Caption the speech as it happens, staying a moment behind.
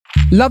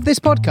Love this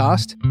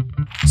podcast?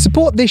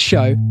 Support this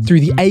show through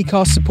the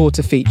Acast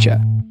supporter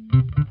feature.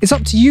 It's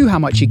up to you how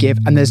much you give,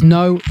 and there's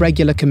no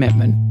regular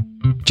commitment.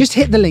 Just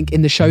hit the link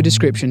in the show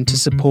description to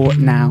support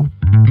now.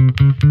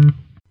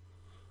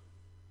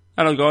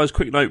 Hello guys,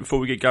 quick note before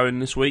we get going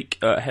this week.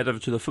 Head over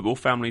to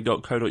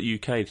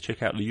thefootballfamily.co.uk to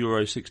check out the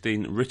Euro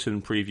 16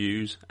 written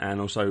previews and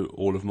also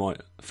all of my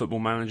Football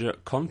Manager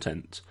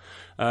content.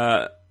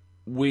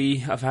 We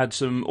have had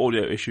some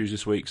audio issues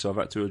this week, so I've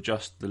had to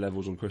adjust the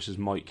levels on Chris's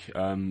mic.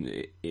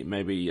 It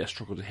may be a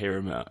struggle to hear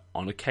him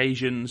on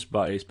occasions,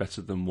 but it's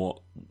better than what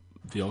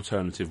the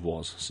alternative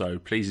was. So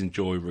please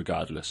enjoy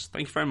regardless.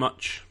 Thank you very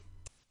much.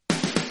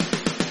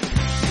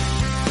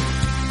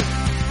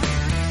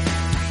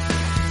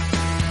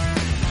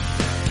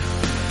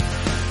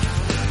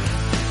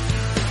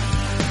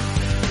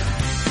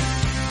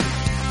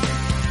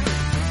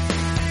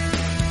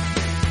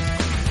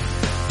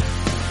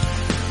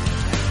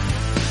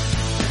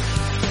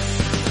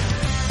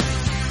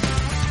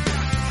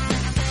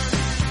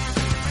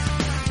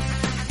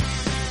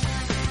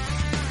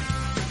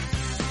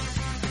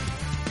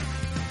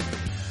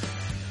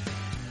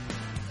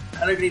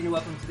 Hello, good evening,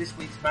 welcome to this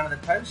week's Man of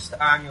the Post.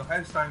 I'm your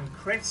host, I'm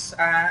Chris,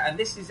 and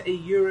this is a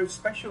Euro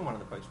special Man of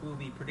the Post. We'll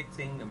be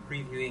predicting and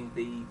previewing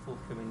the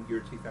forthcoming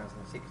Euro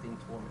 2016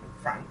 tournament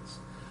in France.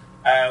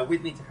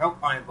 With me to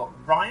help, I've got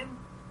Ryan.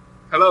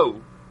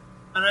 Hello.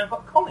 And I've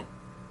got Colin.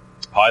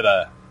 Hi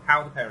there.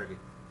 How are the pair of you?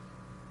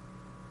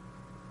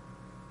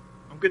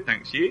 I'm good,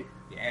 thanks. You?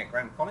 Yeah,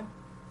 grand. Colin?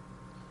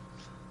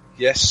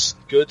 Yes,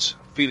 good.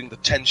 Feeling the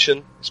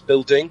tension. It's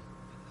building.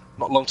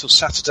 Not long till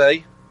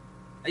Saturday.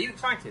 Are you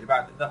excited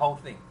about the whole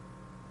thing?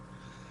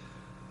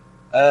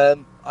 I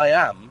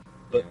am,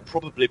 but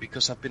probably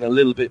because I've been a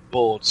little bit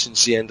bored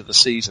since the end of the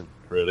season,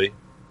 really.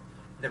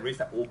 There is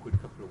that awkward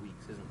couple of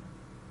weeks, isn't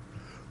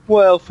there?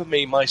 Well, for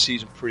me, my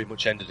season pretty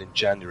much ended in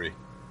January,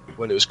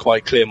 when it was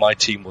quite clear my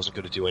team wasn't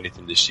going to do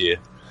anything this year.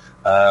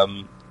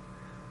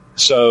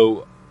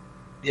 So,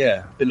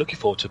 yeah, I've been looking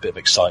forward to a bit of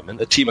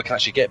excitement. A team I can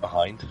actually get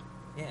behind.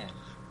 Yeah.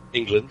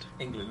 England,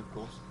 of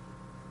course.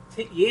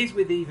 Years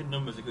with even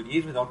numbers are good.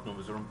 Years with odd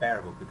numbers are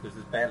unbearable because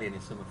there's barely any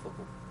summer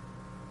football.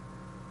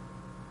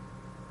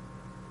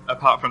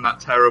 Apart from that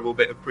terrible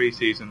bit of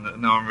pre-season that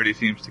no one really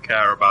seems to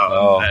care about,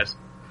 and there's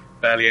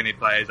barely any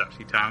players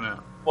actually turn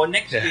up. Well,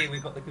 next year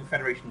we've got the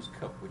Confederations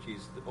Cup, which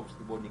is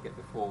obviously the one you get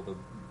before the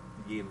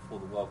year before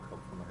the World Cup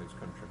from the host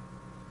country.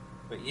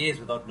 But years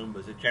with odd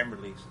numbers are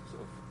generally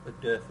sort of a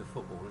dearth of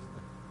football, isn't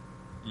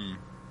there? Mm.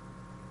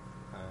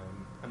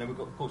 And then we've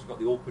got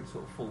the awkward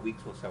sort of 4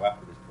 weeks or so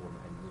after this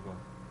tournament ends as well.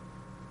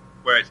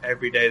 Where it's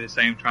every day the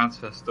same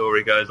transfer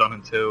story goes on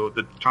until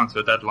the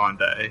transfer deadline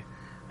day,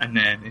 and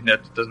then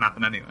it doesn't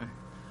happen anyway.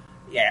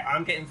 Yeah,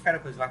 I'm getting fed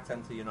up as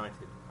Zlatan to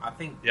United. I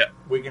think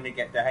we're going to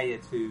get De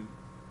Gea to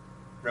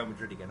Real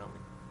Madrid again, aren't we?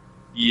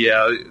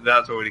 Yeah,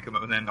 that's already come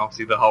up, and then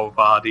obviously the whole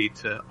Vardy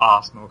to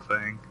Arsenal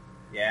thing.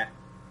 Yeah,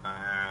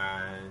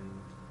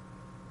 and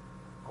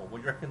what do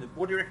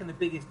you reckon the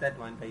biggest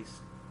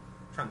deadline-based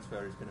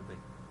transfer is going to be?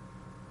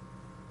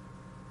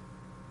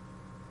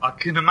 I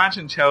can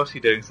imagine Chelsea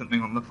doing something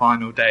on the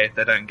final day if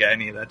they don't get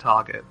any of their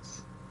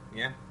targets.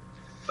 Yeah.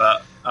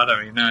 But I don't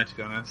really know, to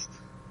be honest.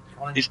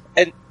 Is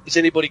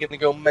anybody going to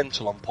go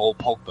mental on Paul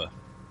Pogba?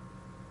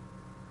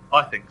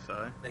 I think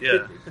so. They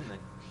could do, couldn't they?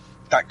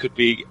 That could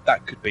be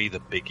the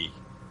biggie.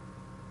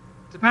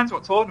 Depends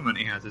what tournament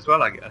he has as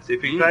well, I guess.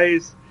 If he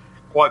plays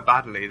quite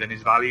badly, then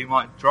his value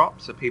might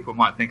drop, so people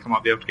might think I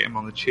might be able to get him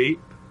on the cheap.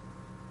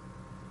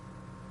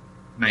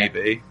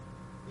 Maybe.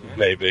 Yeah.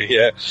 Maybe,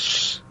 yeah.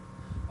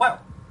 Well,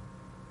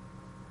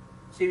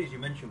 seeing as you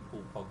mentioned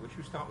Paul Pogba, should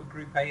we start with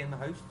Group A and the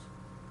hosts?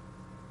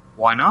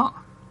 Why not?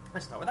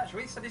 Let's start with that, shall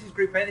we? So this is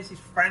Group A. This is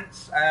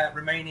France,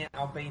 Romania,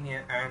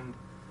 Albania, and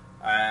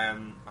I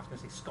was going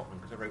to say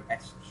Scotland because I wrote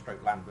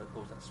S/land, but of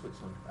course that's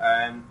Switzerland.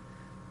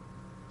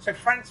 So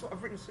France,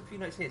 I've written a few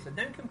notes here. So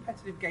no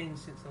competitive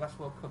games since the last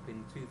World Cup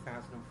in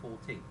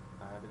 2014.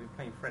 They've been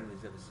playing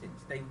friendlies ever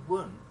since. They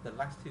won the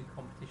last two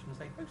competitions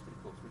they hosted,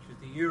 of course, which was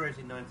the Euros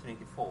in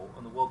 1984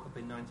 and the World Cup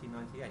in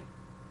 1998.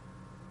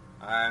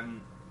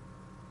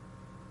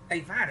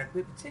 They've had a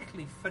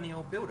particularly funny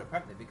old build-up,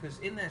 haven't they? Because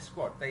in their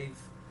squad, they've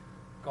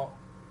got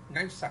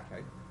no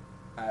Sacco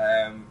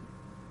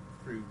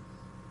through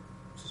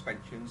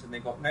suspensions, and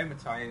they've got no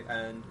Matteo,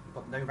 and they've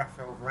got no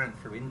Raphael Varane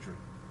through injury.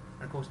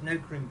 And, of course, no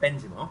Karim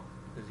Benzema,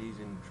 because he's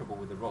in trouble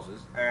with the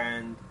Rozzers,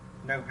 and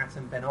no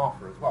Hatem Ben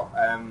Arfa as well.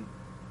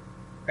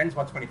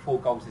 Benzema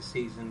 24 goals this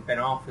season, Ben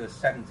Arfa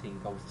 17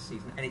 goals this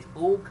season, and it's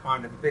all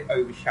kind of a bit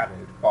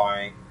overshadowed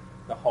by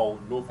the whole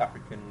North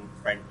African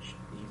French,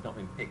 he's not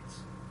been picked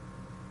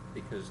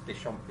because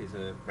Deschamps is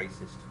a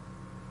racist.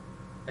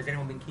 Has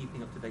anyone been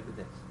keeping up to date with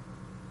this?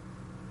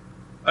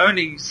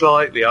 Only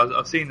slightly.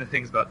 I've seen the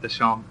things about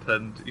Deschamps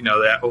and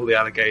all the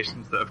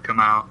allegations that have come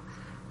out.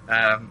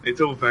 It's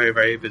all very,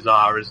 very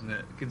bizarre, isn't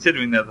it?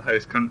 Considering they're the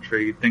host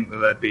country, you'd think that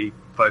they'd be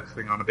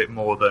focusing on a bit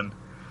more than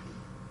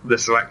the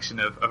selection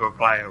of a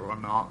player or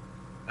not.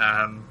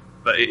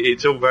 But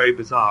it's all very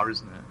bizarre,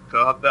 isn't it?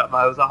 So there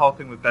was that whole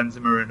thing with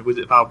Benzema and was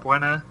it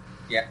Valbuena?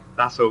 Yeah.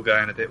 That's all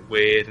going a bit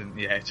weird, and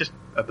it's just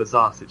a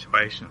bizarre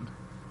situation.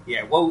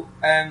 Yeah, well,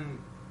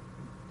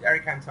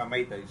 Eric Cantona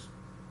made those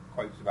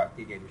quotes about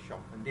Didier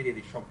Deschamps, and Didier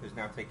Deschamps is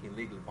now taking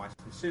legal advice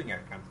and suing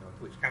Eric Cantona,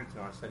 to which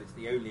Cantona said it's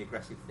the only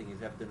aggressive thing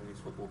he's ever done in his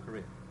football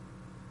career.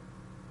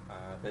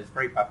 There's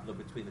very bad blood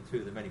between the two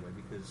of them anyway,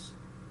 because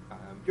do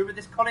you remember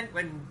this, Colin,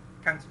 when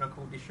Cantona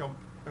called Deschamps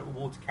a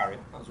water carrier?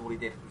 That was all he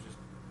did, was just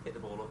hit the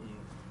ball up and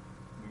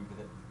move with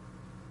it.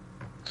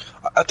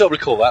 I don't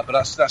recall that, but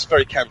that's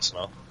very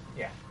Cantona.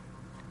 Yeah.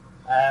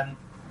 And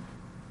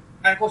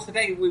of course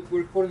today we're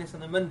recording this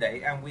on a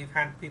Monday, and we've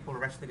had people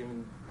arrested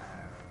in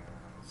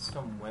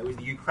somewhere. It was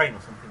the Ukraine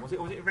or something. Was it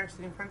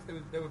arrested in France?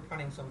 They were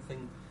planning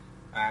something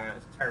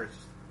as a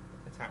terrorist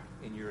attack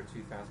in Euro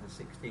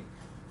 2016.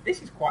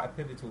 This is quite a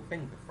pivotal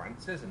thing for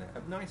France, isn't it?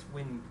 A nice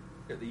win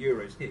at the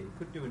Euros here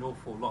could do an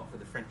awful lot for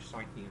the French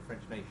psyche and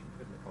French nation,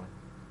 couldn't it, Colin?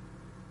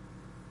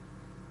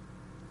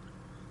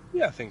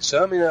 Yeah, I think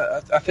so. I mean,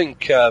 I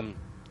think as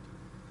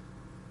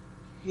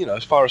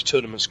far as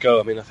tournaments go,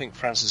 I mean, I think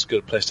France is as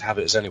good a place to have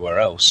it as anywhere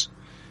else.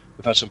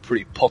 We've had some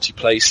pretty potty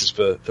places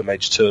for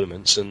major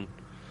tournaments, and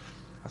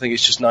I think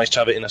it's just nice to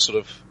have it in a sort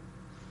of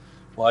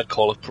what I'd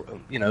call a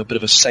bit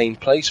of a sane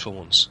place for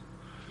once.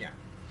 Yeah.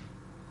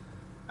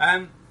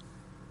 How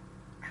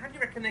do you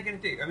reckon they're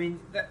going to do? I mean,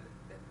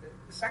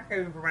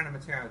 Sakho and Varane and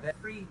Mateo, they're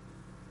three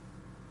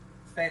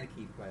fairly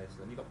key players.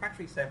 Then you've got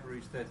Patrick Sever,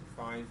 who's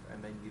 35,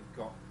 and then you've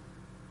got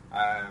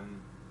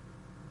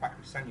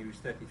Bakary Sagna, who's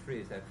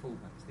 33, as their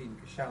fullback. Stephen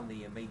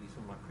Koscielny and maybe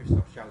someone like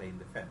Christophe Jallet in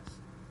defence.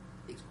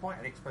 It's quite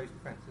an exposed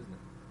defence, isn't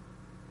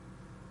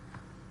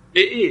it?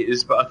 It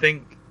is, but I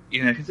think,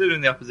 considering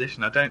the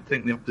opposition, I don't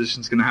think the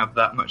opposition's going to have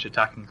that much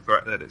attacking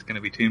threat that it's going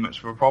to be too much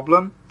of a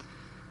problem.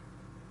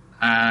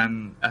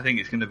 And I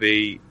think they'll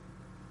be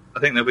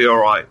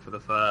alright for the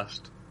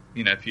first,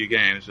 few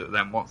games, but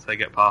then once they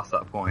get past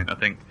that point, I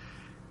think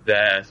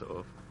they're sort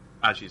of,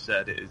 as you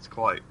said, it's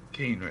quite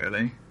keen,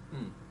 really.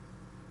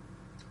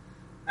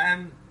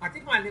 I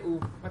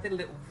did a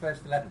little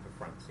first 11 for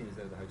France, seeing as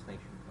they're the host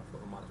nation. I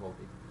thought I might as well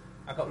do.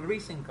 I've got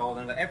Lloris in goal,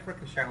 then I've got Evra,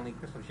 Koscielny,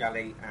 Christophe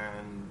Jallet,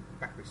 and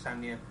Bakary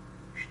Sagna.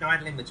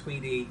 Schneiderlin,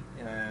 Matuidi,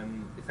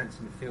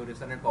 defensive midfielders.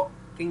 Then I've got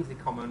Kingsley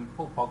Coman,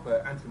 Paul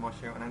Pogba, Anthony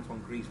Martial, and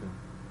Antoine Griezmann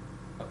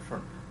up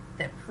front.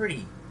 They're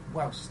pretty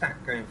well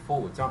stacked going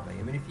forwards, aren't they?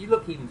 I mean, if you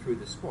look even through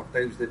the squad,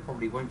 those that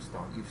probably won't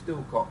start, you've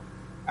still got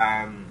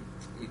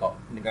you've got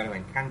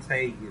N'Golo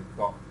Kante, you've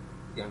got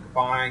Young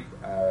Kabay,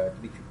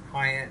 Dimitri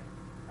Payet,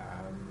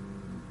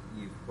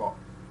 you've got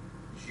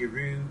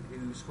Giroud,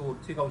 who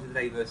scored 2 goals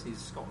today versus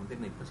Scotland,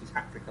 didn't he? Plus his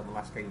hat-trick on the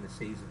last game of the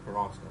season for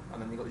Arsenal.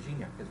 And then they've got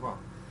Gignac as well.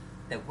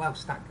 They're well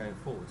stacked going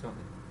forwards, aren't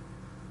they?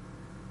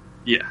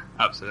 Yeah,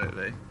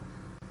 absolutely.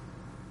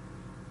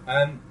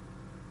 Do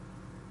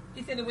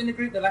you think they'll win the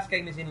group? The last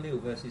game is in Lille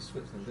versus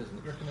Switzerland, doesn't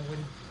it? Do you reckon they'll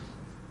win,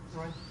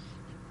 Ryan?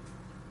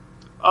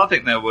 I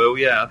think they will.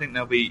 Yeah, I think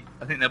they'll be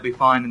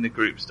fine in the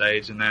group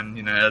stage, and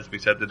then as we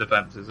said, the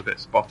defence is a bit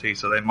spotty,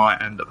 so they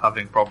might end up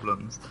having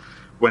problems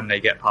when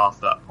they get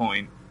past that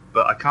point.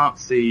 But I can't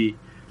see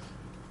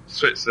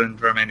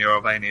Switzerland, Romania, or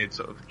Albania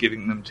sort of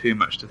giving them too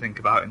much to think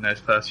about in those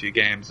first few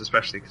games,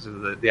 especially because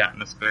of the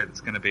atmosphere that's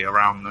going to be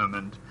around them,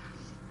 and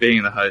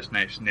being the host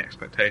nation, the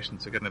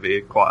expectations are going to be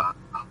quite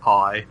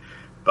high.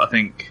 But I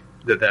think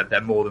that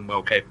they're more than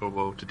well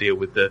capable to deal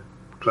with the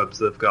teams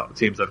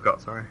they've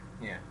got. Sorry.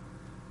 Yeah.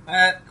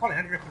 Colin,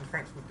 how do you reckon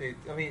France would do?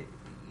 I mean,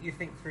 you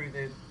think through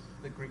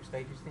the group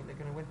stages, think they're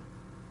going to win?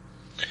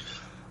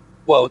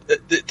 Well,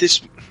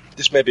 this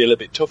may be a little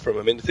bit tough for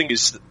them. I mean, the thing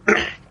is,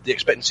 the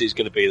expectancy is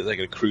going to be that they're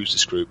going to cruise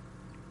this group.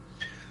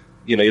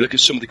 You look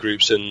at some of the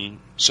groups, and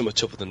some are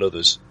tougher than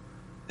others.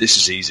 This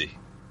is easy.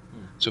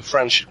 So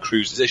France should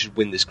cruise. They should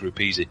win this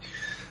group easy.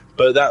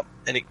 But that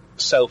in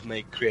itself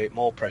may create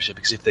more pressure,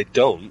 because if they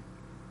don't,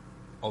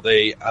 or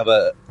they have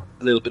a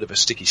little bit of a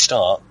sticky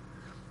start,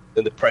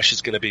 then the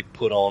pressure's going to be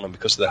put on, and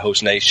because of the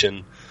host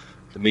nation,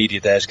 the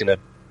media there is going to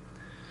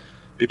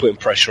be putting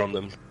pressure on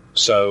them.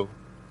 So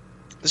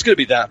there's going to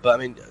be that. But I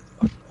mean,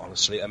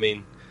 honestly,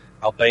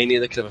 Albania,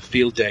 they could have a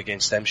field day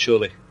against them,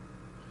 surely.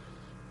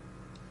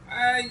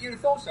 You'd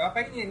have thought so.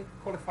 Albania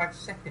qualified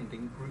second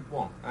in Group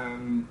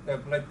 1. They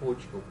were below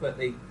Portugal, but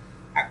they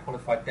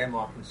out-qualified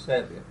Denmark and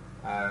Serbia.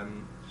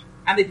 And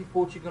they did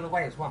Portugal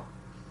away as well.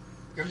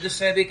 Remember the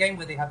Serbia game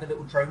where they had the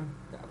little drone,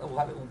 all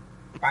that little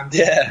band?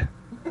 Yeah.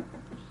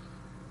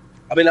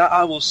 I mean,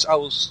 I was. I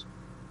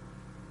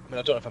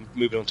don't know if I'm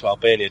moving on to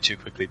Albania too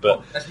quickly, but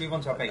well, let's move on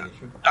to Albania.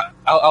 Shall we?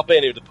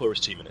 Albania are the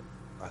poorest team in it,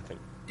 I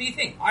think. Do you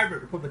think? I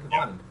wrote Republic of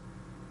Ireland.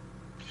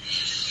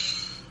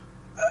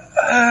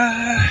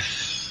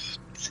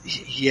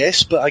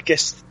 Yes, but I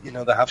guess they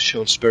have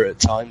shown spirit at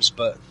times.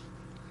 But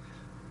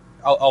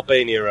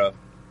Albania are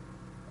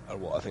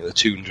what I think they're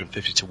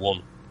 250 to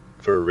 1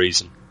 for a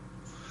reason.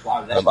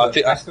 Wow,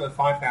 that's still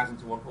 5,000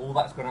 to 1. All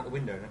that's gone out the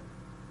window now.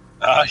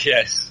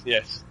 Yes,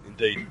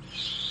 indeed.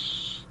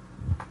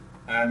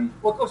 Well,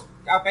 of course,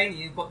 Albania,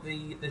 you've got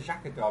the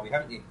Xhaka derby,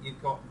 haven't you?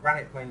 You've got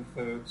Granit playing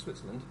for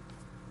Switzerland,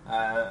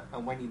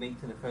 and when you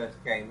meet in the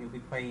first game, he'll be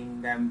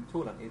playing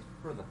Tourlant, his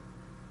brother.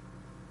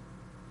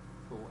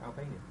 for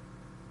Albania.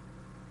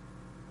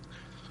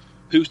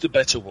 Who's the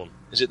better one?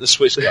 Is it the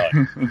Swiss guy?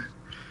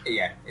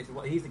 Yeah,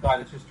 he's the guy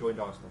that's just joined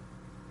Arsenal.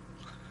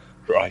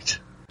 Right.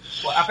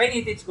 Well,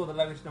 Albania did score the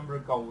lowest number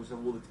of goals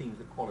of all the teams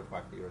that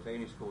qualified for the Euros. They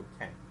only scored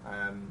 10.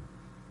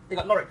 They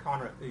got Lorik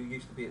Cana, who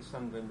used to be at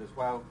Sunderland as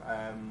well,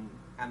 and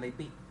they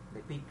beat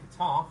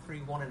Qatar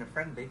 3-1 in a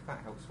friendly. If that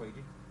helps sway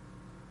you.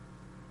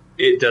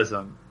 It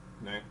doesn't.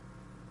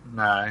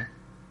 No.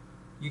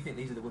 You think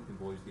these are the whipping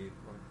boys, do you?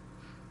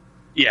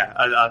 Yeah,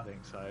 I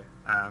think so.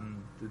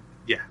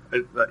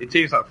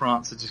 Teams like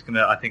France are just going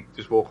to, I think,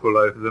 just walk all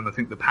over them. I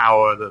think the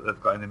power that they've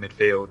got in the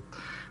midfield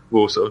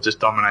will sort of just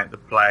dominate the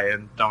play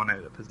and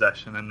dominate the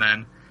possession. And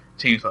then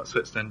teams like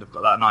Switzerland have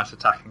got that nice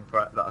attacking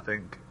threat that I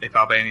think if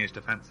Albania's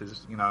defence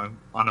is,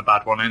 on a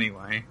bad one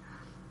anyway,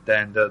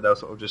 then they'll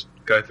sort of just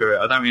go through it.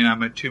 I don't really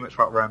know too much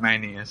about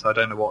Romania, so I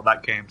don't know what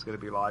that game's going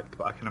to be like,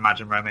 but I can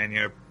imagine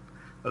Romania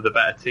are the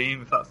better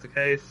team if that's the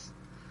case.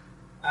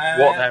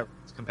 What they're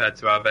compared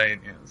to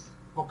Albania's.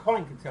 Well,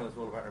 Colin can tell us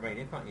all about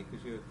Romania, can't you?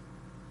 Because you're...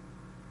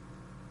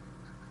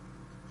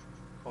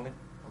 Colin,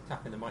 I'm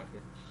tapping the mic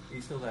here. Are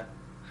you still there?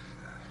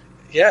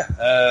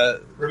 Yeah.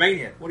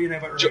 Romania. What do you know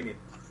about Romania?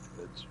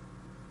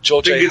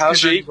 George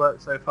Hagi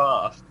worked so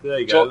fast. There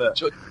you go.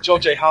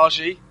 George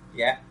Hagi.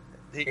 Yeah.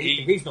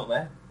 He's not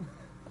there.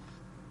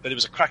 But he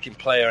was a cracking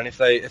player, and if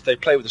they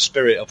play with the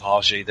spirit of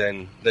Hagi,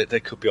 then they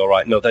could be all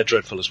right. No, they're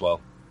dreadful as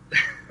well.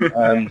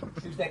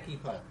 Who's their key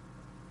player?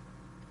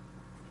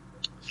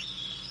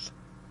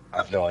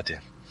 I've no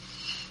idea.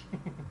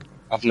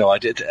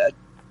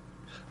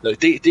 Look,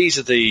 these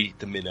are the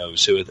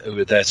minnows who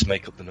are there to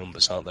make up the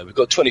numbers, aren't they? We've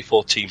got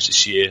 24 teams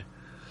this year.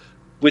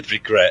 With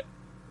regret,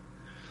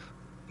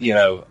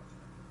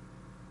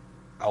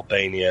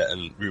 Albania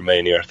and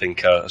Romania, I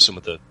think, are some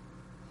of the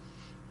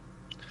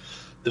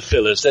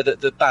fillers. They're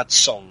the bad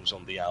songs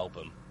on the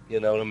album.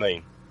 You know what I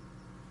mean?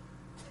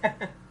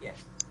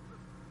 Yes.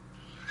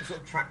 A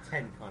sort of track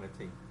 10 kind of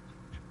team.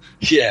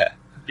 Yeah.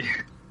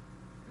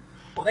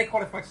 Well, they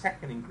qualified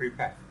second in Group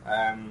F,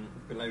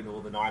 below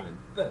Northern Ireland,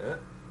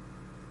 but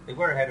they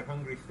were ahead of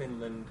Hungary,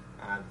 Finland,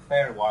 the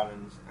Faroe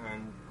Islands,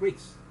 and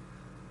Greece.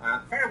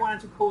 Faroe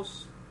Islands, of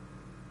course,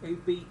 who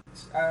beat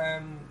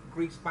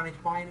Greece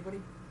managed by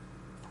anybody?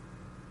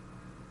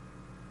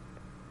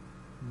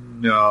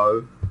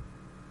 No.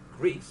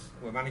 Greece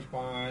were managed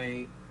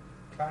by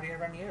Claudio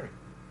Ranieri.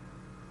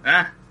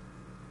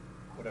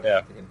 Whatever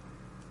happened to him.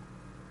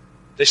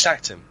 They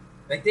sacked him.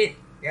 They did,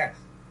 yes.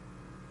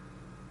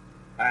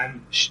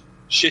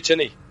 Shit,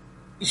 innit?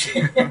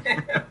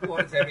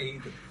 Whatever he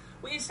did.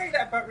 Well, you say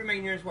that about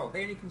Romania as well.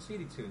 They only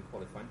conceded 2 in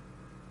qualifying.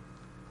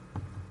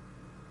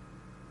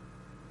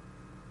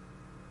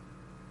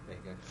 There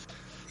you go.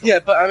 Yeah,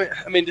 but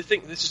I mean, this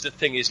is the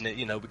thing, isn't it?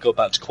 We go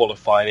back to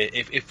qualifying.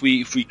 If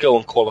we go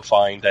on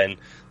qualifying, then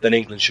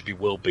England should be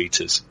world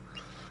beaters.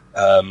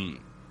 I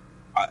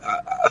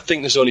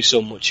think there's only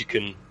so much you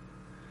can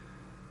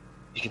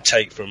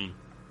take from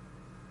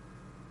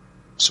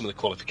some of the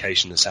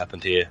qualification that's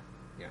happened here.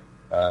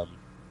 Yeah.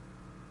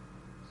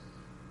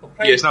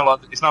 It's not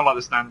like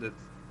the standards,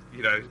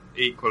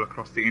 equal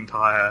across the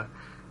entire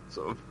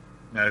sort of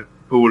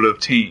pool of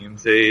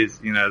teams. It is,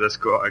 there's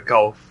got a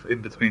gulf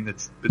in between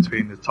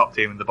the top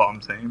team and the bottom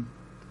team.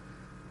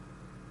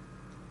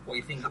 What do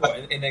you think?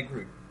 In their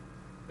group?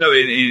 No,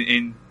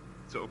 in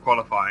sort of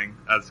qualifying,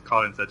 as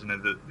Colin said,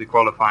 the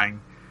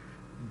qualifying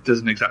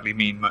doesn't exactly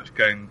mean much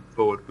going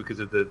forward because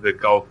of the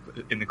gulf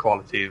in the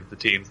quality of the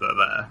teams that are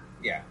there.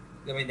 Yeah.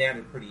 I mean, they had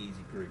a pretty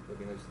easy group. I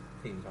mean, those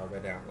teams I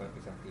read out weren't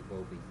exactly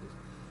world beaters.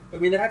 But, I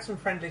mean, they've had some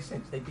friendlies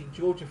since. They beat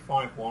Georgia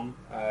 5-1,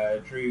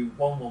 drew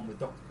 1-1 with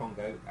Dr.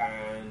 Congo,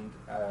 and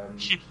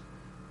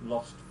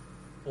lost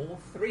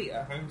 4-3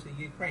 at home to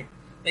Ukraine.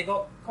 They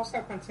got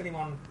Kostas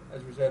Pantelimon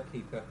as reserve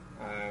keeper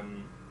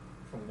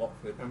from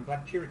Watford, and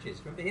Vlad Chiriches.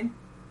 Remember him?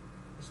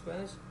 The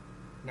Spurs?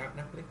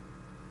 Napoli?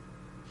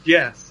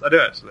 Yes, I do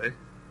actually.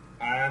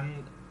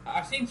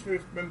 I seem to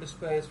remember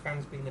Spurs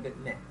fans being a bit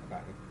meh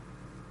about him.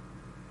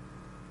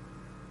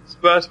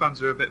 Spurs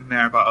fans are a bit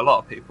meh about a lot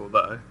of people,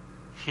 though.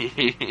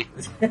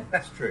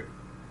 That's true.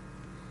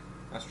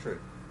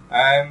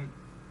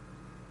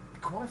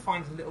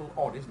 Qualifying's a little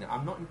odd, isn't it?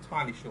 I'm not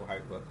entirely sure how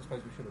it works. I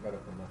suppose we should have read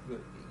up on that.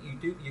 But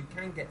you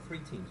can get 3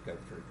 teams go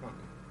through, can't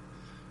you?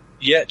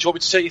 Yeah, do you want me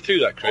to take you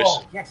through that, Chris?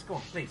 Oh, yes, go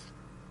on, please.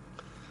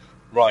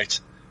 Right.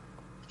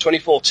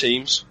 24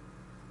 teams.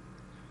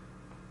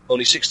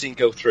 Only 16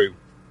 go through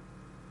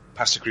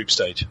past the group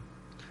stage.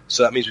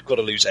 So that means we've got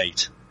to lose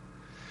 8.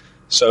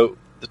 So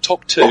the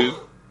top 2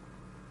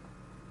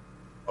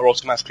 are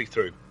automatically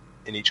through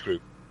in each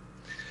group.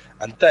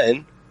 And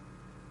then,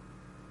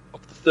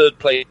 of the third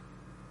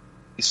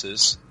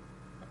places...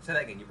 Say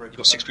that again, you broke. You've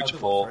got 6 groups of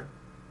 4.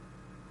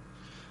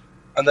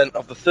 And then,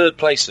 of the third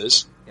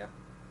places... Yeah.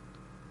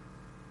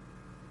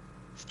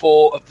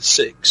 4 of the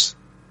 6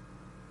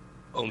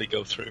 only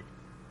go through.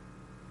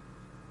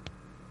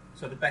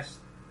 So the best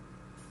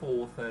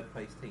 4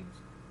 third-place teams?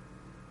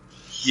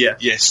 Yeah.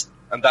 Yes,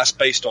 and that's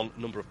based on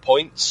number of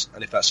points,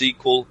 and if that's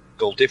equal,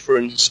 goal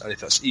difference, and if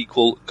that's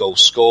equal,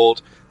 goals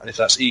scored, And if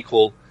that's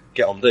equal,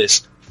 get on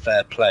this,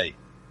 fair play.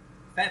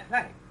 Fair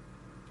play?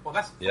 Well,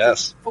 that's...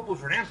 Yes.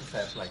 Football's renowned for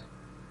fair play.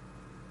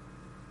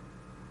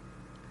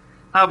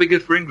 That'll be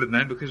good for England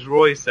then, because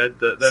Roy said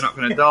that they're not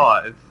going to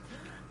dive.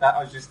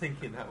 I was just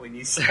thinking that when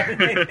you said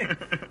it.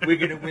 We're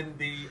going to win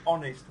the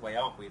honest way,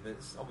 aren't we?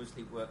 That's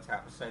obviously worked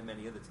out for so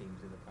many other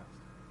teams in the past.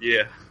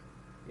 Yeah.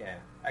 Yeah,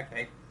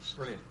 okay,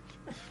 brilliant.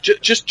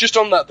 Just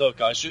on that though,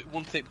 guys,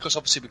 one thing, because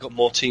obviously we've got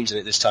more teams in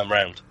it this time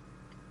round.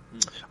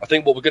 I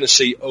think what we're going to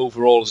see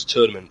overall as a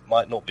tournament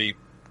might not be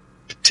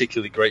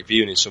particularly great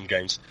viewing in some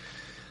games.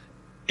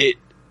 It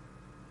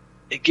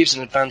gives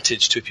an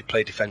advantage to if you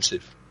play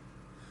defensive.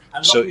 A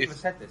lot of people have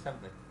said this,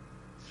 haven't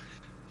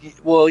they?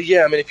 Well,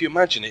 yeah, I mean, if you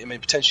imagine it, I mean,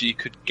 potentially you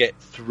could get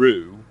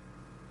through...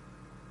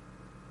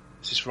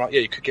 Is this right? Yeah,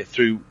 you could get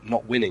through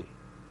not winning.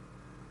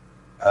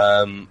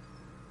 And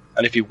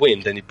if you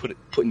win, then you're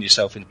putting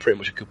yourself in pretty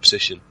much a good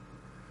position.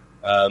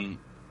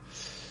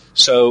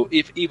 So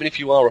even if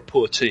you are a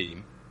poor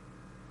team,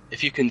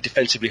 if you can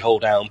defensively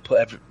hold down, put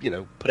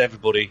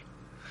everybody,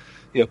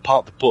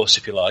 park the bus,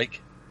 if you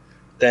like,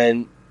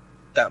 then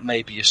that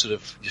may be your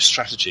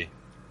strategy.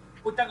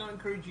 Would that not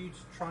encourage you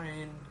to try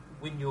and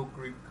win your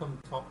group, come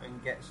top,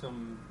 and get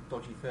some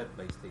dodgy third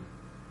place team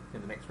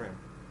in the next round?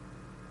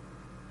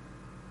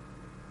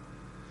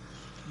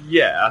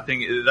 Yeah, I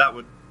think that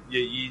would.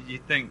 You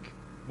think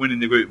winning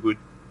the group would,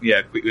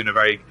 put you in a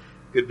very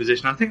good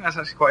position. I think that's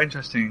actually quite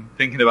interesting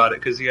thinking about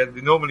it, because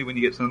normally when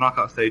you get to the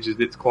knockout stages,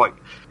 it's quite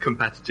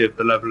competitive.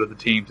 The level of the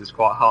teams is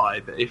quite high,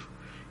 but if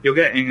you're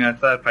getting a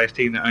third place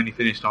team that only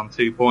finished on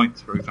 2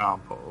 points, for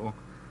example,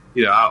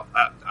 out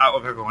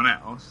of everyone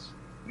else,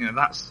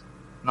 that's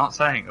not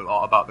saying a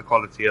lot about the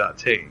quality of that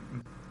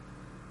team.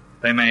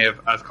 They may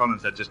have, as Colin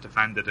said, just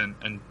defended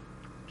and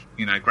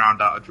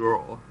ground out a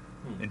draw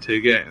in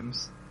 2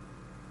 games.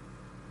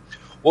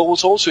 Well,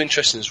 what's also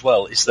interesting as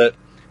well is that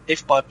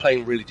if by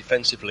playing really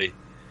defensively,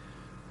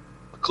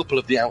 a couple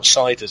of the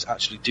outsiders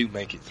actually do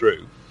make it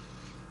through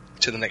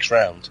to the next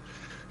round,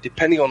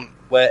 depending on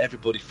where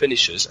everybody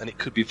finishes, and it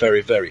could be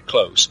very, very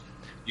close,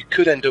 you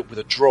could end up with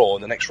a draw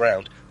in the next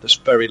round that's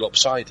very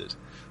lopsided.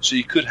 So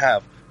you could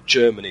have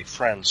Germany,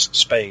 France,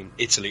 Spain,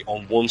 Italy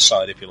on one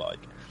side, if you like,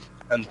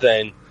 and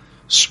then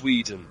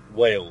Sweden,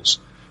 Wales,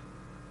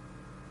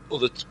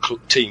 other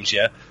teams,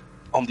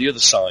 on the other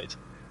side.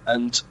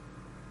 And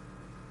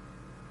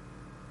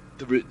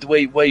the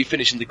way you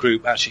finish in the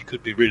group actually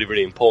could be really,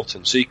 really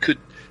important. So you could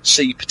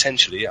see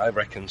potentially, I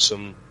reckon,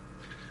 some,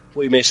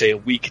 what you may say,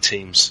 weaker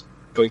teams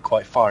going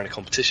quite far in a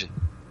competition.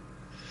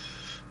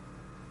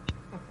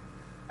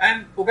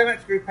 We'll go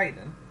back to Group A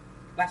then.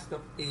 Last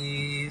up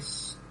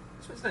is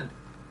Switzerland.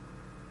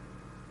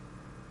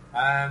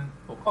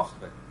 Or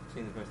Kosovo,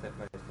 seeing as most of their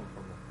players come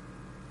from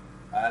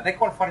there. They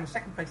qualified in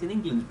second place in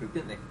England's group,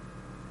 didn't they?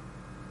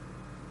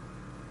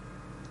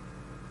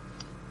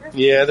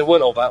 Yeah, they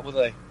weren't all that, were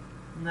they?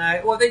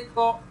 No, well, they've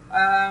got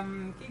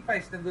key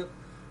players. They've got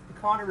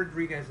Ricardo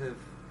Rodriguez of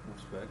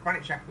Wolfsburg,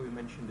 Granit Xhaka, we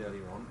mentioned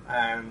earlier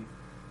on,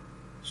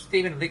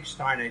 Steven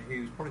Lichtsteiner,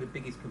 who's probably the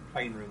biggest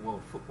complainer in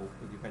world football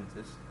with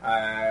Juventus,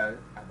 and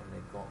then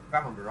they've got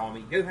Valon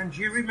Darami, Johan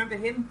Djourou, remember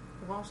him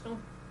of Arsenal?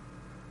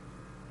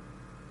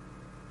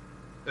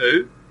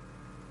 Who?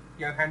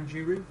 Johan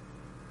Djourou.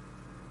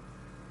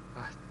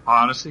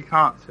 I honestly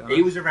can't.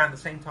 He was around the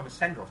same time as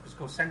Sendros, because of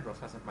course Sendros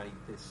hasn't made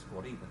this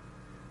squad either.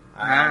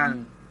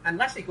 And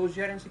lastly, of course,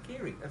 Xherdan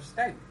Shaqiri of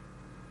Stoke.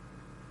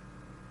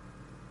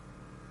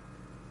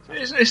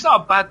 It's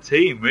not a bad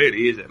team,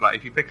 really, is it? Like,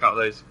 if you pick up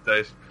those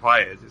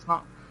players, it's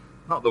not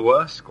the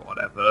worst squad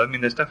ever. I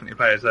mean, there's definitely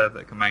players there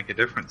that can make a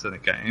difference in a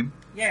game.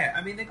 Yeah,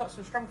 I mean, they've got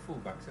some strong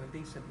fullbacks and a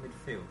decent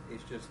midfield.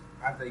 It's just,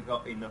 have they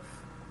got enough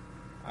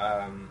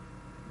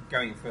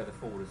going further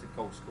forward as a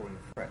goal-scoring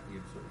threat,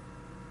 you'd sort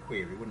of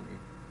query, wouldn't you?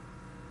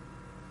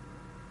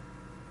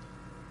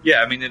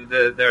 Yeah, I mean,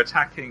 they're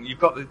attacking.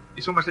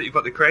 It's almost like you've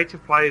got the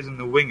creative players and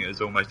the wingers,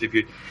 almost, if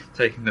you're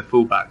taking the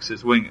fullbacks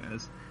as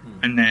wingers.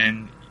 And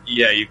then,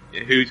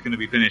 who's going to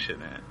be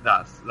finishing it?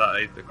 That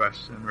is the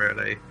question,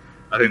 really.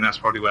 I think that's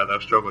probably where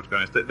they'll struggle, to be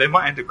honest. They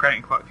might end up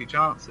creating quite a few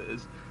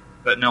chances,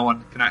 but no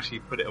one can actually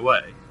put it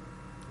away.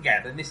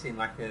 Yeah, they're missing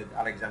like an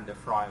Alexander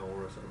Frey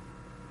or a sort of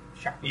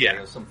Shaqiri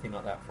or something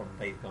like that from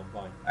days gone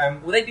by.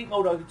 Well, they beat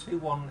Moldova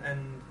 2-1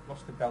 and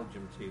lost to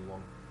Belgium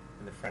 2-1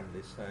 in the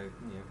friendlies, so,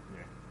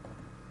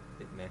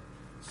 didn't they?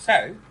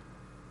 So,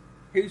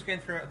 who's going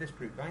through out of this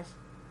group, guys?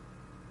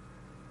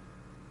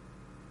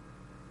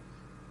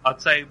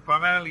 I'd say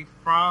primarily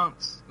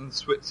France and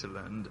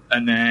Switzerland,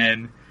 and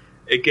then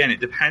again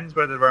it depends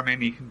whether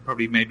Romania can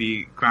probably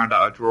maybe ground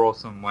out a draw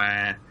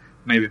somewhere,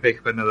 maybe pick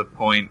up another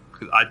point.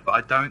 But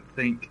I don't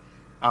think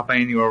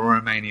Albania or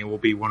Romania will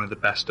be one of the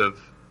best 4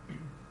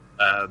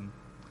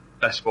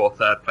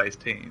 third place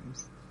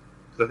teams.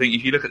 Because I think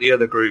if you look at the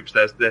other groups,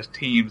 there's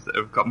teams that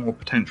have got more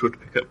potential to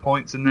pick up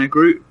points in their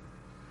group.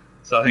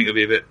 So I think it'll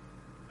be a bit.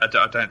 I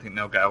don't think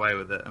they'll get away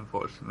with it,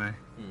 unfortunately.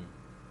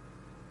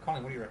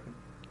 Colin, what do you reckon?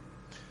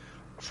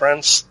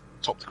 France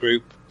topped the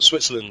group,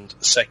 Switzerland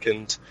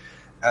second,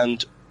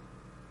 and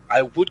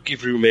I would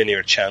give Romania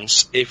a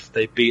chance if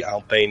they beat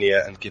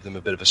Albania and give them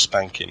a bit of a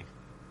spanking.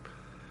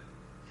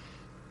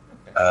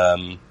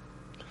 Okay.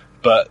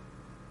 But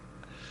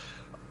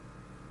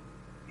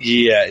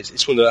yeah,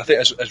 it's one of the, I think,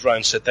 as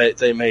Ryan said,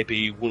 they may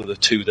be one of the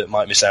two that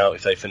might miss out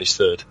if they finish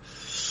third.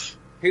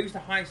 Who's the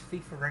highest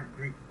FIFA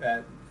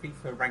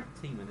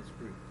ranked team in this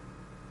group?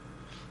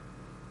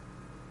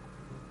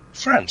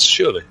 France,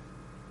 surely.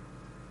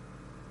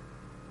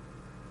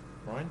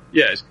 Ryan?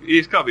 Yeah,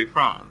 it's got to be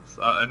France,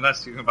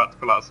 unless you're about to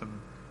pull out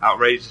some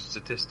outrageous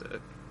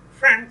statistic.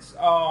 France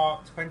are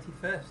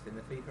 21st in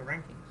the FIFA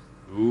rankings.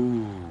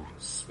 Ooh.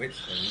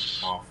 Switzerland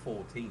are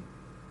 14.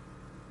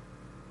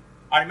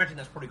 I imagine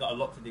that's probably got a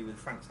lot to do with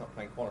France not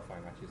playing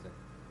qualifying matches then.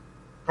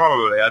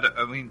 Probably.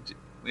 I mean,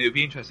 it would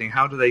be interesting.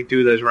 How do they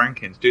do those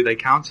rankings? Do they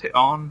count it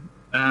on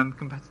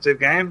competitive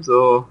games,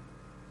 or?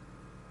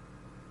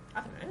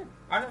 I don't know.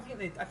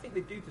 I think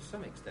they do to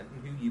some extent,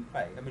 and who you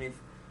play. I mean, if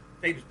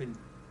they've just been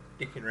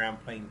dicking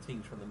around playing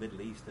teams from the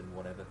Middle East and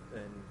whatever,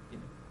 then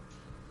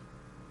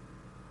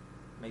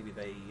maybe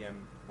they.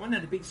 Well, no,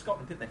 they beat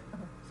Scotland, didn't they?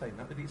 Saying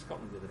that, they beat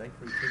Scotland the other day,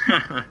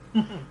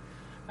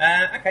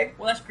 3-2. Okay,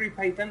 well that's Group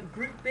A done.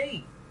 Group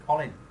B,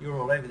 Colin, you're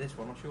all over this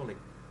one, surely.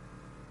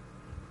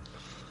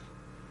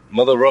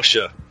 Mother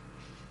Russia.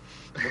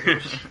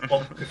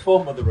 Well,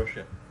 before Mother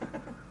Russia.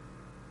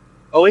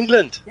 Oh,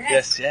 England.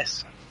 Yes.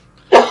 Yes.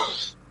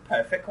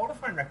 Perfect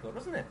qualifying record,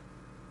 wasn't it?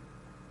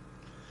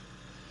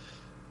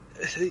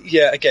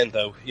 Yeah. Again,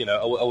 though,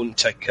 I wouldn't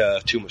take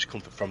too much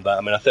comfort from that.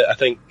 I mean, I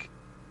think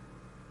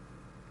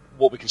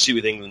what we can see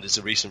with England is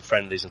the recent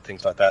friendlies and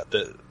things like that.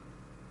 That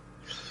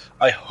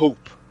I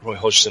hope Roy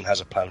Hodgson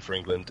has a plan for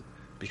England,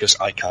 because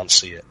I can't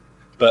see it.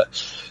 But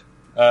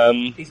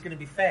he's going to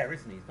be fair,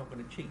 isn't he? He's not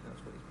going to cheat.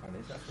 That's what his plan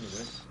is. That's going to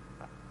work.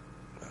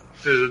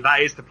 So that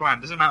is the plan.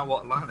 Doesn't matter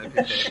what lineup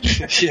you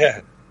pick.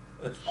 Yeah.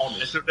 That's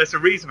honest. There's a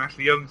reason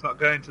Ashley Young's not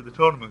going to the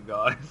tournament,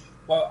 guys.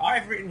 Well,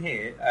 I've written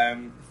here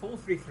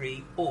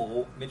 4-3-3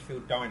 or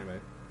midfield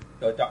diamond ?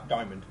 I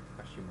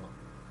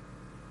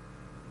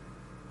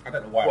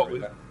don't know why I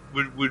wrote that.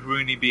 Would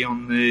Rooney be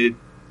behind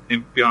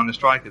the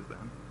strikers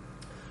then?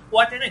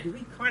 Well, I don't know, because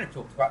we kind of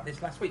talked about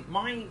this last week.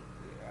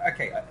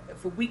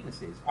 For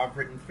weaknesses, I've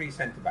written 3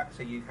 centre-backs.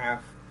 So you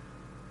have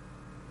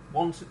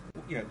one,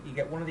 you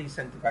get one of these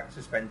centre-backs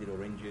suspended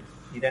or injured.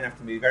 You then have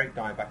to move Eric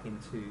Dyer back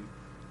into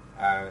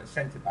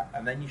centre-back,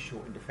 and then you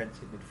shorten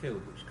defensive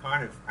midfield, which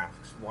kind of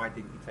asks, why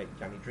didn't you take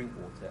Johnny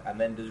Drinkwater? And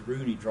then does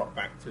Rooney drop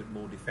back to a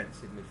more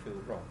defensive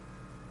midfield role?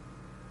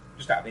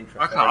 Just out of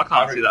interest. I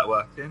can't see that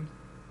working.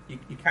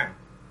 You can.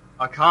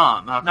 I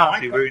can't. No, I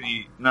can't see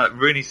Rooney. No,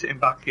 Rooney sitting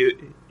back,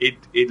 he'd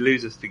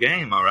lose us the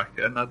game, I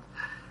reckon.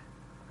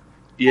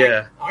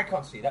 Yeah. I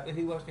can't see that. But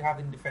who else do you have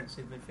in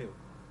defensive midfield?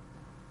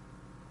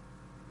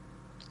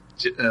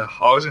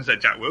 I was going to say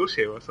Jack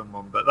Wilshere or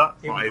someone, but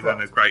that's not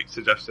even a great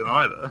suggestion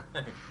either.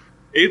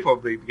 He'd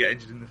probably get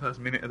injured in the first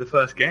minute of the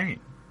first game.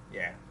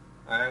 Yeah.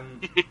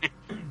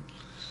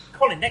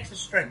 Colin, next to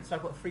strengths,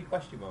 I've got 3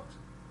 question marks.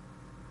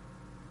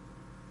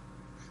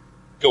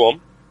 Go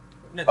on.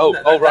 No,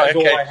 right, that's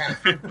okay. all I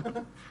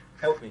have.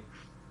 Help me.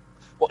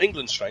 What,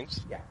 England's strength?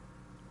 Yeah.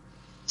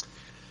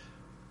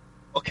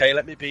 Okay,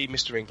 let me be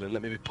Mr. England.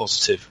 Let me be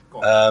positive.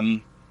 Go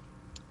on.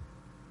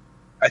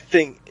 I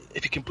think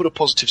if you can put a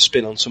positive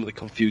spin on some of the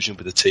confusion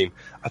with the team,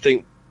 I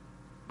think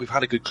we've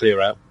had a good clear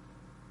out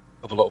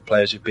of a lot of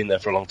players who've been there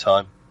for a long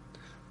time.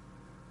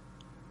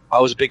 I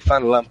was a big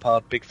fan of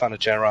Lampard, big fan of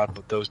Gerrard,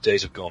 but those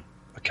days have gone.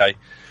 Okay,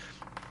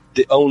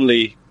 the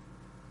only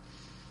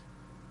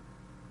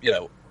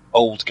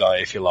old guy,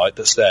 if you like,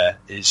 that's there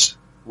is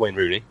Wayne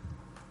Rooney,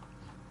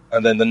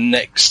 and then the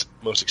next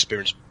most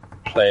experienced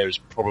player is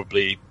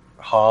probably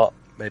Hart,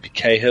 maybe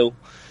Cahill.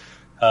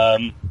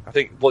 I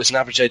think it's an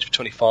average age of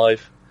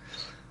 25,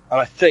 and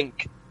I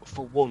think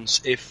for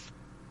once, if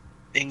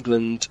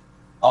England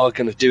are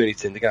going to do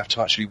anything, they're going to have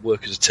to actually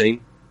work as a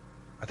team.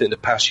 I think in the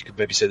past you could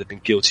maybe say they've been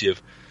guilty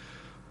of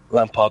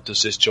Lampard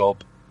does this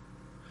job,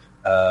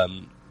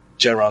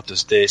 Gerrard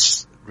does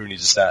this, Rooney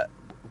does that,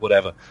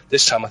 whatever.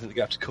 This time I think they're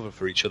going to have to cover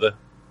for each other,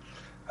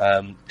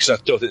 because I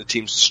don't think the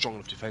team's strong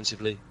enough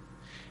defensively.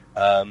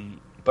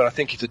 But I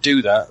think if they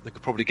do that, they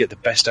could probably get the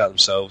best out of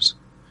themselves.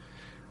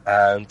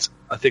 And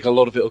I think a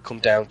lot of it will come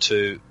down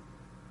to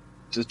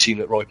the team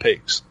that Roy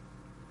picks.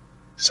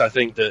 So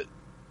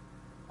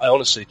I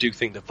honestly do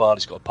think that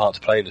Vardy's got a part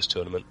to play in this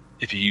tournament,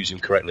 if you use him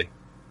correctly.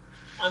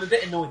 I'm a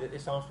bit annoyed that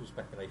this Arsenal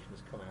speculation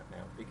has come out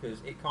now,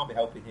 because it can't be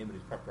helping him with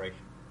his preparation.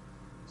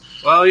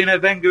 Well,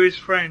 Wenger is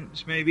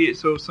French. Maybe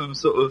it's all some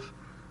sort of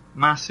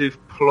massive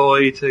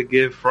ploy to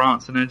give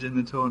France an edge in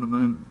the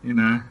tournament,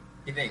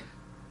 You think?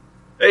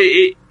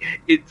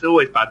 It's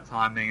always bad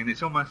timing, and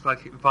it's almost like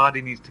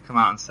Vardy needs to come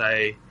out and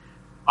say,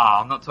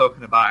 I'm not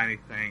talking about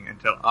anything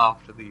until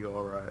after the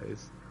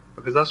Euros.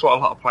 Because that's what a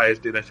lot of players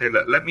do. They say,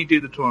 look, let me do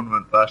the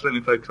tournament first, let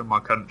me focus on my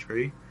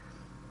country,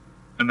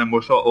 and then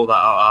we'll sort all that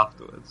out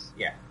afterwards.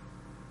 Yeah.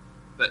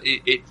 But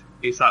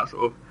it's that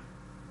sort of,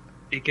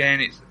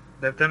 again,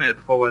 they've done it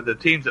before where the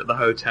team's at the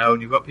hotel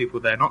and you've got people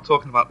there not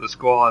talking about the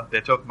squad,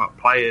 they're talking about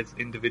players,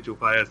 individual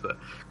players that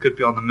could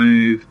be on the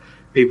move,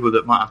 people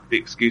that might have to be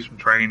excused from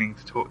training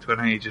to talk to an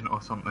agent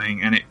or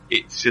something, and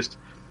it's just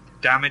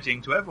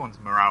damaging to everyone's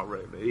morale,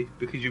 really,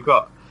 because you've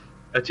got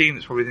a team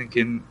that's probably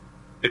thinking,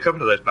 a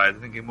couple of those players are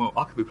thinking, well,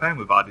 I could be playing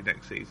with Vardy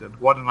next season,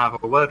 why don't I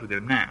have a word with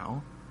him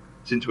now,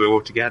 since we're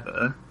all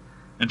together,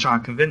 and try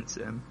and convince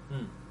him?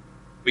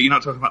 But you're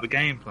not talking about the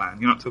game plan,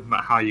 you're not talking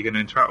about how you're going to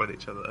interact with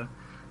each other.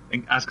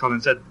 And as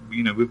Colin said,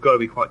 we've got to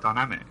be quite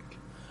dynamic.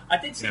 I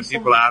did see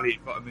people are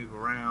you've got to move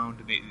around,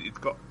 and it's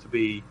got to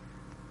be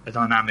a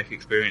dynamic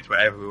experience where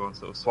everyone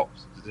sort of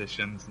swaps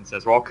positions and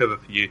says, well, I'll cover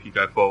for you if you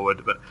go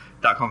forward, but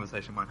that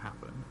conversation won't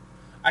happen.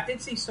 I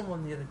did see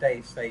someone the other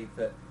day say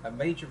that a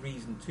major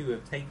reason to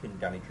have taken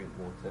Danny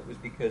Drinkwater was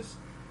because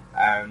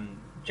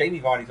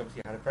Jamie Vardy's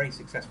obviously had a very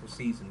successful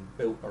season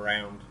built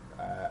around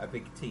a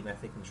big team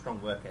ethic and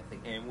strong work ethic,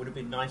 and it would have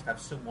been nice to have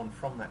someone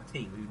from that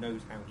team who knows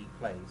how he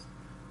plays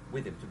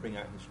with him to bring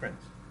out his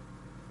strengths.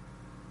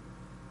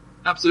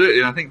 Absolutely,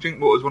 and I think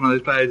Drinkwater was one of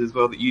those players as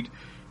well that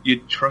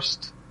you'd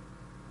trust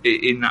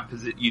in that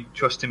position. You'd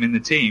trust him in the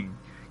team.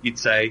 You'd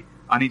say,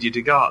 "I need you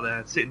to go out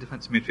there, sit in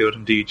defensive midfield,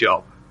 and do your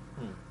job."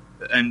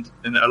 And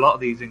a lot of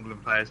these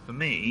England players, for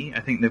me, I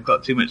think they've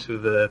got too much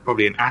of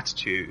probably an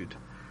attitude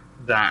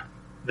that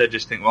they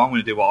just think, "Well, I'm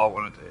going to do what I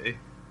want to do."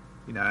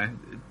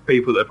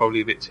 People that are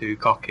probably a bit too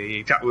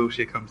cocky. Jack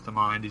Wilshere comes to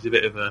mind. He's a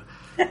bit of a.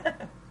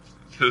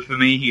 For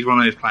me, he's one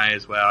of those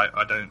players where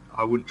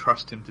I wouldn't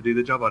trust him to do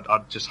the job.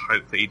 I'd just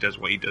hope that he does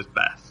what he does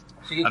best,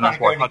 and that's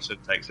why Hudson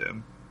takes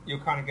him. You're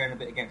kind of going a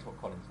bit against what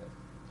Colin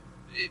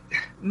said.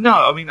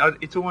 No, I mean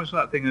it's almost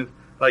that thing of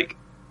like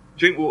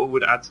Drinkwater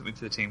would add something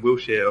to the team.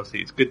 Wilshere,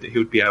 obviously, it's good that he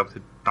would be able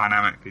to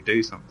dynamically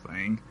do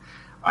something.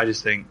 I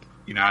just think,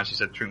 as you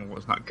said,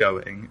 Drinkwater's not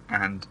going,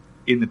 and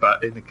in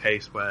the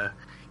case where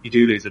you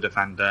do lose a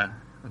defender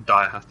and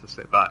Dyer has to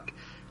slip back,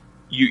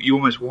 you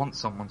almost want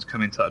someone to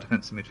come into that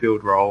defensive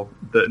midfield role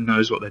that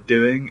knows what they're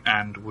doing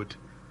and would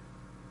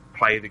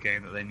play the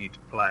game that they need to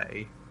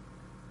play,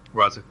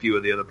 whereas a few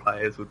of the other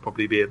players would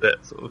probably be a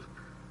bit sort of,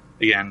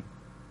 again,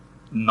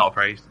 not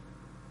very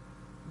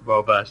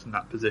well versed in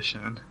that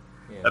position.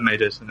 That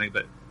made us something a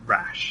bit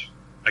rash,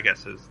 I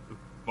guess is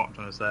what I'm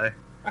trying to say.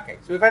 Okay,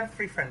 so we've had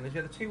 3 friendlies.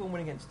 We had a 2-1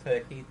 win against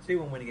Turkey,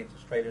 2-1 win against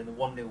Australia, and a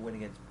 1-0 win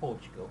against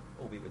Portugal,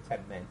 albeit with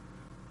 10 men.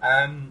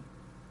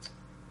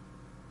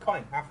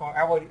 Colin,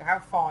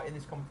 how far in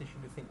this competition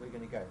do you think we're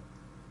going to go?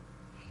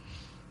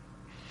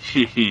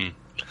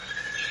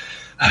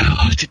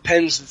 It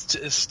depends.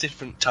 It's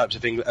different types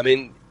of England. I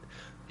mean,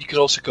 you could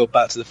also go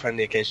back to the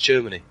friendly against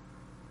Germany.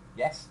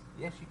 Yes,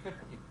 you could.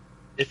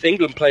 If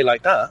England play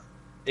like that,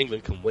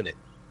 England can win it,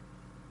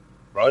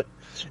 right?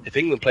 If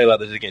England play like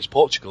they did against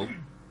Portugal,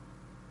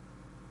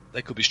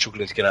 they could be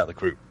struggling to get out of the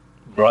group,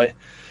 right?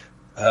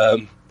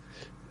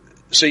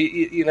 So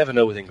you never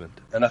know with England,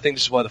 and I think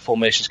this is why the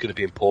formation is going to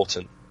be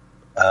important.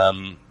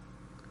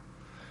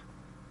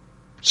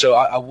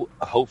 So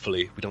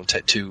hopefully we don't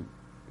take too.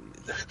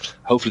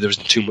 Hopefully there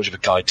isn't too much of a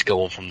guide to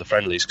go on from the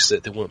friendlies,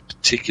 because they weren't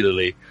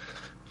particularly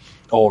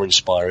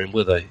awe-inspiring,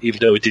 were they? Even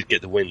though we did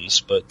get the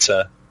wins, but.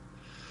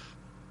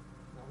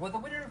 Well, the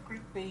winner of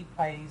Group B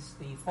plays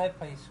the third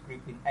place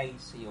group in A,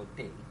 C, or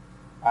D,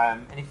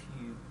 and if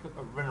you put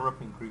a runner-up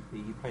in Group B,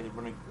 you play the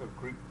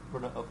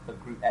runner-up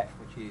of Group F,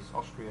 which is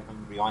Austria,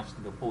 Hungary,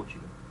 Iceland, or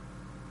Portugal.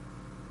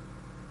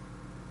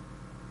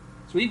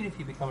 So even if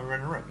you become a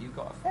runner-up, you've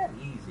got a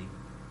fairly easy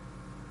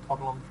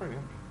toddle on through,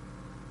 haven't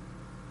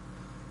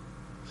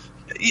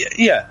you?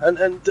 Yeah,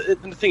 and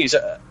the thing is,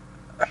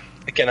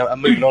 again, I'm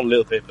moving on a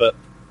little bit, but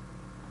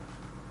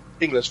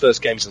England's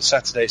first game is on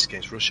Saturday. It's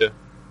against Russia.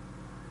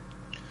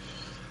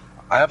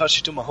 I have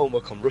actually done my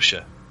homework on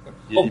Russia.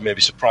 You may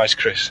be surprised,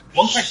 Chris.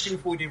 One question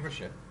before we do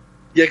Russia.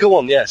 Yeah, go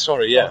on. Yeah,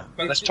 sorry. Yeah,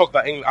 let's talk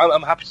about England.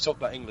 I'm happy to talk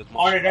about England.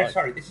 No,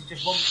 sorry. This is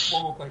just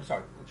one more question.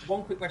 Sorry,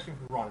 one quick question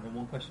for Ryan, and then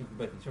one question for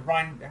Bertie. So,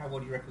 Ryan,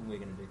 what do you reckon we're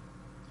going to do?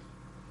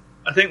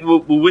 I think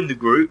we'll win the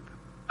group.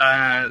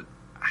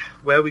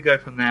 Where we go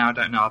from there, I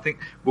don't know. I think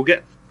we'll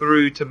get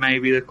through to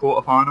maybe the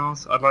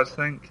quarterfinals, I'd like to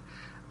think.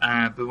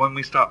 But when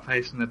we start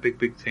facing the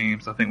big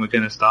teams, I think we're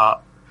going to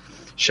start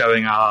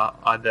showing our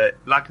either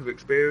lack of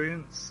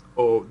experience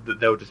or that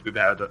they'll just be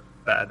better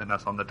than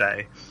us on the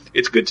day.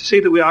 It's good to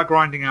see that we are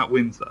grinding out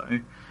wins, though.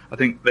 I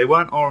think they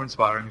weren't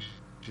awe-inspiring,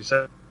 as you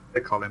said,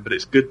 Colin, but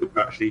it's good that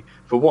we're actually,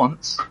 for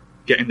once,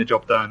 getting the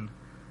job done.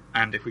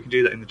 And if we can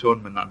do that in the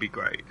tournament, that'd be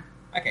great.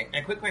 Okay,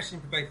 a quick question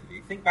for both of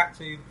you. Think back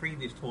to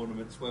previous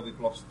tournaments where we've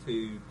lost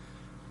to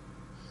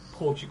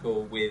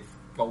Portugal with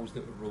goals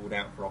that were ruled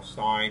out for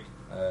offside,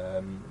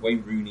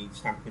 Wayne Rooney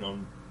stamping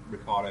on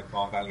Ricardo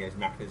Carvalho's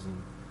knackers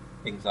and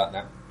things like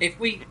that. If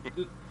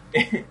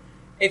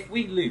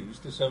we lose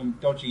to some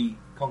dodgy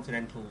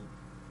continental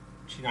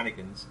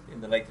shenanigans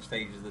in the later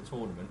stages of the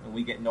tournament and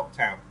we get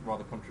knocked out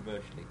rather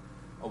controversially,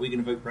 are we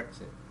going to vote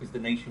Brexit? Is the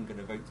nation going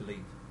to vote to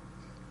leave?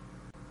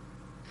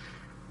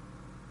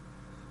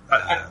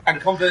 And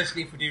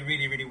conversely, if we do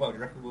really, really well, do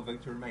you reckon we'll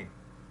vote to remain?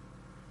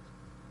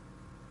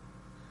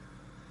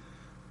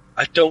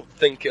 I don't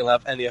think it'll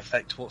have any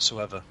effect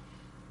whatsoever.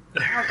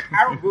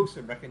 Aaron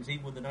Wilson reckons he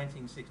won the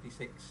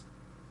 1966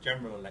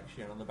 general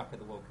election on the back of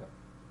the World Cup.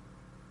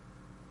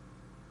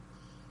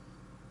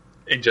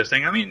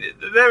 Interesting. I mean,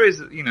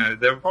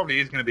 there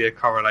probably is going to be a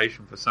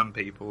correlation for some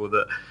people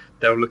that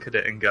they'll look at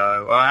it and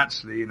go, well,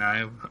 actually,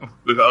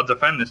 we've got to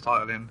defend this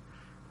title in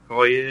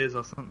 4 years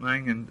or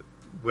something, and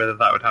whether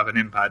that would have an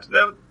impact.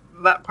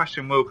 That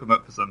question will come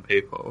up for some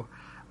people.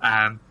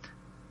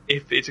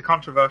 If it's a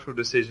controversial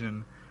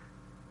decision,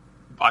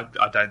 I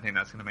don't think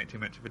that's going to make too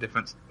much of a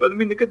difference. But I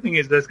mean, the good thing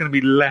is there's going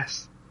to be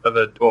less of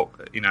a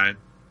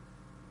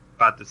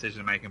bad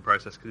decision-making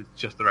process because it's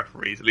just the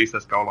referees. At least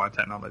there's goal line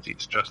technology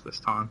to trust this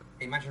time.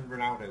 Imagine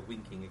Ronaldo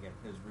winking again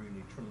as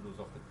Rooney trundles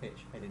off the pitch,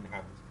 head in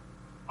hand.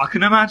 I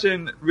can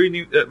imagine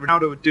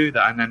Ronaldo would do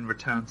that and then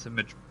return to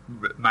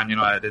Man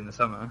United in the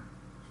summer.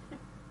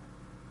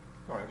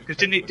 Because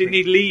didn't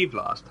he leave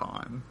last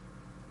time?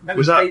 No,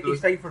 he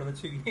stayed for another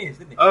 2 years,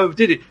 didn't he? Oh,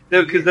 did he?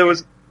 Because there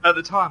was... At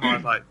the time, I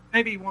was like,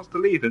 maybe he wants to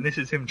leave, and this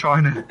is him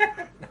trying to...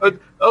 that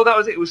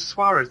was it. It was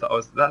Suarez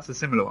that's a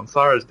similar one.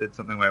 Suarez did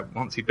something where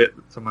once he bit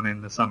someone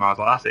in the summer, I was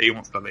like, that's it, he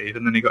wants to leave,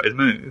 and then he got his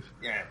move.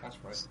 Yeah, that's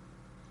right.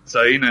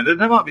 So,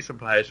 there might be some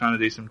players trying to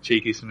do some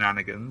cheeky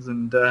shenanigans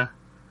and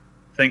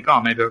think,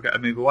 oh, maybe I'll get a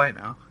move away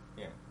now.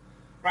 Yeah.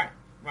 Right,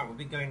 we'll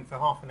be going for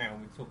half an hour,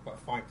 and we'll talk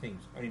about 5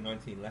 teams. Only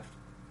 19 left.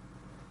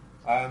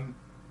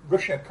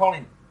 Russia,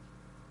 Colin.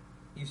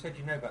 You said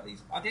you know about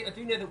these. I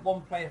do know that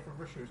one player for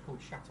Russia is called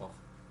Shatov.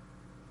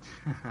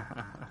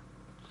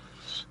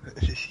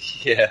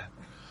 Yeah.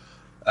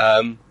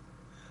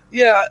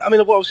 Yeah, I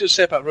mean, what I was going to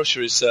say about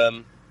Russia is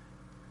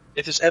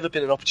if there's ever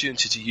been an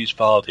opportunity to use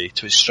Vardy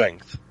to his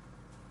strength,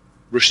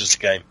 Russia's the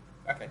game.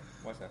 Okay,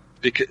 why's that?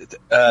 Because,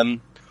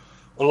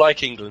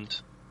 unlike England,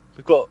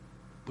 we've got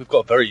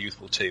a very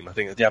youthful team. I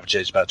think the average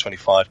age is about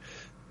 25.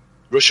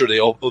 Russia are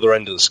the other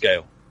end of the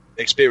scale.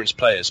 Experienced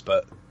players,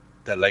 but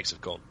their legs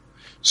have gone.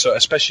 So,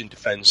 especially in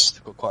defence,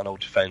 they've got quite an old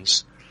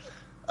defence.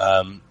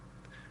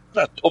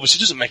 That obviously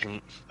doesn't make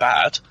them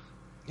bad,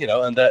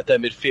 and their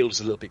midfield is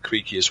a little bit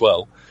creaky as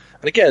well.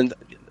 And again,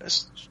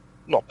 that's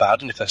not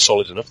bad, and if they're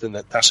solid enough, then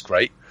that's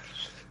great.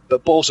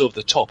 But balls over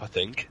the top, I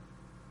think,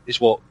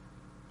 is what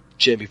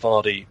Jamie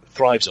Vardy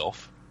thrives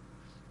off.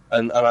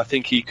 And I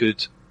think he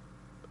could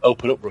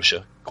open up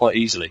Russia quite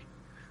easily.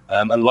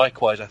 And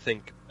likewise, I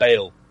think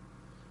Bale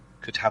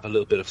could have a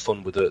little bit of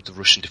fun with the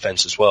Russian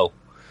defence as well.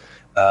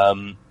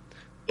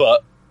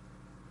 But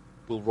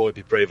will Roy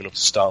be brave enough to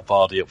start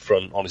Vardy up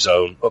front on his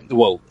own?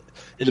 Well,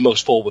 in the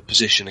most forward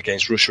position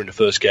against Russia in the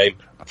first game?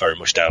 I very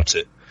much doubt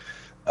it.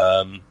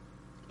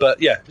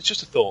 But yeah, it's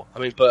just a thought. I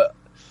mean, but...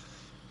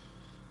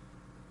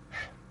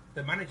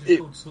 The manager's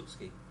called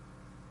Slutsky.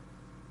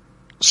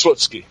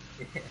 Slutsky.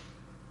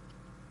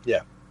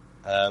 Yeah.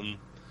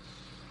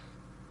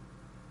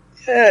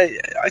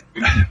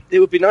 It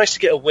would be nice to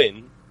get a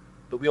win,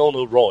 but we all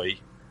know Roy.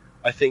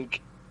 I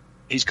think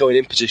he's going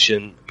in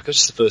position, because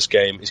it's the first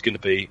game, he's going to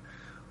be,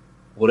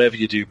 whatever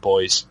you do,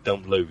 boys,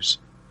 don't lose.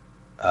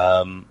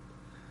 And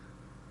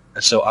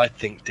so I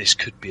think this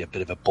could be a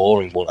bit of a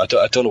boring one. I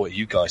don't know what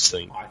you guys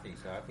think. I think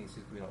so. I think it's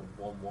going to be like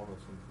 1-1 or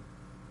something.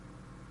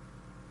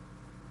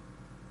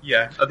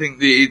 Yeah, I think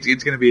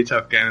it's going to be a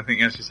tough game. I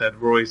think, as you said,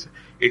 Roy's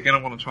going to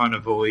want to try and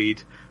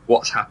avoid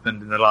what's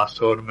happened in the last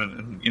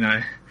tournament,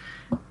 and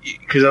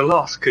because a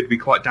loss could be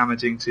quite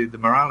damaging to the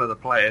morale of the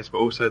players, but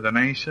also the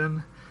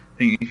nation. I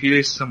think if you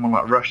lose to someone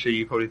like Russia,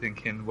 you're probably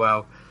thinking,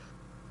 well,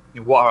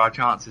 what are our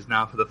chances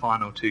now for the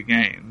final 2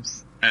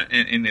 games?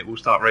 And it will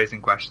start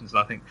raising questions. And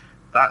I think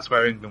that's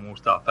where England will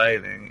start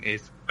failing.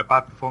 Is a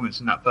bad performance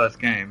in that first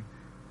game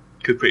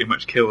could pretty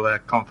much kill their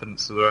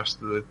confidence for the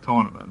rest of the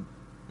tournament.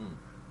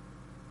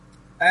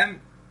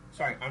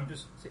 Sorry,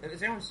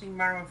 has anyone seen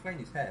Marouane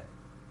Fellaini's hair?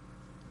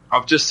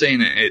 I've just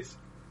seen it. It's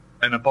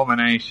an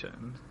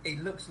abomination.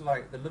 It looks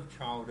like the love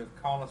child of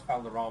Carlos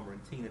Valderrama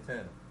and Tina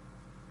Turner.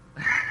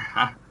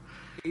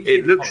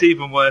 It looks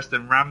even worse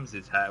than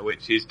Ramsey's hair,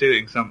 which is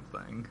doing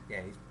something.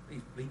 Yeah,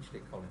 he's bleached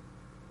it, Colin.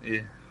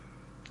 Yeah.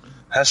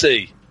 Has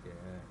he? Yeah.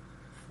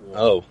 Whoa.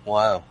 Oh,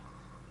 wow.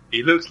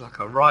 He looks like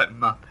a right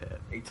muppet.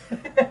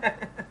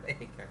 There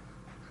you go.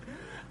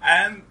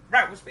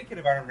 Right, well, speaking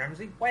of Aaron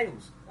Ramsey,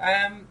 Wales.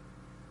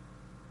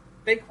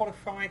 They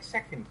qualified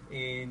second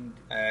in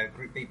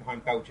Group B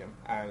behind Belgium,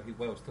 who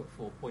Wales took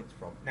 4 points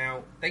from.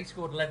 Now, they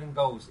scored 11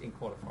 goals in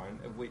qualifying,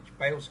 of which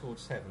Bale scored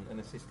 7 and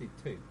assisted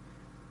 2.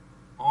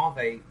 Are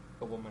they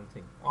a one-man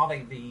team? Are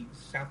they the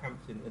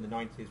Southampton in the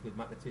 90s with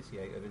Matt Le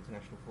Tissier of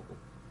international football?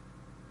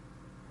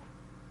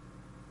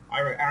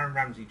 I wrote Aaron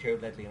Ramsey, Joe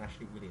Ledley and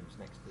Ashley Williams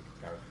next to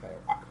Gareth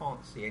Bale. I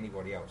can't see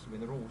anybody else. I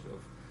mean, they're all sort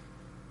of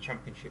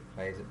championship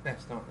players at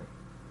best, aren't they?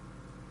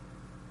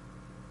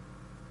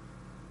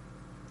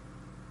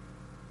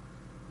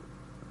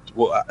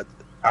 Well,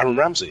 Aaron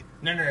Ramsey?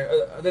 No,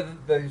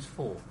 those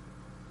 4.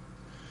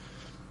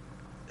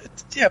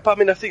 Yeah, but I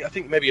mean, I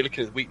think maybe you're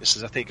looking at the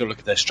weaknesses. I think you'll look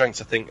at their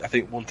strengths. I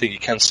think one thing you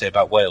can say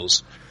about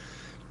Wales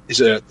is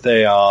that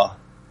they are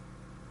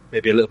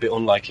maybe a little bit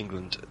unlike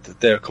England.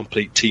 They're a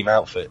complete team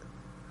outfit.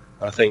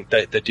 And I think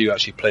they do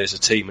actually play as a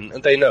team,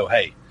 and they know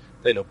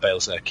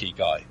Bale's their key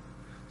guy,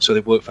 so they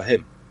work for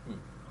him.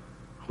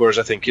 Whereas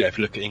I think, if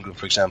you look at England,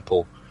 for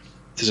example,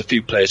 there's a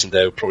few players in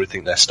there who probably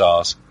think they're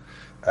stars,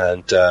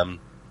 and there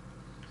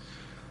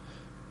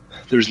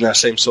isn't that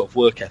same sort of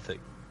work ethic.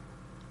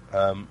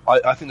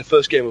 I think the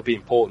first game will be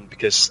important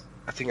because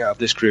I think out of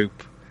this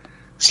group,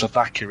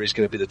 Slovakia is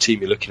going to be the team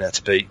you're looking at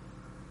to beat.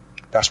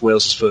 That's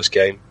Wales' first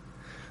game.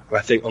 And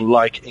I think,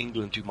 unlike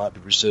England, who might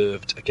be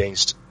reserved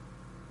against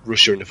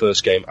Russia in the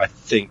first game, I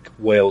think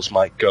Wales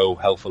might go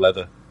hell for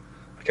leather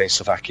against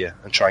Slovakia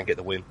and try and get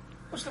the win.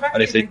 Well,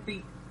 Slovakia, they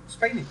beat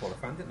Spain in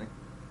qualifying, didn't they?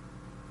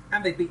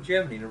 And they beat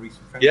Germany in a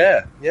recent friendly.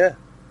 Yeah.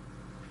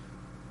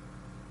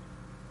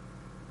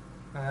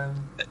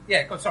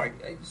 Sorry.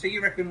 So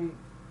you reckon...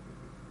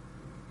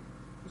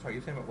 Sorry, you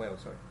were saying about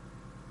Wales, sorry.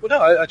 Well,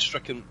 no, I just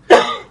reckon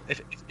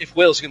if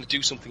Wales are going to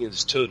do something in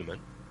this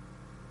tournament,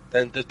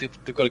 then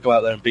they've got to go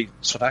out there and beat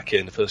Slovakia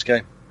in the first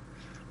game.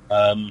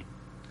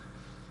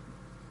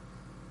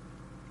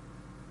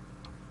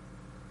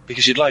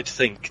 Because you'd like to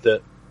think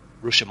that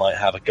Russia might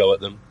have a go at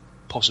them,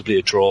 possibly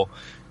a draw.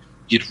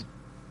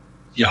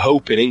 You're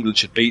hoping England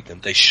should beat them.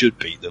 They should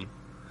beat them.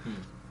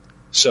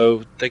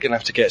 So they're going to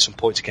have to get some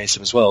points against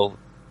them as well,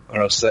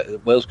 or else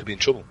Wales could be in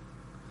trouble.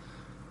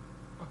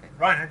 Okay,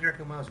 Ryan, how do you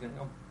reckon Wales are going to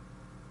go?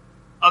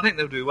 I think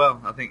they'll do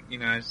well. I think,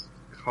 as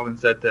Colin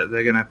said, that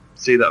they're going to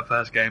see that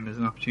first game as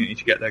an opportunity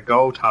to get their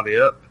goal tally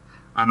up,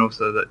 and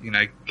also that,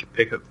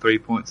 pick up 3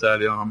 points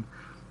early on.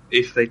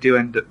 If they do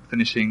end up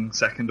finishing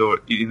second,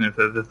 or if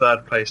they're the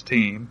third place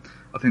team,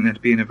 I think they're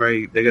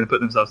going to put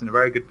themselves in a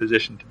very good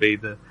position to be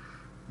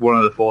one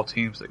of the 4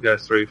 teams that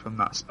goes through from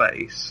that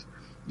space.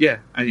 Yeah,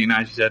 and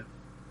as you said,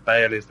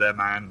 Bale is their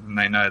man, and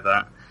they know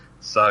that.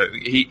 So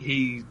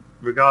he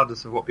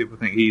regardless of what people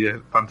think, he's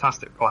a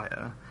fantastic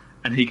player,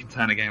 and he can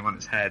turn a game on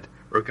its head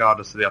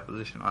regardless of the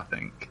opposition. I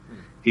think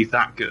he's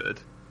that good.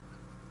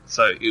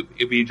 So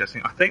it'll be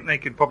interesting. I think they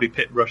could probably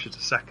pit Russia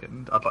to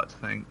second, I'd like to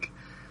think.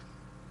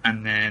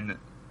 And then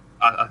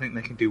I think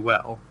they can do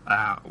well.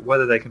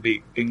 Whether they can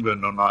beat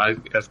England or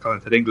not, as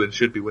Colin said, England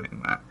should be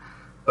winning that.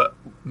 But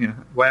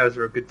Wales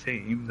are a good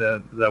team.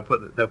 They'll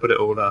put it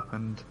all up,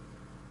 and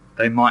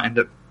they might end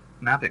up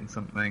nabbing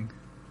something.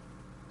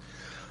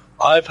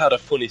 I've had a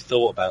funny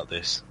thought about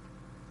this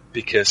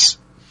because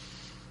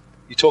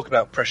you talk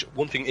about pressure.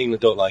 One thing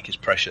England don't like is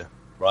pressure,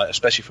 right?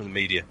 Especially from the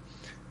media.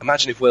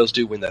 Imagine if Wales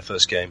do win their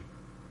first game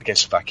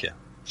against Slovakia,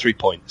 3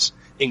 points.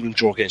 England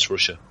draw against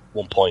Russia,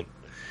 1 point.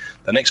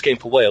 The next game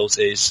for Wales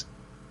is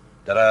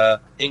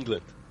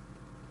England.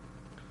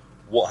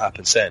 What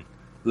happens then?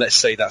 Let's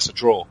say that's a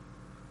draw.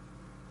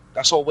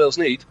 That's all Wales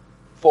need.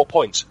 4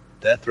 points.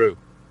 They're through.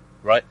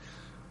 Right?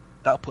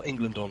 That'll put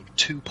England on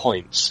 2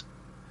 points.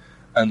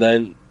 And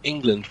then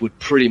England would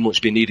pretty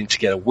much be needing to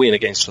get a win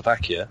against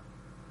Slovakia,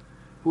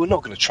 who are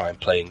not going to try and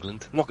play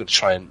England. They're not going to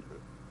try and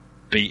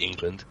beat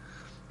England.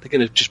 They're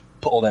going to just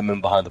put all their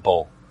men behind the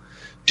ball.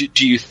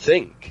 Do you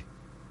think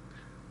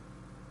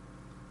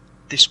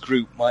this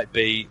group might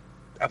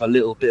have a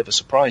little bit of a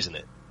surprise in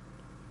it?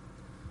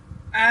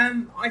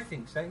 I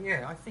think so,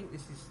 yeah. I think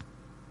this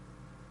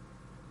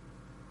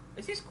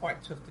is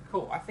quite tough to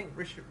call. I think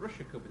Russia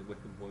could be the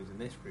whipping boys in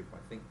this group, I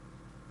think.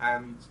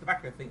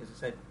 Slovakia, I think, as I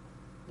said,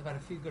 they've had a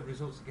few good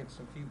results against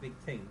some few big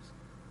teams.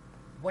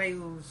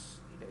 Wales,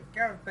 if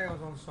Gareth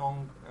Bale's on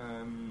song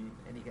and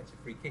he gets a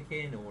free kick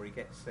in, or he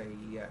gets a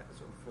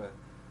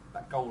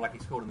that goal like he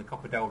scored in the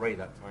Copa del Rey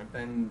that time,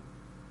 then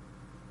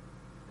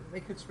they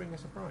could spring a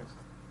surprise.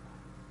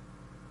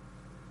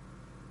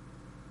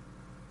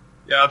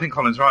 Yeah, I think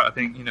Colin's right. I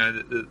think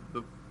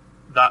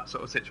that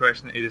sort of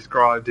situation that he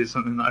described is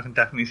something that I can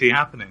definitely see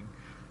happening,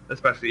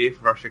 especially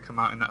if Russia come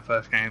out in that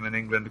first game and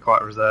England are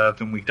quite reserved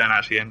and we don't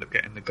actually end up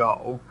getting the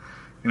goal.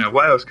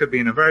 Wales could be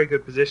in a very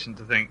good position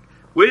to think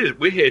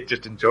we're here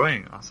just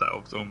enjoying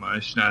ourselves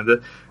almost. I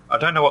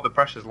don't know what the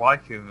pressure's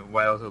like in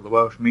Wales or the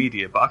Welsh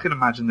media, but I can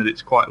imagine that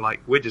it's quite like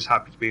we're just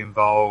happy to be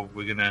involved.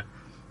 We're going to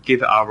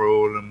give it our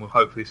all, and we'll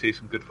hopefully see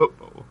some good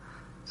football.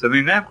 So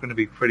they're going to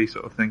be pretty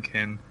sort of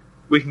thinking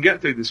we can get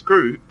through this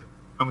group,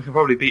 and we can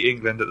probably beat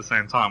England at the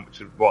same time,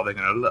 which is what they're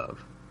going to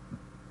love.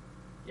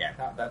 Yeah,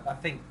 I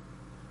think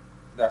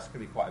that's going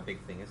to be quite a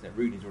big thing, isn't it?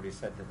 Rooney's already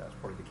said that that's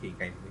probably the key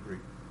game of the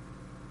group.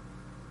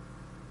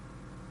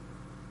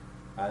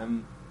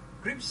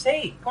 Group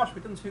C. Gosh,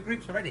 we've done 2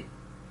 groups already.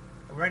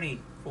 We're only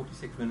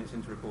 46 minutes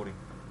into recording.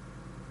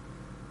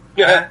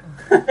 Yeah.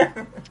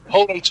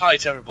 Hold on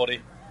tight,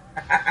 everybody.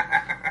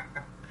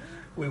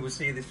 We will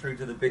see this through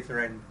to the bitter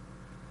end.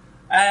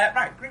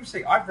 Right, Group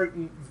C. I've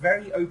written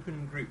very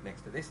open group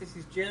next to this. This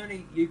is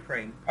Germany,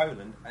 Ukraine,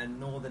 Poland, and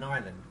Northern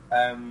Ireland.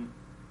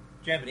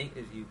 Germany,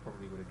 as you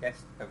probably would have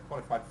guessed, have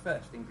qualified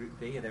first in Group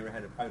D. They were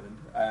ahead of Poland.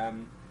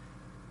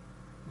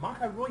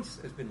 Marco Reus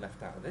has been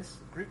left out of this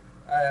group,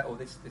 or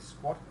this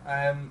squad.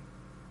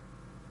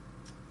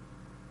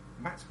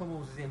 Mats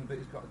Hummels is in, but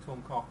he's got a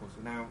torn carpal.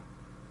 So now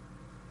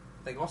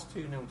they lost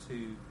 2-0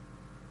 to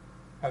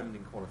Poland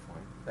in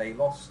qualifying. They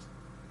lost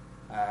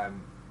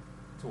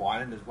to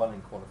Ireland as well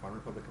in qualifying,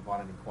 Republic of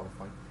Ireland in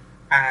qualifying,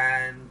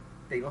 and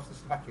They lost to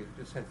Slovakia,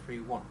 just said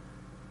 3-1.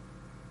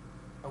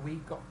 Have we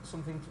got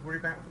something to worry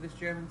about for this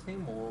German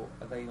team, or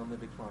are they on the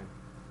decline?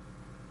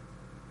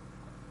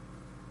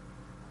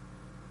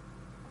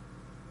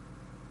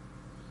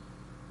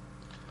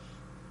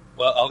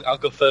 Well, I'll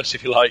go first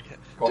if you like.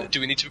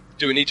 Do we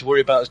need to worry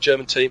about this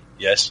German team?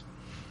 Yes.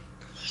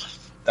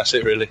 That's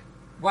it, really.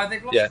 Well,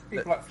 they've lost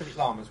people like Philipp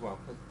Lahm as well,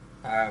 but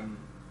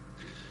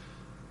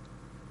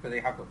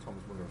they have got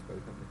Thomas Muller, I suppose,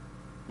 haven't they?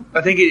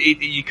 I think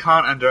you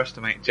can't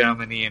underestimate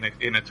Germany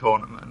in a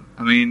tournament.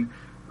 I mean,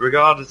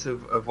 regardless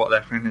of what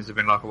their friendlies have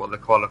been like or what the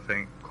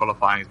qualifying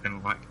has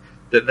been like,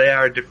 that they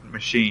are a different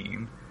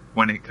machine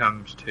when it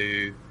comes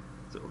to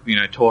sort of,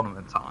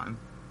 tournament time.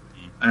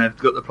 And they've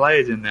got the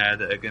players in there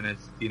that are going to,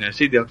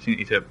 see the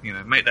opportunity to,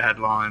 make the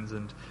headlines,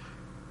 and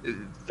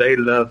they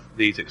love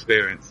these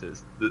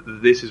experiences.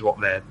 This is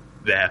what they're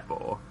there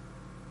for.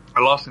 A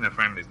loss in a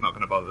friendly is not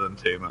going to bother them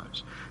too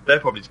much. They're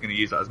probably just going to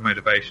use that as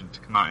motivation to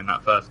come out in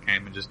that first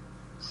game and just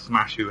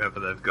smash whoever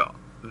they've got.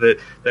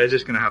 They're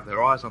just going to have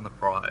their eyes on the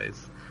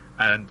prize,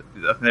 and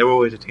they're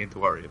always a team to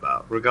worry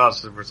about.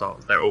 Regardless of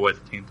results, they're always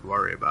a team to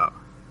worry about.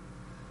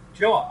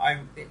 Do you know what?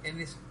 In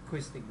this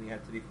quiz thing we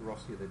had to do for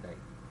Ross the other day,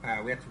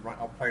 we had to write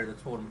our player of the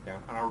tournament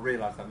down, and I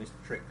realised I missed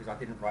the trick because I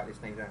didn't write this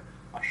name down.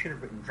 I should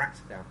have written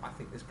Draxler down. I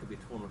think this could be a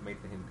tournament made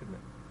for him, couldn't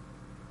it?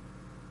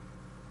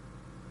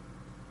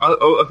 I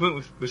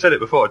think we've said it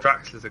before.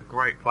 Draxler's a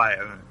great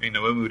player. When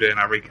we were doing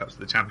our recaps of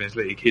the Champions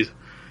League, he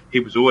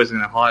was always in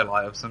a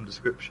highlight of some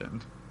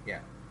description.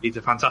 Yeah, he's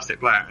a fantastic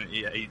player.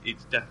 Yeah,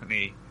 it's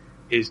definitely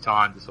his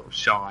time to sort of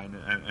shine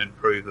and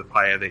prove the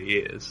player that he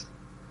is.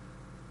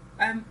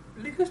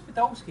 Lukas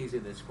Podolski is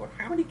in this squad.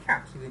 How many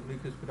caps do you think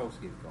Lukas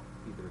Podolski has got?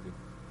 Either of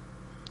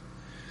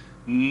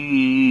you?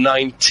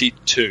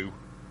 92.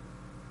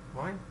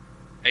 Mine?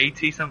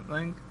 80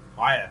 something.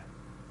 Higher.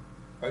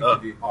 Both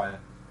of you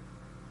higher.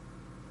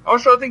 I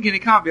was sort of thinking it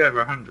can't be over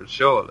 100,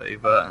 surely,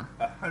 but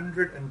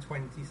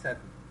 127.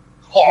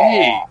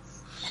 Oh!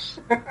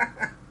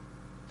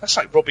 That's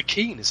like Robbie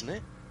Keane, isn't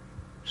it?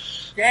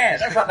 Yeah,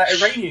 that's like that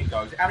Iranian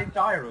guy. Was it Ali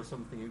Dyer or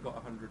something who got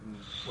 100 and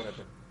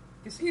whatever?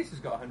 Casillas has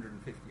got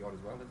 150 odd as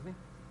well, hasn't he?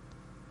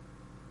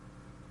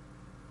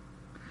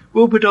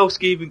 Will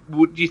Podolski?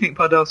 Do you think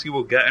Podolski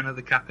will get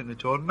another cap in the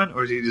tournament,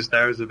 or is he just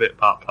there as a bit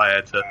part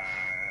player to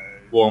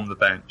warm the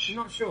bench? I'm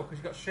not sure, because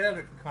you've got Schürrle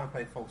who can kind of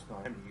play false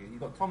nine, haven't you? You've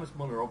got Thomas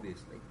Muller,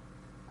 obviously,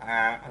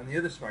 and the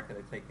other striker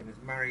they've taken is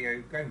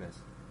Mario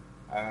Gomez.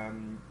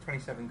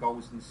 27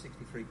 goals and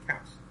 63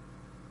 caps.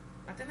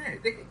 I don't know.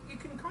 You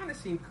can kind of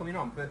see him coming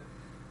on, but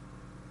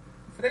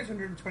for those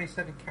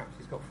 127 caps,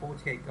 he's got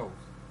 48 goals.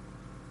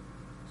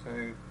 So,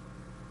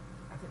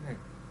 I don't know.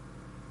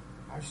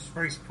 I was just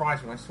very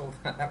surprised when I saw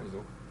that. That was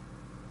all.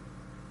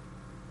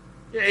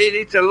 Yeah,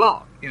 it's a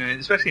lot,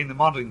 especially in the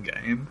modern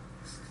game.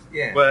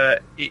 Yeah.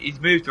 Where he's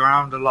moved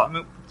around a lot. I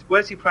mean,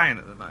 where's he playing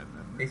at the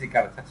moment? He's at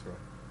Galatasaray.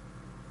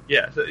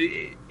 Yeah, so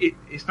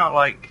it's not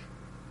like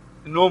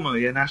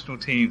normally a national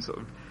team sort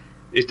of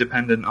is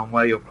dependent on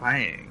where you're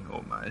playing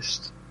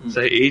almost.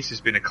 So he's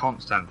just been a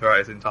constant throughout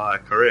his entire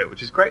career,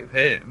 which is great for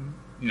him.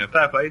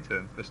 Fair play to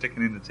him for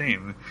sticking in the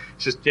team.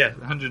 It's just,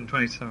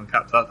 127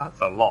 caps,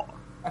 that's a lot.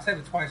 That's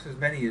over twice as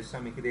many as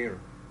Sami Khedira.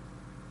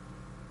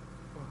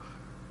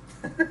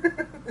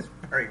 It's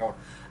very odd.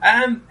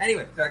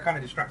 Anyway, that kind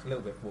of distracts a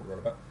little bit from what we're on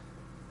about.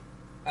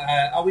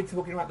 Are we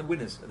talking about the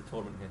winners of the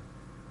tournament here?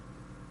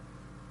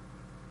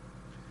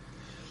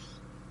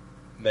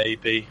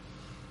 Maybe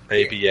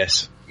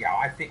yes.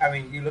 Yeah,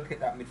 you look at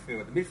that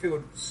midfield. The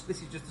midfield,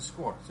 this is just a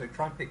squad, so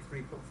try and pick 3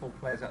 or 4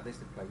 players out of this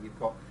to play. You've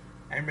got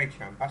Emre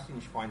Can, Bastian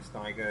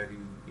Schweinsteiger, who,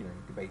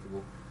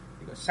 debatable.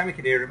 You've got Sami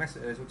Khedira,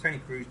 Mesut Ozil, Toni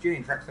Kroos,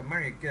 Julian Draxler,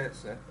 Mario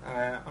Götze,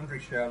 Andre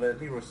Schürrle,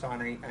 Leroy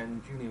Sané,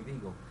 and Julian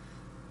Weigl.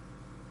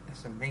 There's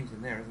some names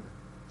in there, isn't there?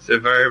 It's a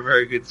very,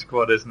 very good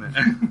squad, isn't it?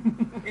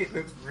 It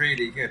looks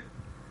really good.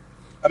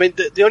 I mean,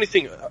 the only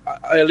thing,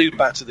 I allude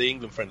back to the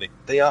England friendly,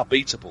 they are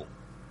beatable,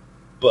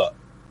 but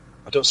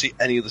I don't see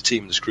any other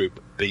team in this group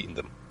beating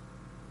them.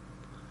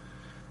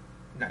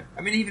 No.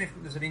 I mean, even if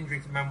there's an injury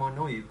to Manuel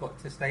Neuer, you've got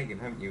Ter Stegen,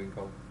 haven't you, in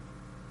goal?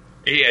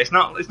 Yeah, it's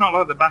not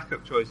like the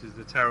backup choices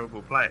are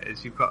terrible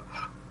players. You've got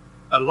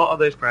a lot of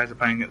those players are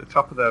playing at the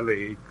top of their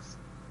leagues,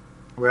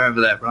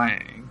 wherever they're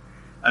playing,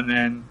 and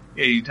then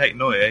you take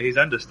Neuer, his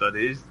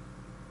understudies,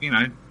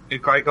 a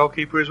great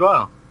goalkeeper as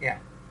well. Yeah,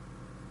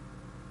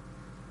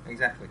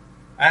 exactly.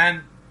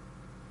 I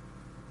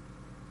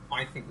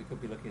think we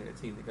could be looking at a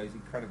team that goes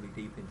incredibly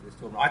deep into this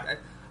tournament.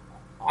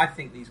 I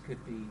think these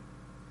could be.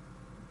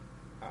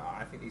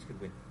 I think these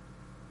could win.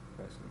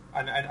 Personally,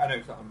 I know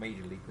it's not a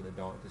major leap in the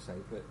dark to say,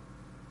 but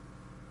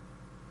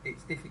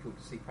it's difficult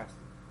to see past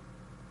them.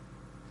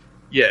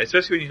 Yeah,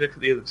 especially when you look at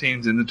the other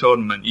teams in the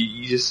tournament,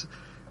 you just,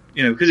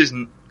 because it's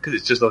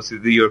just obviously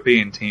the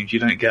European teams, you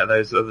don't get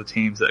those other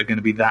teams that are going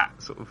to be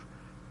that sort of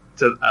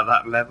at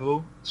that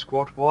level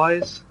squad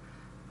wise.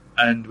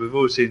 And we've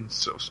all seen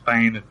sort of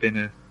Spain have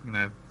been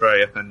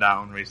very up and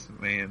down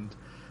recently, and I think they're going to be a very, very good squad. I think they're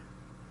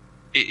going to be very,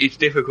 very good. I mean, you look at the other teams in the tournament, you just, because it's very up and down recently, and it's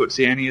difficult to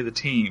see any other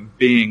team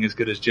being as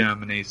good as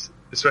Germany's,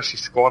 especially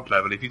squad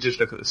level. If you just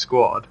look at the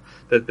squad,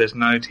 there's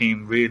no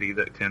team really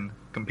that can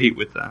compete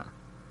with that.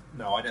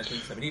 No, I don't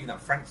think so. But even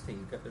that France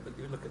team,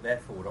 you look at their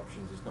forward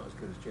options, it's not as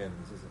good as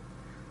Germany's, is it?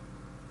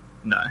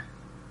 No.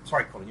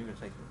 Sorry, Colin, you were going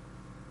to say something.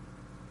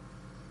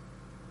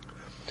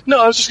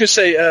 No, I was just going to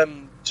say,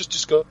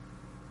 just go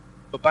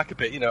back a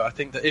bit. I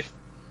think that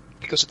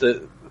because of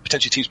the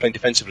potential teams playing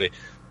defensively,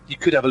 you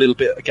could have a little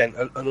bit, again,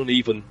 an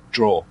uneven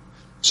draw.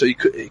 So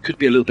it could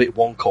be a little bit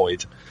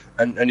wonkoid,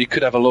 and you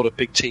could have a lot of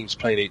big teams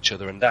playing each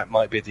other, and that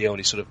might be the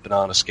only sort of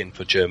banana skin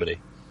for Germany.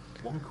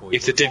 Wonkoid?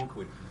 If they did,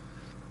 wonkoid?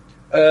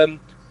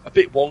 A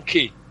bit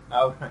wonky.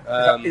 Oh,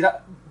 right. Is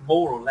that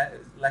more or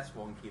less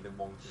wonky than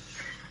wonky?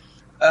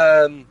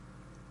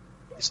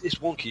 It's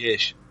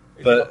wonky-ish.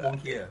 Is but it not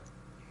wonkier?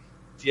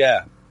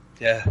 Yeah.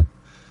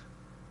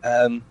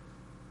 I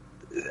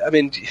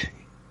mean,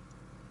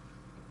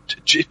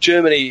 if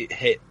Germany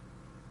hit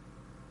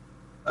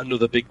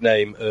another big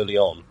name early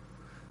on,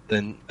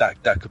 then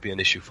that could be an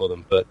issue for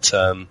them. But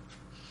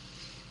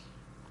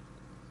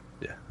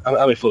yeah,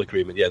 I'm in full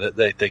agreement. Yeah,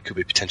 they could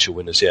be potential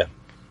winners. Yeah.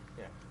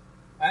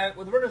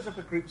 Well, the runners-up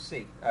of Group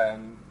C,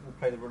 we'll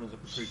play the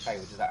runners-up of Group A,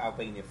 which is that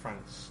Albania,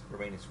 France,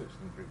 Romania,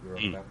 Switzerland group we're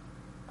on about.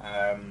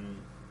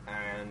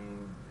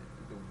 And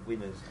the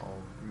winners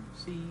of Group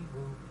C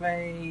will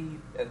play,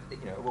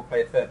 we'll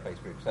play a third-place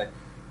group. So,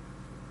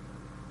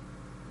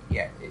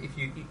 yeah,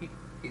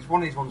 it's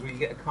one of these ones where you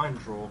get a kind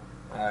draw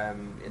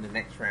in the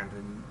next round,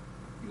 and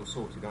you're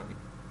sorted, aren't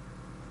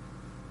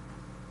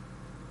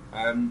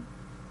you?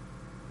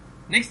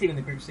 Next team in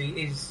the Group C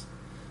is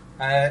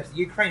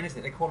Ukraine, isn't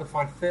it? They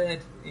qualified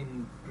third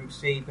in Group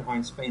C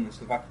behind Spain and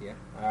Slovakia.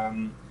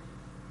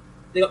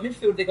 They got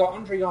midfield. They got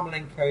Andrei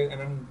Yarmolenko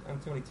and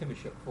Anthony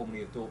Timoshuk,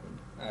 formerly of Dortmund.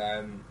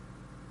 And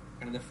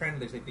in the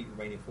friendlies, they beat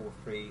Romania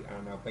 4-3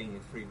 and Albania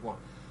 3-1.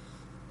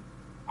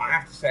 I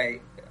have to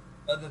say,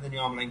 other than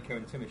Yarmolenko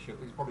and Timoshuk,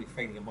 he's probably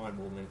failing in mind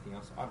more than anything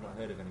else. I've not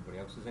heard of anybody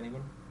else. Has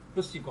anyone?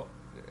 Plus, you've got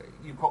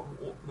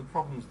the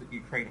problems that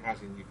Ukraine has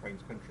in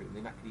Ukraine's country. I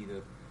mean, that could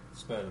either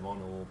spur them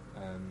on or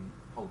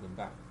hold them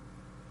back.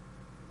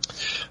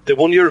 They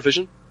won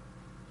Eurovision.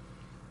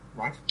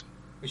 Right.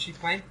 Was she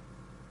playing?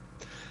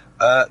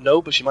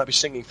 No, but she might be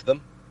singing for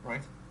them.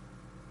 Right.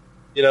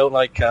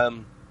 Like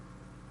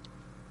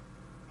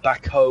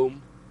back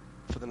home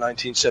for the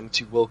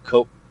 1970 World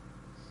Cup.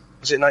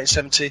 Was it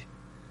 1970?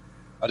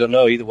 I don't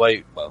know. Either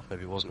way, well,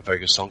 maybe it wasn't a very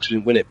good song because we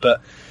didn't win it.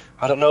 But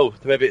I don't know.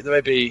 They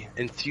may be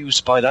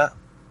enthused by that.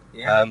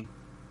 Yeah.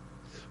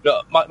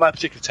 No, my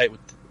particular take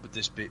with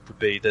this bit would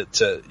be that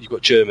you've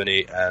got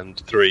Germany and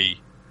three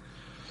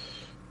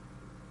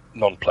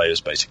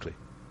non-players, basically.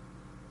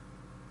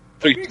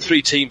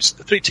 Three teams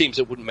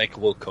that wouldn't make a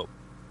World Cup.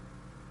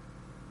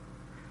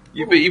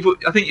 Yeah, but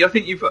I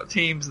think you've got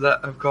teams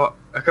that have got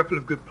a couple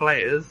of good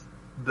players,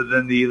 but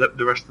then the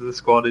rest of the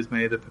squad is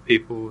made up of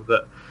people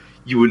that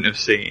you wouldn't have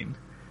seen.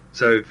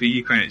 So for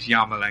Ukraine, it's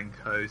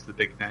Yarmolenko is the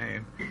big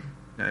name.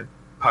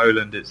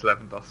 Poland, it's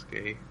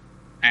Lewandowski.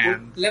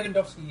 And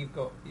Lewandowski,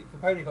 for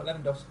Poland, you've got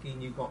Lewandowski,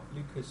 and you've got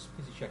Lukas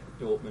Piszczek of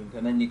Dortmund,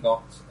 and then you've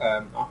got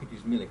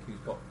Arkadiusz Milik, who's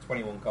got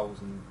 21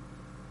 goals and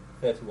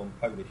 31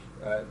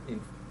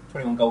 in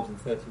 21 goals in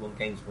 31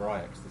 games for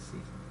Ajax this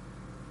season.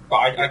 But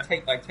I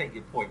take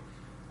your point.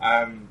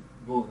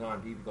 Northern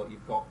Ireland,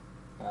 you've got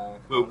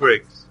Will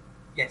Briggs.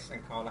 Yes,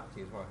 and Carl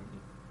Apty as well, haven't you?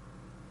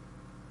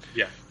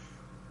 Yeah.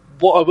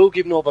 What I will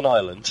give Northern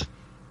Ireland,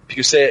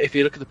 because if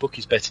you look at the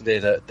bookies betting,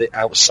 they're the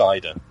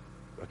outsider.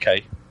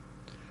 Okay.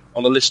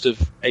 On the list of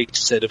A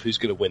to Z of who's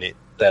going to win it,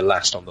 they're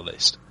last on the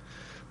list.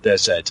 They're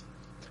Z.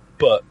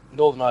 But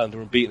Northern Ireland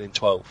are unbeaten in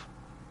 12.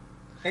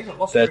 They've not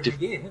lost every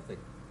year, have they?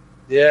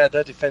 Yeah,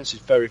 their defence is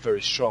very,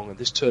 very strong, and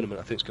this tournament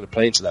I think is going to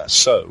play into that.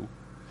 So,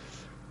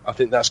 I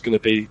think that's going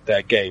to be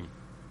their game.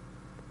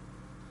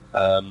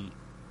 But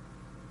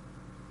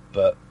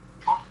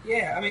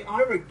yeah, I mean,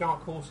 I wrote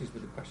dark horses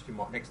with a question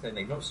mark next to their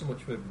name, not so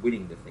much for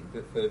winning the thing,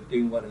 but for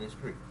doing well in this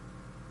group.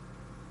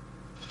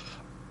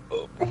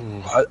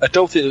 I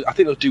think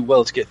they'll do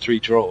well to get 3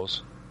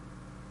 draws.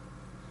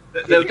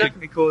 They'll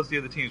definitely cause the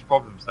other teams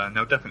problems, though, and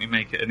they'll definitely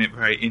make it a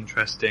very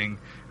interesting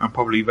and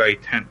probably very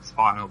tense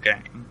final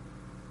game.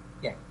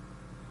 Yeah.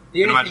 I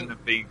can imagine them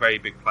being very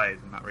big players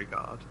in that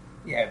regard.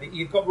 Yeah, but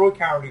you've got Roy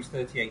Carroll, who's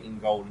 38 in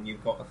goal, and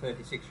you've got a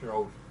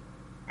 36-year-old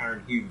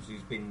Aaron Hughes,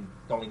 who's been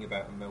dolling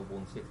about in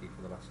Melbourne City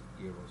for the last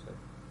year or so.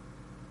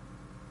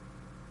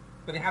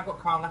 But they have got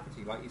Carl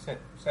Lafferty, like you said,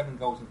 7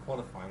 goals in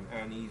qualifying,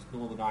 and he's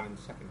Northern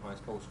Ireland's second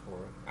highest goal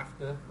scorer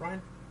after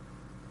Ryan.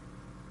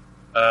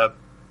 I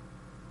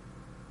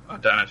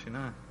don't actually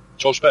know.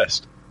 George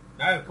Best?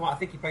 No, come on, I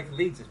think he played for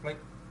Leeds this bloke.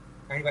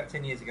 Only about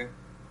 10 years ago.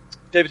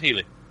 David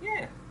Healy?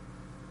 Yeah.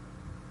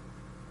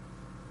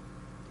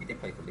 He did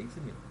play for Leeds,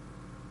 didn't he?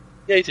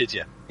 Yeah, he did,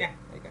 yeah. Yeah,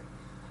 there you go.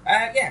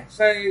 Yeah,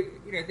 so,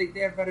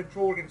 they've had a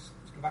draw against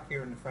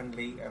Slovakia in the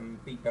friendly,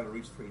 beat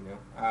Belarus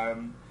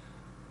 3-0.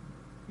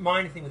 My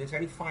only thing with this,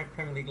 only 5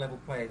 Premier League level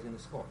players in the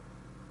squad.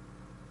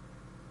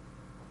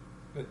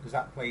 But does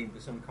that play into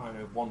some kind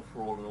of one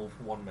for all and all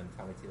for one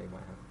mentality they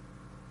might have?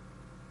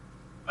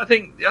 I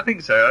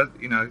think so.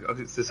 You know,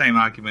 it's the same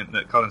argument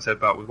that Colin said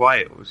about with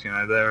Wales. You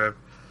know, they're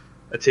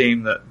a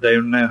team that they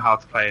know how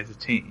to play as a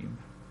team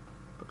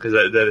because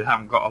they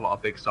haven't got a lot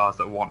of big stars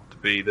that want to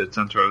be the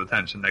centre of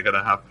attention. They're going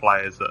to have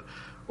players that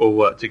all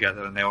work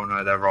together and they all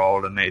know their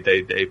role and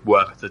they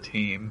work as a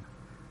team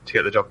to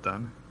get the job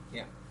done.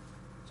 Yeah.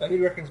 So who do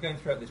you reckon's going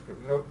throughout this group?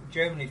 Well,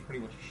 Germany's pretty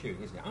much a shoe,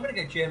 isn't it? I'm going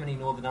to go Germany,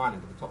 Northern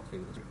Ireland are the top two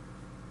of this group.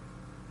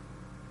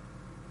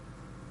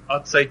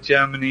 I'd say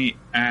Germany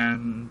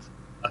and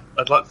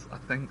I'm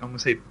going to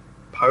say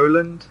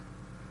Poland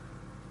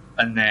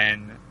and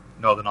then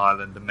Northern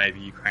Ireland and maybe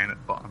Ukraine at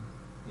the bottom.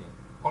 Yeah.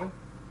 Colin?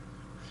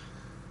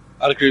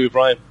 I'd agree with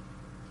Brian.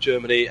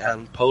 Germany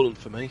and Poland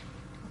for me.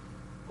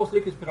 Of course,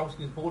 Lucas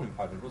Podolski was born in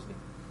Poland, wasn't he?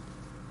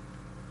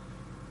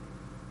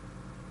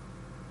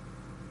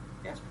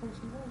 Yes, of course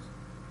he was.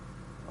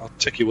 I'll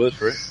take your word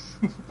for it.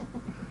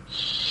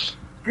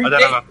 I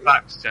don't have a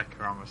fact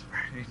checker, I'm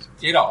afraid.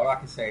 Do you know? I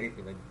can say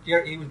anything. Then.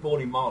 He was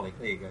born in Mali.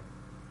 There you go.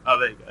 Oh,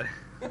 there you go.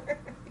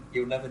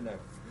 You'll never know.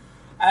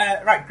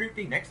 Right, Group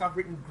D next. I've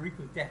written Group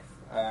of Death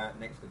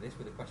next to this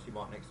with a question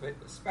mark next to it.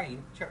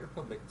 Spain, Czech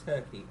Republic,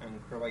 Turkey,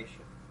 and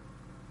Croatia.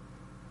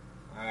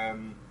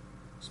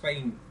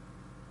 Spain,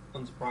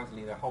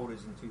 unsurprisingly, they're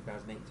holders in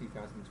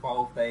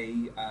 2008-2012.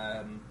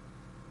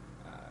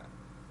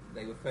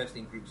 They were first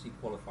in Group C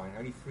qualifying.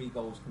 Only 3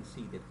 goals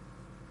conceded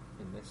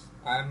in this.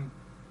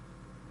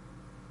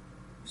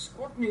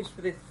 Squad news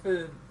for this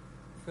for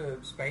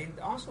Spain.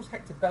 Arsenal's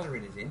Hector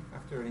Bellerin is in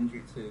after an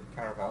injury to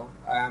Caraval.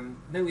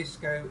 No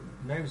Isco,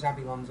 no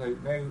Xabi Alonso,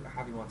 no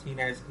Javi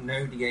Martinez,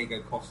 no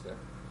Diego Costa.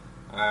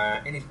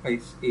 In his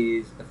place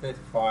is a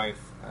 35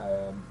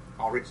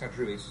 Aritz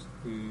Adruis,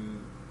 who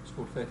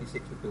scored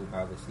 36 with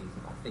Bilbao this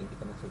season, I think,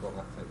 unless I've got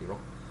that totally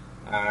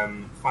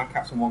wrong. 5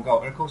 caps and 1 goal.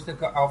 And of course they've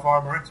got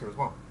Alvaro Morata as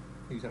well,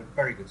 who's had a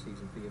very good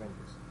season for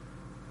Juventus.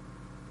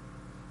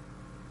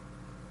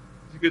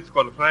 It's a good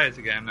squad of players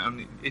again. I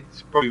mean,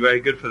 it's probably very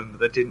good for them that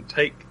they didn't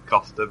take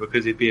Costa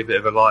because he'd be a bit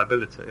of a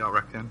liability, I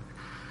reckon.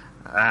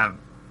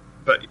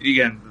 But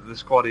again, the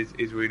squad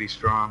is really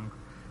strong.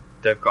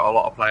 They've got a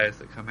lot of players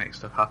that can make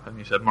stuff happen.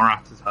 You said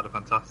Morata's had a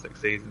fantastic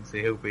season, so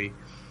he'll be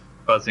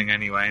buzzing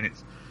anyway. And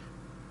it's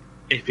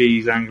if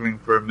he's angling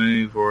for a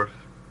move or if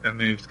a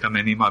move's come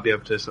in, he might be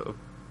able to sort of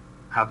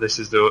have this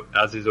as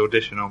his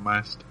audition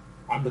almost.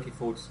 I'm looking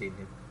forward to seeing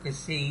him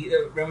because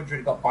Real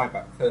Madrid got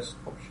buyback, first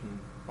option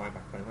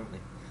buyback for him, haven't they?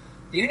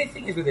 The only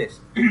thing is with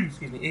this,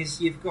 excuse me, is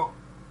you've got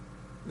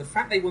the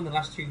fact they won the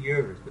last 2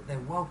 Euros, but their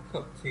World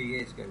Cup 2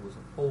 years ago was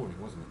appalling,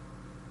 wasn't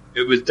it?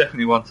 It was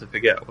definitely one to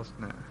forget,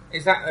 wasn't it?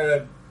 Is that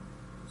a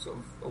sort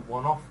of a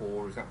one-off,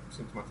 or is that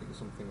symptomatic of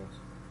something else?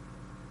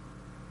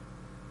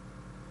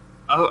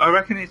 I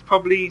reckon it's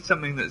probably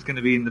something that's going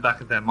to be in the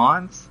back of their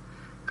minds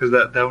because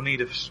they'll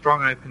need a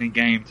strong opening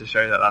game to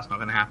show that that's not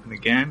going to happen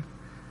again.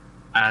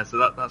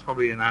 So that's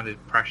probably an added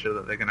pressure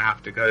that they're going to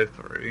have to go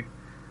through.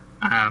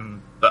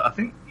 But I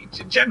think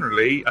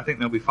generally, I think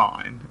they'll be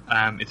fine.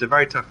 It's a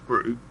very tough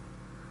group,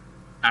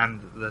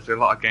 and there's a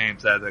lot of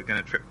games there that are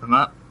going to trip them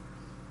up.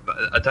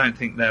 But I don't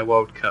think their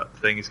World Cup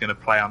thing is going to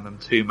play on them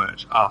too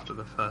much after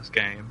the first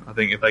game. I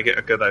think if they get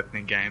a good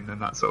opening game, then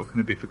that's sort of going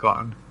to be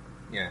forgotten.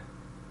 Yeah.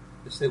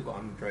 They've still got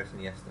Andres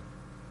Iniesta.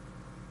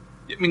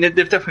 I mean, they've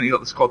definitely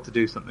got the squad to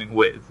do something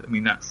with. I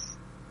mean, that's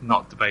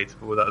not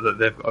debatable.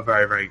 They've got a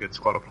very, very good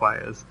squad of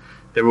players.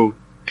 They're all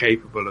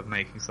capable of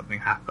making something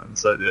happen,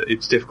 so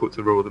it's difficult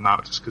to rule them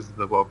out just because of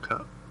the World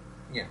Cup.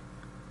 Yeah.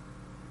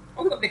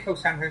 Oh, we've got Nico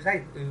San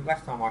Jose, who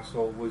last time I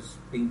saw was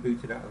being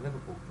booted out of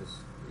Liverpool because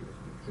he was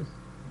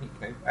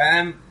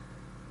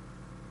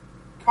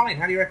Colin,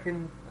 how do you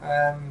reckon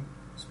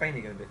Spain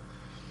are going to do?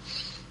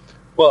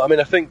 Well, I mean,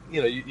 I think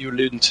you're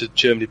alluding to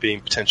Germany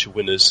being potential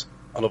winners,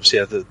 and obviously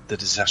have the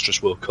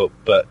disastrous World Cup.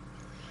 But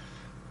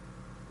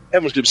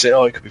everyone's going to say,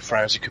 "Oh, it could be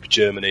France, it could be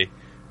Germany."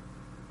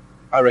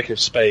 I reckon if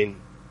Spain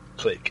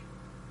click,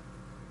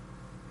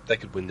 they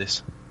could win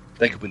this.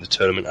 They could win the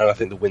tournament, and I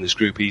think they'll win this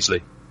group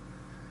easily.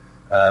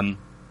 I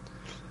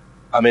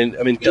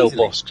mean, Del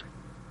Bosque.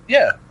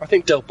 Yeah, I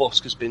think Del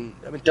Bosque has been.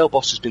 I mean, Del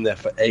Bosque has been there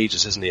for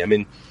ages, hasn't he? I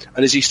mean,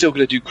 and is he still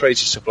going to do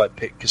crazy stuff like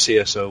pick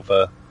Casillas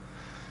over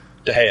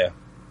De Gea?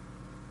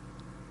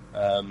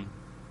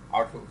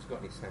 I thought it's got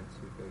any sense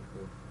to go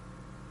for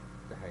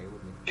De Gea,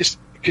 wouldn't he?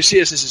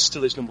 Casillas is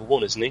still his number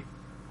one, isn't he?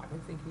 I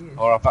don't think he is.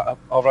 Or have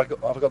I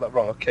got that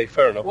wrong? Okay,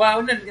 fair enough.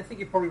 Well, no, I think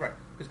you're probably right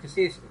because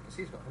Casillas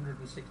got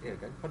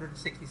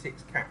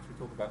 166 caps. We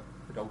talk about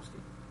Podolski.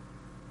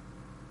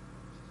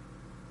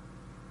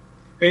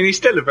 I mean, he's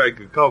still a very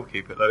good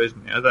goalkeeper, though,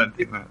 isn't he? I don't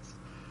think that's...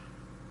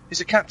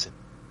 He's a captain.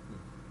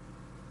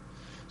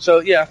 So,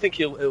 yeah, I think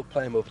he'll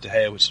play him over De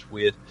Gea, which is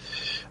weird.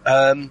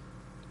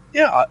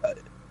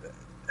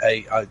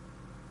 I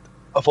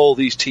of all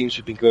these teams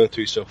we've been going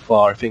through so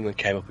far, if England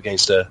came up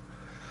against a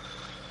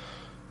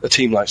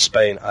team like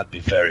Spain, I'd be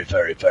very,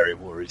 very, very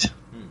worried.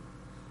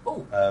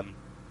 Oh,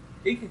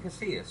 Iker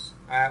Casillas,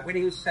 when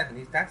he was 7,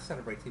 his dad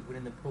celebrated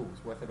winning the pools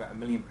worth about £1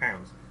 million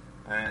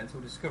until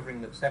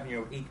discovering that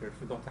 7-year-old Iker had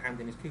forgot to hand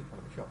in his coupon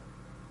at the shop.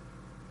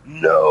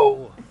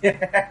 No.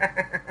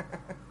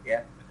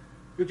 Yeah.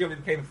 Good job he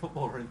became a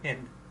footballer in the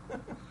end.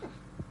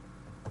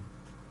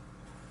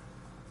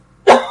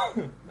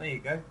 There you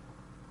go.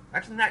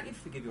 Imagine that, you'd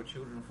forgive your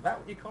children for that,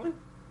 wouldn't you, Colin?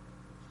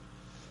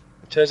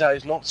 It turns out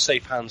it's not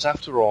safe hands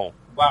after all.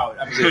 Wow,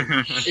 I mean,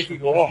 if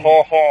you'd watched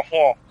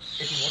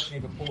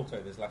any of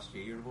Porto this last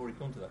year, you'd have already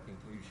come to that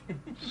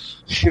conclusion.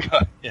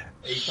 Yeah.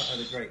 He's not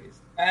the greatest.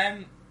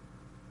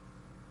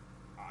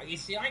 You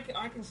see, I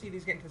can see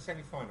these getting to the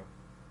semi-final.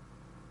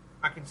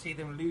 I can see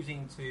them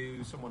losing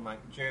to someone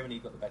like Germany,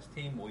 who've got the best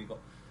team, or you've got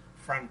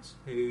France,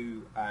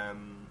 who are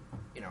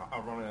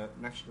on a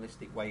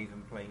nationalistic wave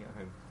and playing at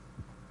home.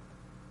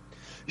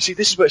 You see,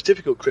 this is where it's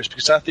difficult, Chris,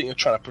 because I think you're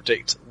trying to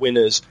predict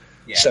winners,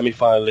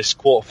 semi-finalists,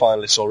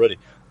 quarter-finalists already.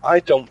 I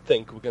don't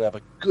think we're going to have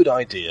a good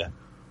idea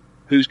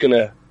who's going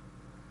to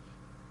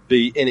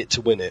be in it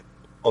to win it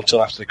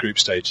until after the group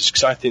stages,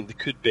 because I think there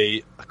could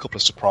be a couple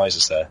of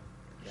surprises there.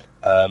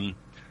 Yeah.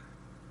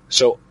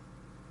 So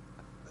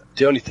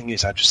the only thing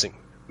is, I just think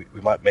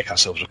we might make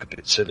ourselves look a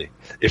bit silly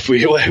if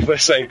we're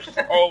saying,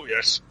 oh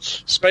yes,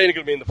 Spain are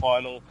going to be in the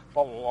final,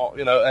 blah blah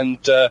blah, and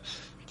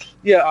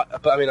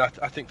but I mean,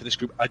 I think for this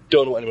group, I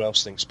don't know what anyone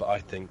else thinks, but I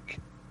think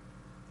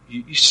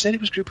you said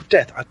it was group of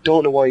death. I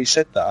don't know why you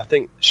said that. I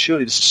think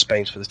surely this is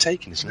Spain's for the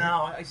taking, isn't it?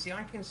 No, I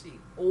can see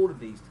all of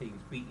these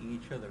teams beating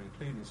each other,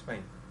 including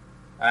Spain.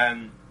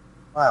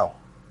 Wow.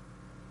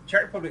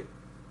 Czech Republic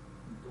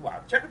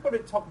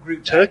top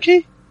group.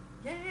 Turkey?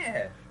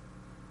 Yeah.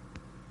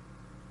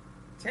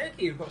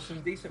 Turkey have got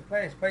some decent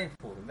players playing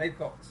for them. They've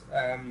got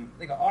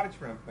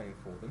Ardiçran playing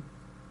for them.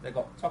 They've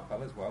got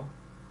Topal as well.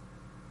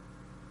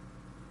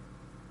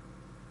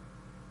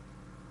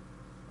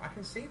 I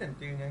can see them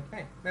doing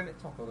okay. Mehmet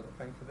Topal that are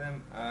playing for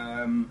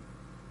them.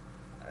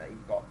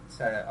 You've got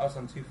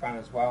Ozan Tufan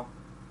as well.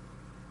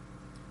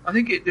 I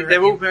think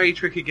they're all very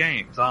tricky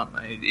games, aren't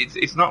they?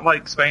 It's not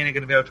like Spain are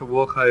going to be able to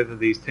walk over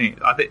these teams.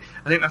 I think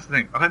that's the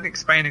thing. I don't think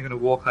Spain are going to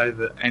walk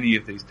over any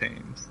of these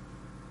teams.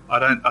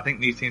 I think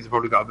these teams have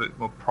probably got a bit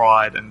more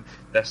pride, and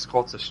their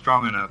squads are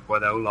strong enough where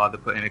they'll either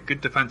put in a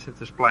good defensive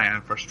display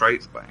and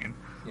frustrate Spain,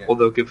 or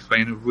they'll give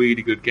Spain a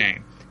really good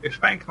game. If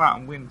Spain come out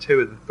and win 2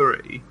 of the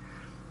 3,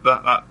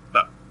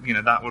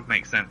 that would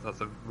make sense. That's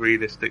a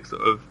realistic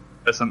sort of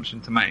assumption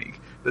to make.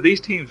 But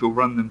these teams will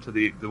run them to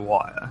the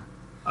wire.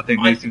 I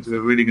think these teams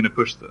are really going to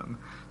push them.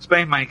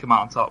 Spain may come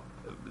out on top.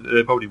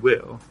 They probably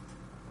will.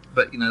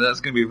 But, that's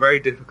going to be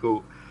very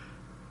difficult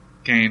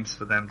games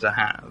for them to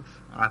have.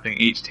 I think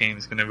each team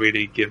is going to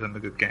really give them a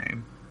good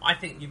game. I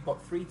think you've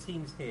got 3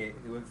 teams here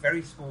who are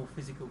very small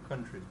physical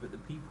countries, but the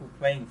people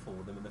playing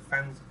for them and the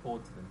fans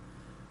supporting them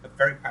are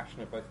very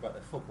passionate both about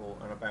their football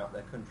and about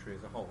their country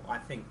as a whole. I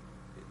think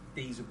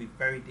these will be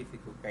very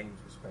difficult games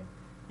for Spain.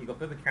 You've got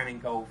Babacan in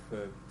goal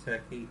for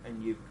Turkey,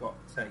 and you've got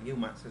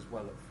Yilmaz as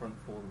well up front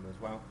for them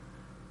as well.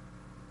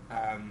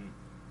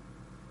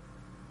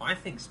 I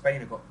think Spain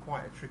have got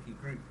quite a tricky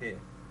group here.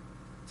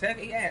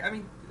 Turkey, I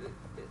mean,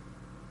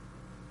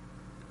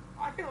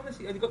 I can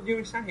honestly, they've got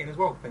Nuri Sahin as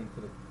well playing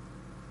for them.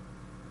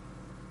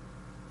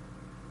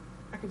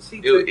 I can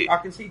see Turkey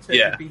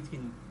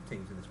beating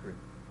teams in this group.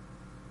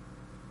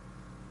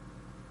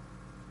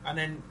 And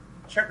then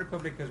Czech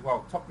Republic as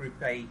well, top group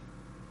A.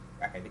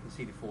 Okay, they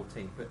conceded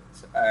 14, but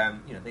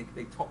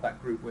they topped that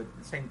group with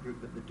the same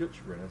group that the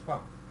Dutch were in as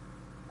well.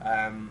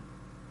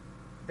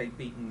 They've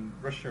beaten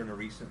Russia in a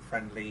recent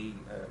friendly.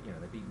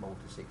 They beat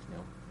Malta 6-0,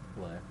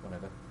 Blair,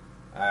 whatever.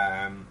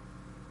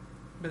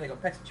 But they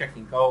got Petr Cech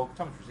in goal,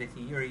 Thomas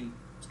Rosicky, Yuri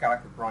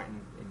Skalak of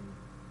Brighton,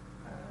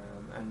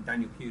 and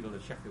Daniel Pudel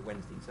of Sheffield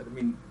Wednesday. So I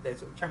mean, they're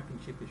sort of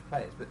championship-ish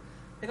players, but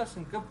they got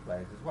some good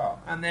players as well.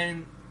 And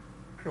then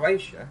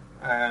Croatia,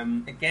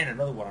 again,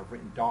 another one I've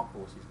written dark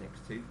horses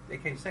next to. They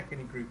came second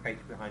in Group H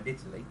behind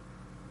Italy.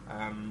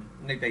 No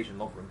Dejan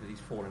Lovren because he's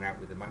fallen out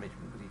with the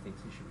management because he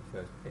thinks he should be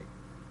first pick.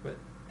 But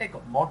they've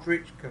got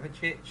Modric,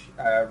 Kovacic,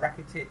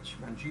 Rakitic,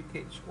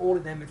 Mandzukic, all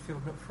in their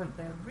midfield and up front.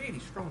 They're really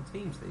strong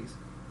teams, these.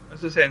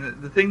 As I was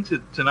saying, the thing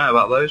to know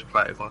about those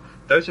players,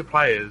 those are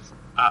players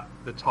at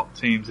the top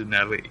teams in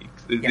their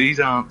leagues. Yeah. These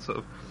aren't sort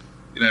of,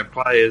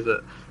 players at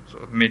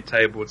sort of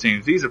mid-table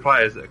teams. These are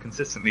players that are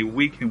consistently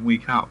week in,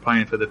 week out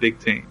playing for the big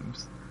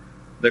teams.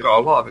 They've got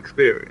a lot of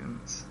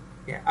experience.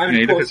 Yeah, I mean,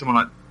 you look at someone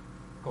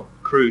like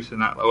Kroos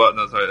and that,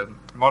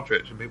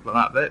 Modric and people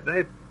like that.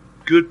 They're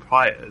good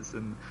players,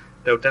 and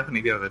they'll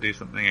definitely be able to do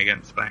something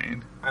against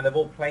Spain. And they've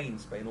all played in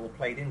Spain, haven't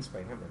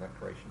they? That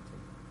Croatian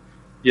team.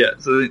 Yeah,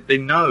 so they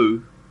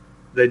know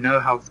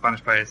how the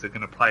Spanish players are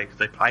going to play because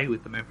they play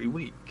with them every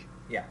week.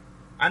 Yeah,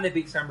 and they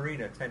beat San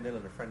Marino 10-0 in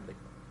a friendly.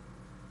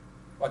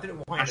 Well, I don't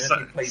know why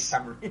they played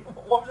San Marino.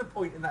 What was the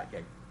point in that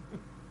game?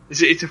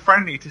 It's a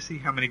friendly to see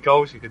how many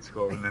goals you could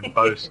score and then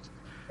boast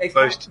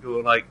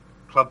your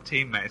club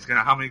teammates.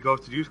 How many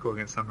goals did you score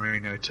against San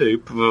Marino?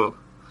 2.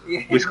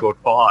 Yeah. We scored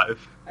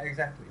 5.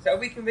 Exactly. So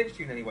have we convinced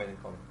you in any way then,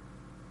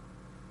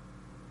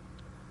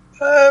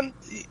 Colin?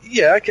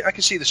 Yeah, I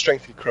can see the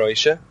strength in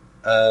Croatia.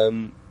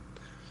 And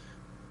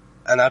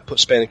I'd put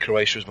Spain and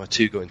Croatia as my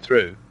 2 going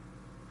through.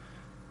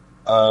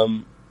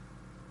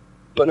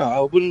 But no,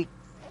 I wouldn't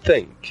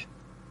think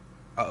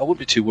I wouldn't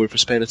be too worried for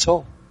Spain at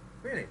all.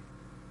 Really?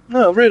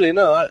 No, really,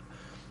 no.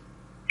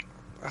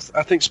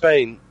 I think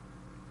Spain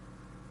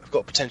have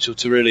got potential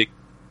to really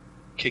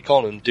kick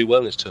on and do well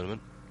in this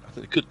tournament. I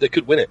think they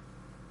could win it.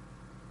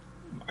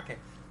 Okay,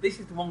 this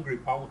is the one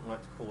group I wouldn't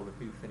like to call of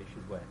who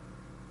finishes where.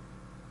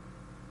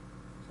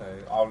 So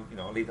I'll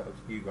leave that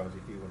up to you guys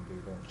if you want to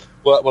do that.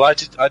 Well, I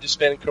did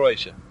Spain and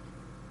Croatia.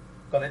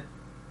 Got it?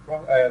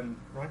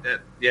 Right.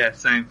 Yeah,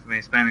 same for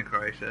me. Spain and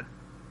Croatia.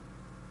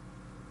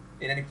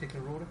 In any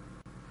particular order?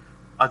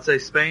 I'd say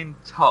Spain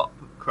top,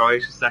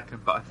 Croatia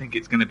second, but I think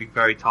it's going to be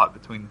very tight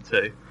between the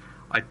two.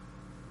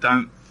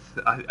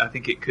 I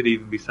think it could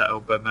even be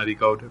settled by maybe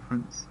goal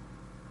difference.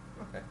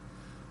 Okay.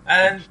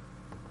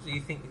 So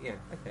you think, yeah,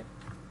 okay.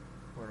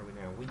 Where are we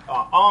now? We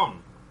are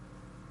on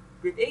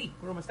Group E.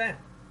 We're almost there.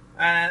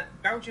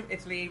 Belgium,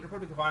 Italy,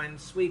 Republic of Ireland,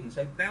 Sweden.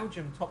 So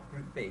Belgium top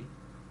Group B.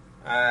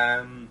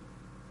 In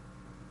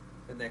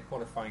their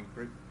qualifying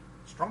group.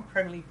 Strong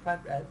Premier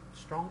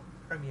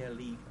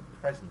League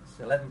presence.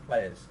 11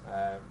 players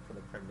for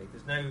the Premier League.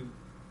 There's no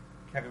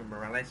Kevin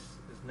Morales.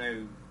 There's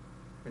no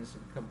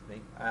Vincent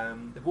Kompany.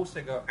 They've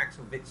also got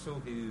Axel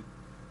Witsel, who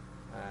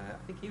I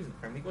think he was in the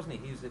Premier League, wasn't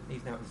he?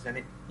 He's now at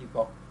Zenit. You've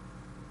got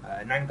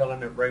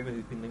Nainggolan at Roma,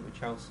 who's been linked with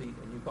Chelsea,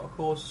 and you've got, of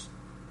course,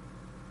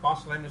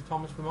 Barcelona's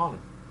Thomas Vermaelen.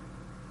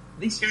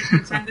 These serious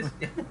contenders.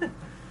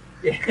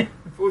 Yeah,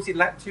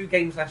 unfortunately, 2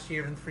 games last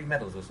year and 3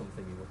 medals or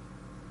something.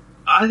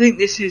 I think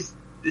this is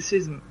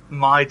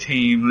my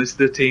team. This is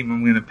the team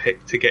I'm going to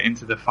pick to get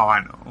into the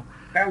final.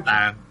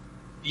 Belgium.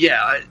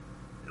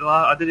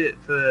 I did it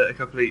for a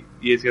couple of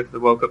years ago for the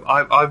World Cup.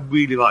 I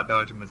really like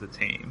Belgium as a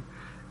team.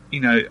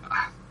 You know,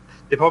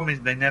 the problem is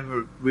they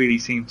never really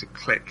seem to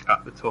click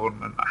at the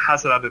tournament.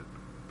 Hazard had a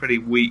pretty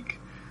weak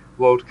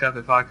World Cup,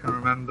 if I can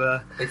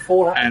remember. They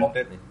fall out a lot,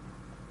 don't they?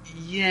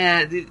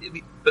 Yeah,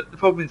 but the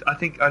problem is, I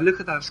think I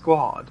look at that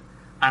squad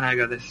and I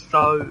go, there's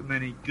so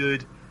many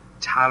good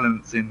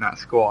talents in that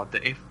squad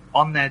that if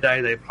on their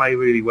day they play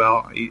really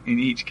well in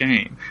each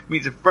game, I mean,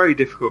 it's a very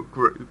difficult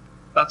group.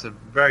 That's a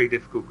very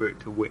difficult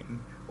group to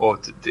win, or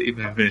to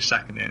even finish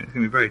second in. It's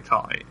going to be very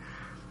tight.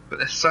 But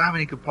there's so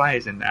many good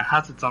players in there.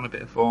 Hazard's on a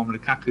bit of form,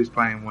 Lukaku's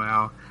playing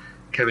well,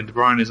 Kevin De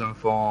Bruyne is on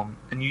form,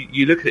 and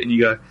you look at it and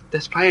you go,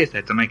 there's players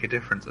there to make a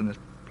difference, and there's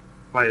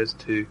players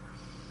to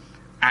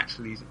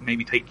actually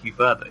maybe take you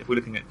further. If we're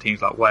looking at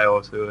teams like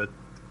Wales, who are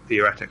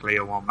theoretically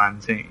a one-man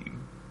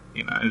team,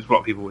 you know, is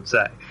what people would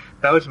say.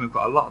 Belgium have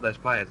got a lot of those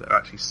players that are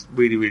actually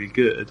really, really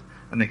good,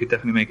 and they could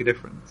definitely make a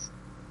difference.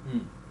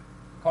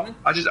 Colin?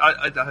 I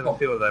have a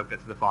feel they'll get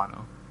to the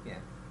final. Yeah.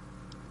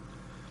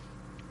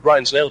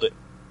 Ryan's nailed it.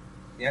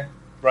 Yeah?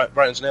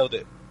 Ryan's nailed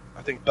it.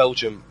 I think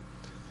Belgium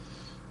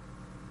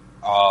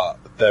are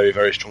very,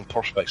 very strong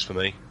prospects for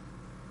me.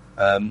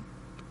 I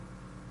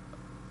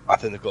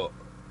think they've got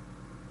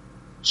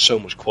so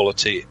much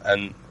quality,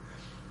 and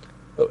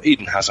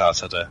Eden Hazard's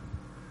had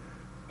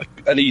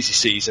an easy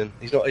season.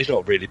 He's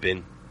not really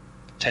been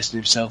testing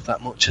himself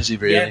that much, has he?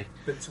 Really? Yeah,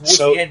 but towards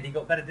the end he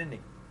got better, didn't he?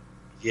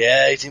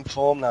 Yeah, he's in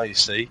form now, you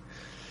see.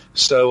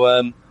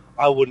 So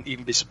I wouldn't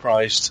even be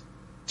surprised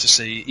to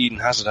see Eden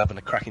Hazard having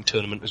a cracking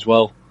tournament as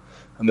well,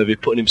 and maybe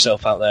putting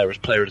himself out there as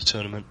player of the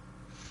tournament.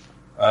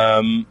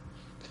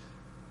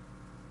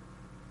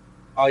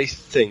 I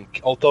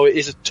think, although it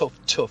is a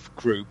tough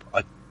group,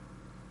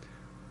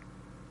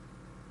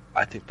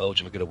 I think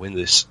Belgium are going to win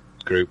this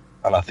group,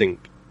 and I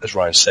think, as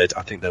Ryan said,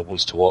 I think they're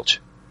ones to watch.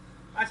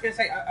 I was going to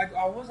say,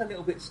 I was a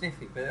little bit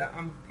sniffy, but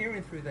I'm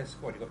peering through their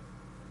squad. You've got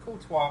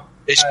Courtois.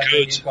 It's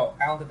good. You've got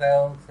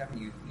Alderweireld, haven't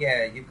you?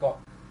 Yeah, you've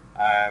got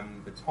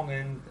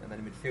Vertonghen, and then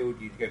in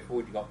midfield you go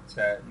forward. You've got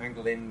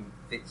Nainggolan,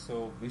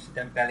 Witsel, Moussa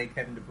Dembele,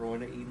 Kevin De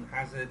Bruyne, Eden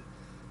Hazard,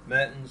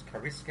 Mertens,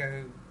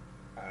 Carrasco,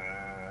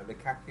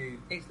 Lukaku.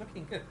 It's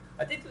looking good.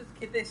 I did look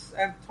at this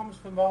Thomas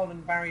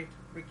Vermaelen married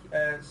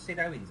Sid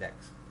Owens'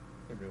 ex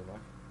in real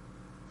life.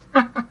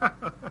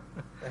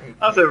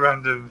 That's a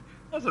random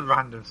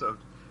sort of.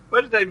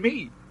 Where did they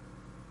meet?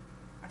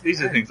 These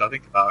are the things I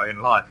think about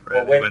in life.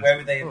 Really. Well, where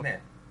were they in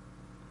there?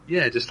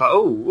 Yeah, just like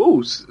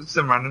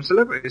some random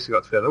celebrities who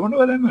got together. I wonder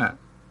where they met.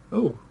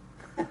 Oh,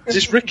 is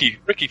this Ricky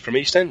from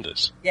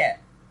EastEnders? Yeah.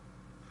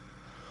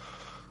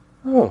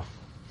 Oh,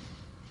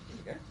 There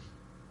you go.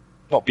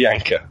 not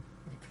Bianca.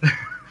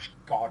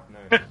 God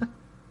no.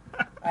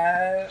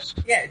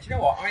 Yeah, do you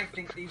know what? I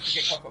think these will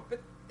get quite far,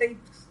 but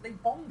they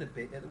bombed a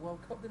bit at the World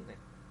Cup, didn't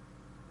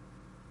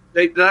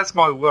they? That's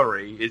my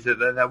worry, is that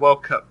their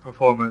World Cup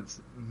performance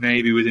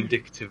maybe was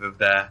indicative of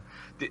their...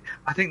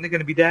 I think they're going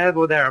to be there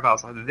or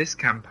thereabouts, either this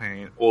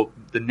campaign or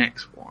the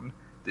next one.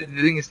 The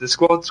thing is, the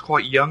squad's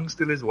quite young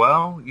still as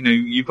well. You know,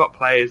 you've got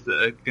players that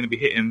are going to be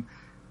hitting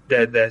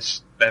their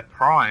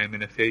prime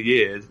in a few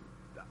years.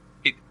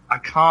 I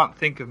can't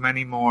think of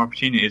many more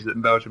opportunities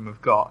that Belgium have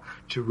got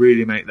to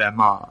really make their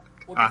mark.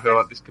 Well, I feel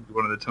like this could be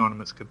one of the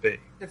tournaments could be.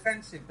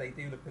 Defensive, they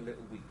do look a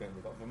little weak, don't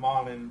they? They've got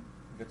Vermaelen,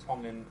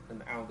 Vertonghen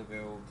and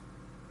Alderweireld.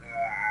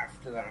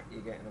 After that,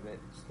 you're getting a bit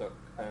stuck.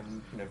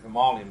 And,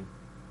 Vermaelen,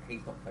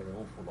 he's not played an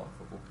awful lot of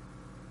football.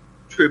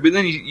 True, but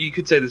then you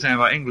could say the same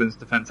about England's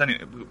defence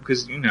anyway,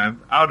 because,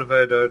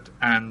 Alderweireld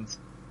and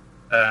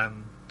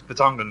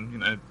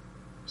Vertonghen,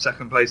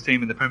 second place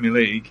team in the Premier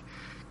League,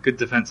 good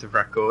defensive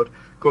record.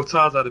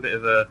 Courtois had a bit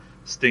of a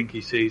stinky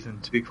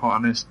season, to be quite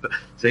honest,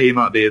 so he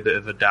might be a bit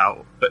of a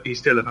doubt, but he's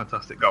still a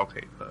fantastic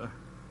goalkeeper.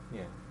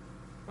 Yeah.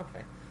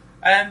 Okay.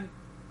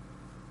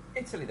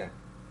 Italy then.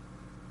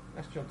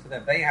 Let's jump to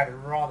them. They had a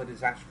rather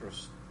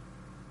disastrous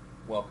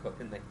World Cup,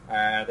 didn't they?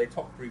 They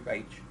topped Group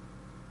H.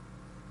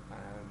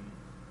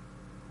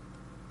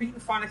 Beaten the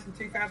finalists in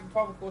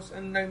 2012, of course,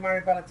 and no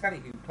Mario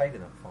Balotelli, who played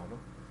in that final.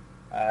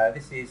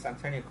 This is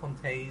Antonio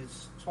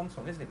Conte's swan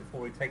song, isn't it,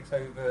 before he takes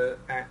over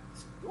at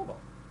Yorba?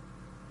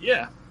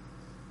 Yeah.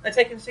 They're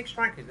taking 6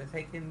 strikers. They're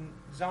taking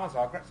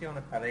Zaza,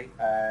 Graziano Pelle,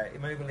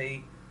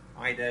 Immobile,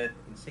 Ida,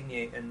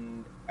 Insigne,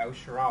 and El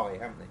Shaarawy,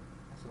 haven't they?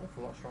 That's an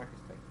awful lot of strikers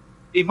to take.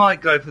 He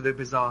might go for the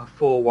bizarre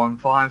 4-1-5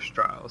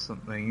 strat or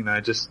something,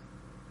 just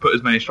put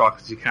as many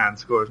strikers as you can,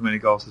 score as many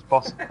goals as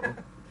possible.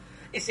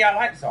 You see, I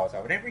like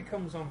Zaza. Whenever he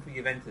comes on for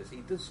Juventus, he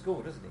does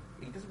score, doesn't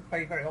he? He doesn't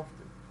play very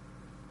often.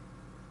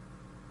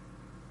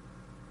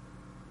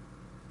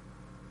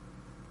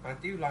 I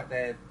do like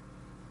their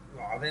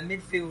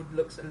midfield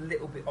looks a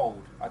little bit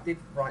old. I did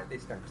write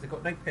this down because they've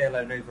got no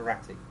Pirlo, no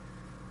Verratti.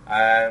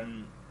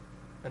 And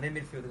in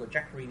midfield they've got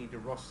Giaccherini, De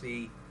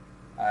Rossi,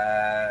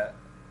 and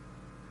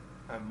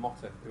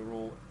Motta, who are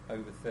all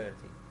over 30.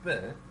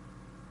 But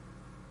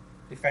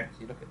defence,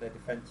 you look at their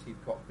defence,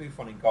 you've got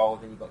Buffon in goal,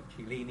 then you've got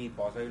Chiellini,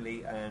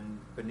 Barzoli, and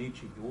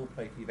Bonucci, who all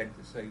play for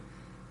Juventus. So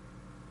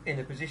in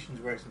the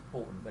positions where it's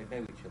important, they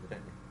know each other,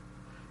 don't they?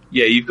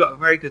 Yeah, you've got a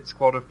very good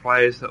squad of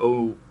players that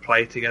all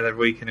play together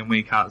week in and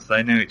week out, so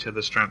they know each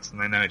other's strengths and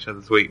they know each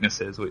other's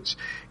weaknesses, which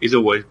is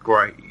always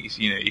great.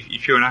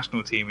 If you're a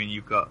national team and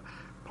you've got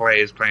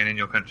players playing in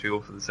your country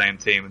all for the same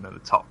team and they're the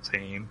top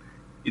team,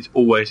 it's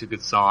always a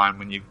good sign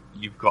when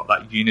you've got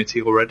that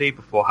unity already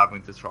before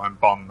having to try and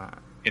bond that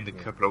in the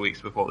couple of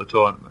weeks before the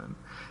tournament.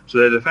 So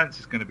their defence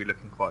is going to be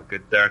looking quite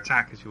good. Their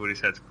attack, as you already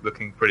said, is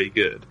looking pretty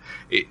good.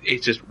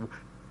 It's just,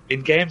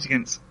 in games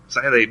against,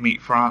 say they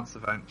meet France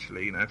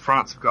eventually,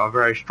 France have got a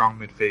very strong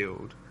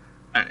midfield,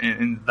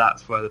 and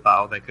that's where the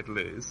battle they could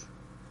lose.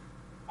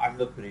 I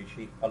love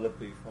Bonucci, I love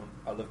Buffon,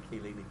 I love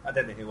Chiellini. I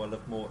don't know who I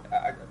love more.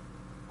 I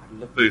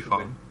love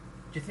Buffon.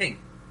 Do you think?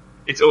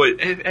 It's always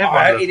everyone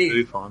loves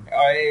Buffon.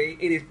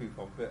 It is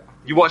Buffon, but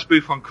you watch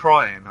Buffon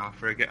crying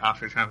after a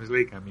Champions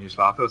League game, and you're just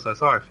like, I feel so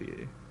sorry for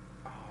you.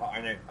 Oh, I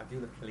know. I do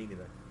love Chiellini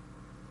though.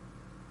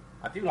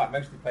 I do like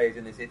most of the players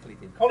in this Italy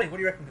team. Colin, what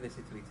do you reckon for this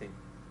Italy team?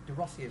 De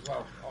Rossi as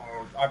well.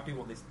 Oh, I do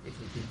want this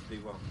Italy team to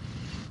do well.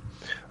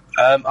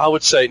 I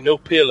would say no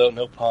Pirlo,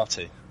 no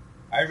party.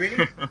 Oh,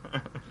 really?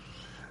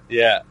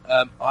 Yeah,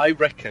 I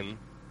reckon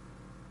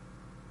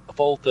of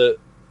all the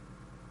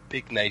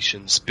big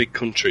nations, big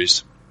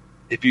countries,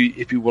 if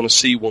you want to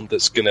see one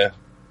that's gonna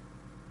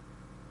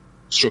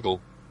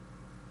struggle,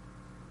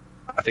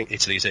 I think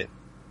Italy's it.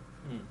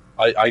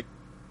 I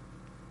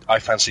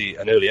fancy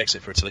an early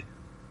exit for Italy.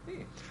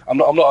 Yeah. I'm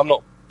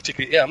not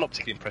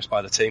particularly impressed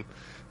by the team.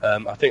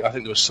 I think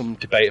there was some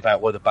debate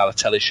about whether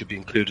Balotelli should be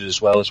included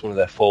as well as one of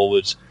their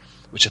forwards,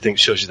 which I think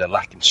shows you they're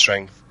lacking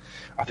strength.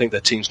 I think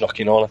their team's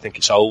knocking on. I think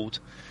it's old.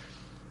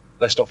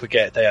 Let's not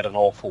forget they had an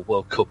awful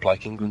World Cup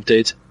like England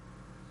did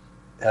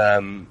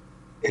in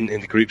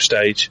the group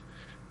stage.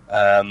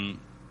 And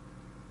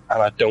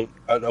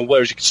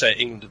whereas you could say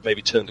England have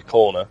maybe turned a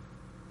corner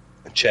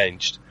and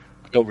changed,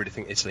 I don't really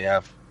think Italy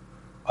have.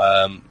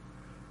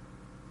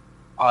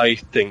 I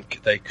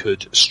think they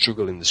could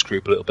struggle in this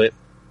group a little bit,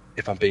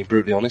 if I'm being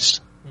brutally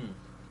honest.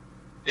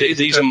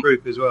 These are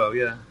group as well,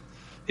 yeah.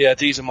 Yeah,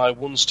 these are my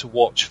ones to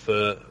watch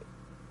for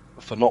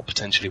not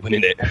potentially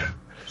winning it.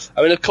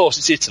 I mean, of course,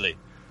 it's Italy.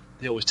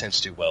 They always tend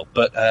to do well,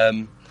 but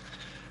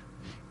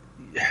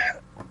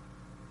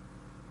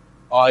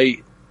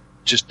I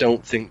just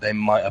don't think they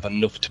might have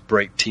enough to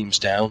break teams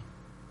down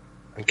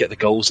and get the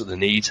goals that they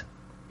need.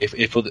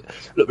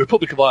 Look,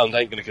 Republic of Ireland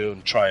ain't going to go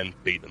and try and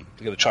beat them.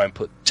 They're going to try and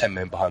put 10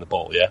 men behind the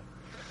ball, yeah?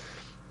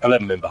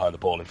 11 men behind the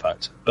ball, in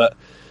fact. But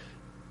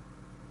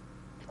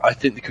I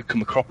think they could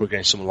come a cropper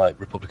against someone like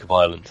Republic of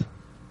Ireland.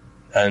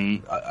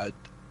 And, I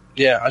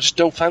just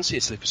don't fancy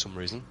Italy for some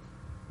reason.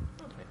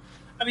 Okay.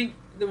 I mean,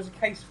 there was a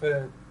case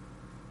for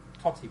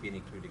Totti being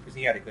included, because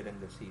he had a good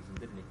end of season,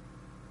 didn't he?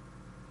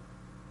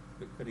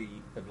 But could he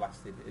have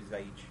lasted his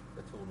age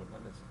at tournament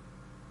like this?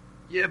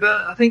 Yeah,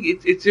 but I think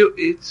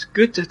it's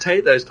good to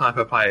take those type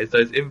of players,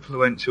 those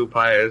influential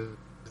players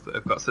that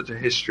have got such a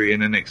history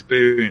and an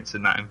experience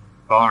in that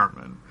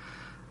environment,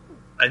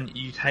 and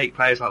you take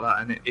players like that,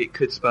 and it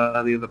could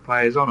spur the other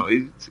players on. Or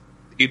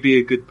he'd be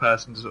a good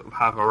person to sort of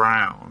have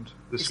around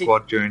the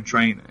squad during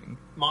training.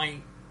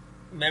 My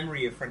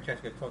memory of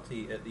Francesco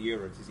Totti at the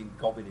Euros is him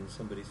gobbing in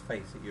somebody's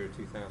face at Euro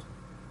 2000.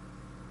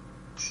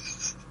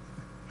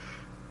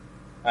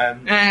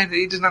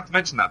 He doesn't have to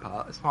mention that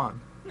part. It's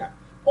fine. No.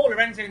 Paul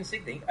Lorenzo in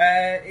Sydney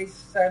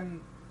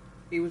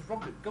he was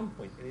robbed at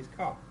gunpoint in his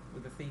car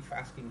with a thief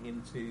asking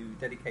him to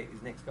dedicate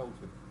his next goal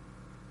to him.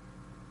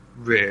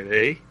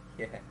 Really?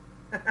 Yeah.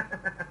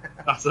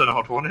 That's an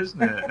odd one,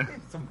 isn't it?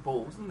 Some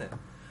balls, isn't it?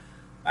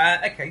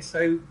 Okay,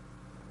 so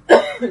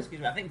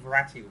excuse me. I think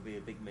Verratti will be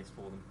a big miss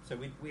for them. So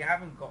we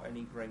haven't got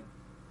any great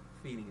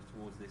feelings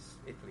towards this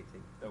Italy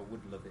team. Though I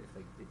would love it if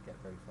they did get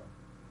very far.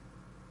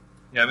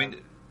 Yeah, I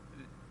mean,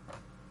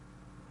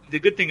 the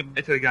good thing about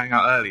Italy going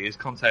out early is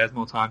Conte has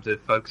more time to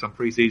focus on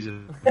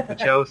pre-season for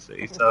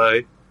Chelsea.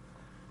 So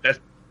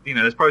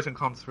there's pros and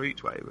cons for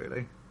each way,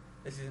 really.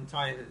 This is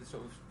entirely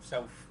sort of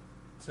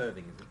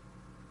self-serving, is it?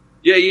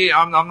 Yeah.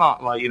 I'm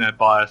not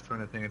biased or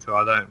anything at all.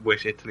 I don't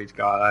wish Italy to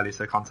go out early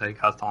so Conte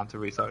has time to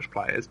research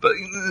players, but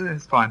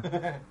it's fine.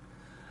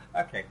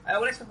 Okay.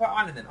 Well, let's talk about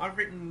Ireland then. I've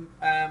written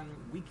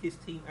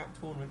weakest team at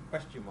tournament ?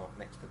 Next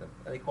to them.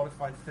 They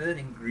qualified third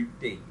in Group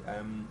D.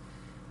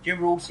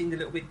 Jim all seemed a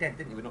little bit dead,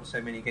 didn't they? With not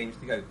so many games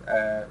to go.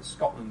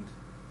 Scotland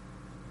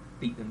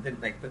beat them,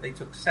 didn't they? But they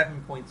took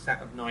 7 points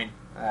out of 9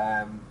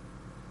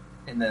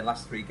 in their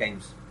last 3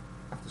 games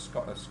after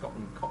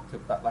Scotland cocked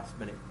up that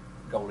last-minute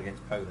goal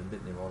against Poland,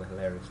 didn't they? Rather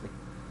hilariously.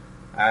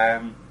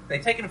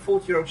 They've taken a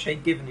 40-year-old Shay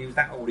Given, who was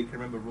that old he can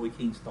remember Roy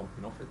Keane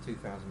stomping off at the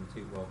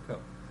 2002 World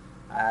Cup.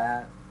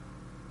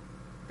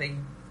 They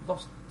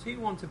lost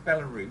 2-1 to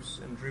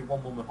Belarus and drew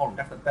 1-1 with Holland.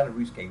 After the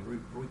Belarus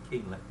game, Roy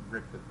Keane let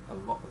rip a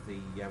lot of the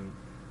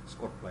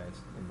squad players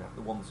in that,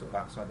 the ones sort of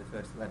outside the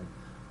first 11.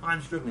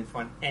 I'm struggling to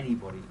find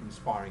anybody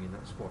inspiring in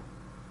that squad.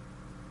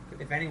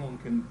 If anyone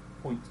can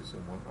point to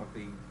someone, I'd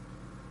be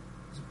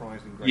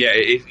surprised and grateful. Yeah,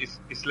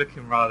 it's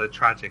looking rather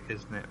tragic,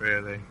 isn't it?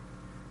 Really,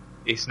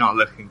 it's not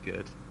looking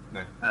good.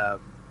 No.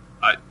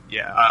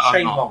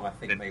 Shane Long, I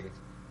think maybe.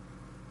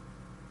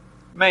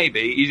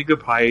 Maybe he's a good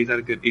player.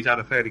 He's had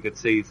a fairly good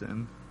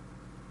season,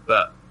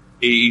 but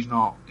he's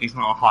not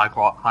a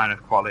high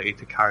enough quality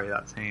to carry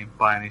that team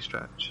by any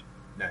stretch.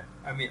 No,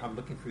 I mean I'm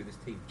looking through this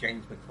team: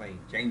 James McLean,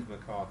 James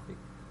McCarthy,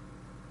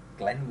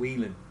 Glenn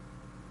Whelan.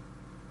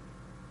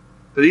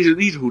 But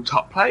these are all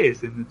top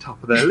players in the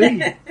top of their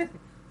league.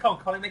 Come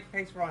on, Colin, make a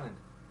case for Ireland.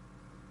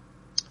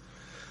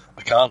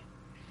 I can't.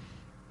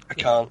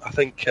 I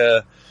think.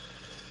 The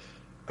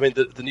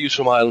news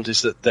from Ireland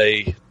is that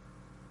they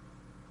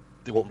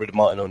want rid of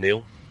Martin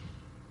O'Neill.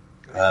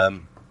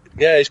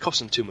 It's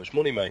costing them too much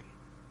money, mate.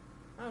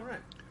 Oh right.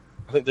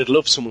 I think they'd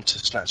love someone to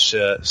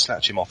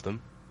snatch him off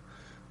them,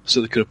 so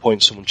they could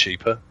appoint someone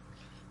cheaper.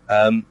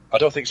 I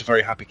don't think it's a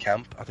very happy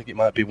camp. I think it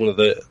might be one of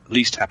the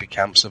least happy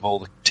camps of all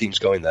the teams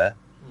going there.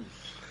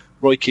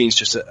 Roy Keane's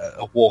just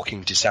a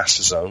walking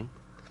disaster zone.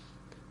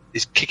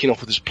 He's kicking off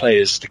with his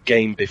players the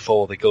game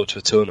before they go to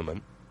a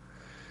tournament.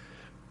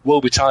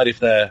 Woe betide if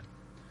their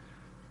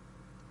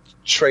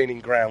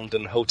training ground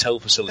and hotel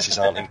facilities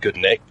aren't in good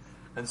nick.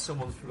 And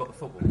someone's forgot the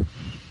football.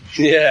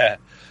 Yeah.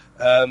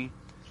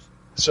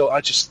 So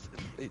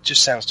it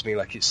just sounds to me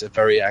like it's a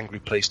very angry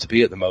place to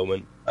be at the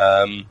moment.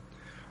 And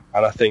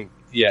I think,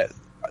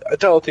 I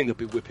don't think they'll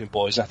be whipping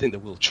boys. I think they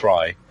will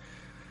try.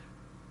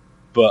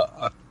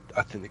 But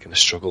I think they're going to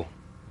struggle.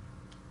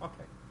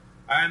 Okay.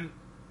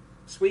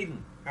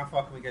 Sweden. How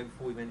far can we go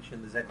before we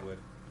mention the Z word?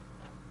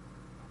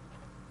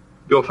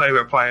 Your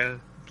favourite player,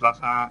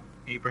 Zlatan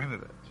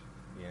Ibrahimovic?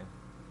 Yeah.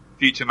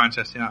 Future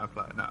Manchester United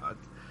player? No.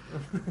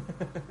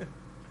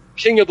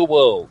 King of the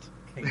world.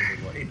 King of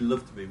the world. He'd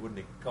love to be, wouldn't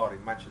he? God,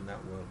 imagine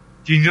that world.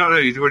 Do you not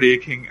know he's already a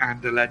king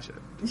and a legend?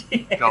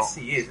 Yes,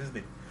 he is, isn't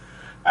he?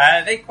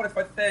 They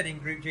qualified third in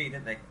Group G,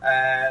 didn't they?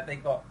 They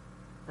got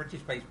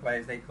British-based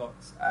players. They've got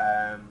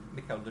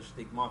Mikael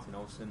Lustig, Martin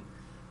Olsen,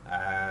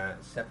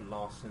 Seb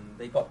Larsson.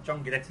 They got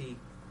John Guidetti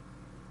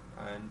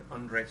and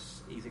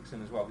Andres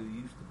Isaacson as well, who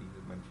used to be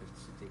with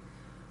Manchester City.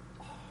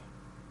 Oh,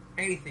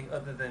 anything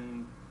other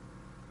than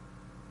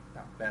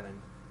that bellend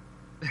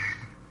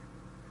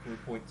can we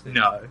point to?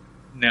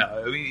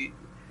 No.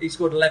 He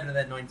scored 11 of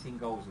their 19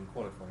 goals in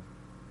qualifying.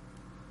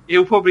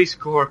 He'll probably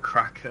score a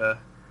cracker.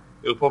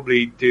 He'll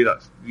probably do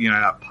that,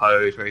 that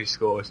pose where he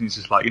scores, and he's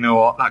just like, you know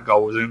what, that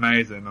goal was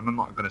amazing, and I'm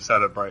not going to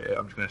celebrate it.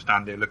 I'm just going to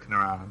stand here looking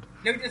around,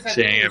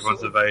 seeing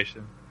everyone's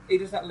ovation. He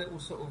does that little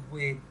sort of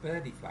weird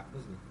birdie flap,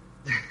 doesn't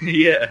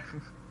he? Yeah.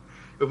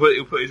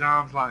 He'll put his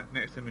arms like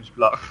next to him and just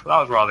be like, that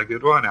was rather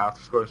good, wasn't it?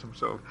 After scoring some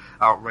sort of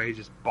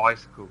outrageous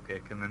bicycle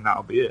kick, and then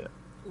that'll be it.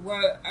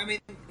 Well, I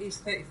mean, he's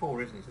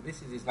 34, isn't he? So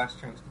this is his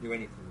last chance to do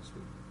anything this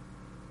week.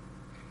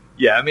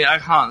 Yeah, I mean, I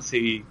can't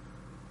see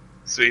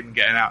Sweden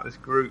getting out of this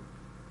group.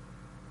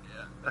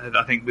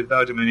 I think with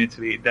Belgium and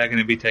Italy, they're going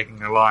to be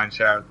taking a lion's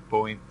share of the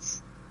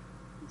points.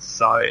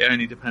 So it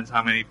only depends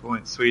how many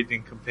points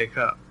Sweden can pick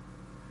up.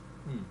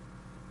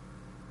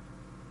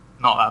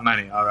 Not that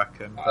many, I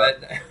reckon. No.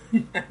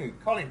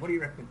 Colin, what do you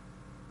reckon?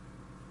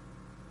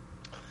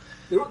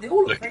 They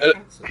all look very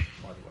handsome,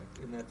 by the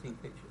way, in their team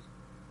pictures.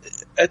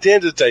 At the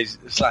end of the day,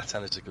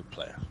 Zlatan is a good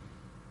player.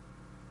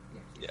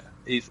 Yeah,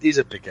 he's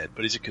a big head,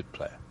 but he's a good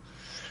player.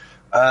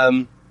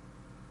 I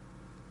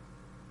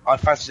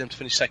fancy them to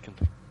finish second.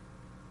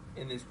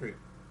 In this group?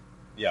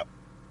 Yeah.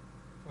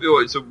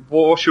 So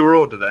what's your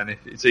order then?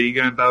 So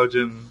you're going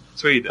Belgium,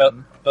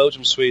 Sweden?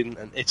 Belgium, Sweden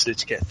and Italy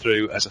to get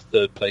through as a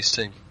third place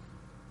team.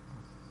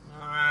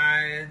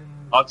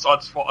 I'd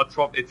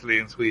swap Italy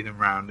and Sweden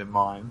round in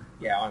mine.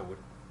 Yeah, I would.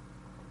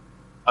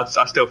 I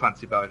still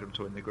fancy Belgium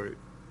to win the group.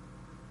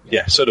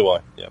 Yeah, so do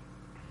I. Yeah.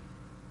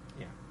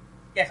 Yeah.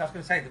 Yes, I was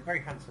going to say they're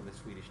very handsome, this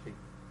Swedish team.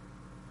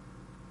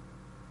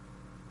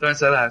 Don't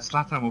say that.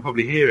 Zlatan will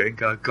probably hear it and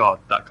go, "God,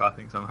 that guy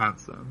thinks I'm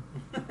handsome."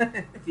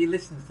 If he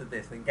listens to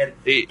this, then get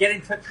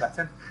in touch,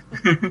 Zlatan.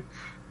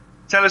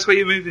 Tell us where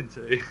you're moving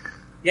to.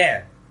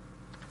 Yeah.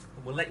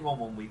 And we'll let you on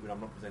one week when I'm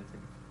not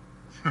presenting.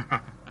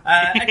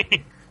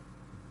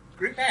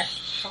 Group F,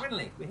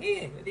 finally, we're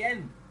here at the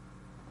end.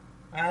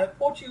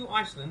 Portugal,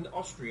 Iceland,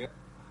 Austria,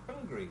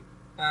 Hungary.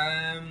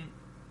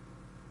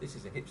 This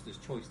is a hipster's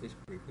choice, this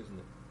group, isn't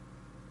it?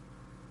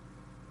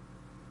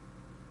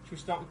 Should we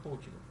start with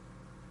Portugal?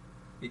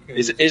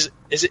 Because Is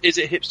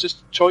it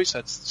hipster's choice?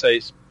 I'd say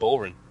it's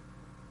boring.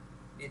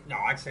 no,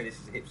 I'd say this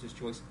is a hipster's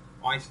choice.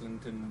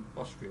 Iceland and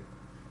Austria.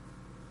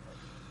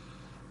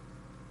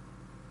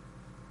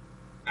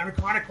 And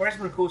Ricardo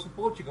Quaresma, of course, for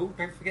Portugal.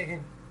 Don't forget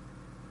him.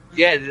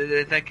 Yeah,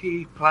 their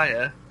key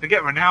player.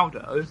 Forget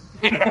Ronaldo.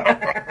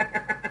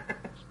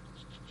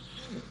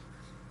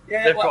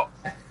 Yeah, They've got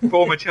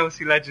former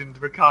Chelsea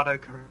legend Ricardo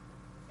Quaresma.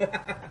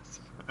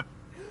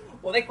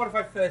 Well, they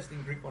qualified first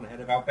in Group 1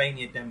 ahead of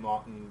Albania,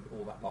 Denmark, and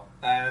all that lot.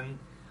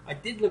 I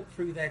did look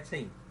through their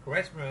team.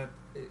 Quaresma,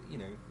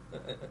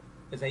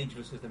 as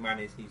ageless as the man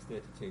is, he's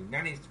 32.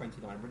 Nani is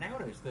 29.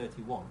 Ronaldo is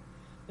 31.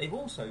 They've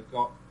also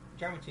got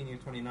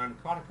Giammattini, 29.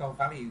 Ricardo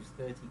Carvalho, who's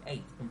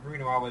 38. And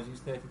Bruno Alves, who's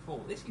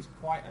 34. This is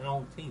quite an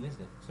old team, isn't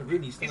it? So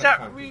really, still Is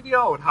that really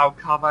old, how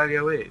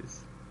Carvalho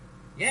is?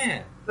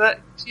 Yeah.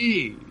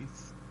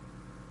 Jeez.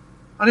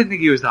 I didn't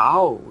think he was that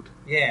old.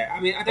 Yeah, I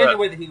mean, I don't know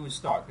whether he would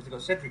start, because they've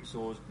got Cedric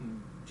Soares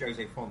and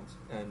Jose Font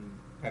and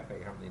Pepe,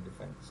 haven't they, in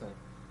defence, so...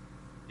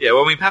 Yeah,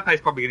 well, I mean,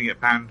 Pepe's probably going to get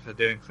banned for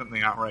doing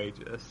something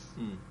outrageous.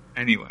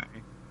 Anyway.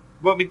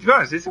 Well, I mean, to be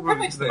honest, this is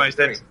probably the most...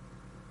 That's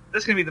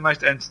going to be the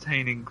most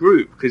entertaining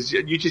group, because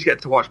you just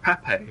get to watch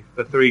Pepe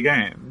for 3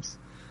 games,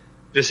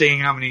 just seeing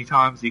how many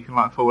times he can,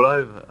 fall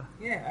over.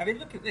 Yeah, I mean,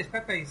 look at this.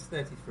 Pepe's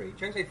 33.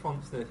 Jose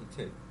Font's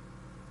 32.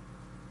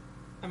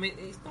 I mean,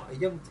 it's not a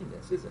young team,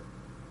 this, is it?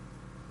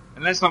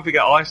 And let's not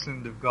forget,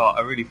 Iceland have got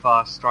a really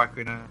fast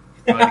striker in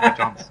Monica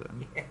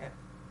Johnson. Yeah.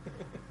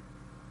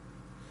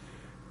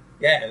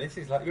 Yeah, this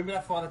is like... Remember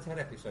that Father Ted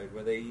episode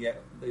where they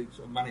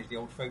sort of manage the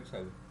old folks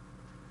home?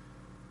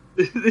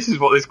 This is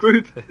what this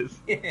group is.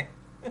 Yeah.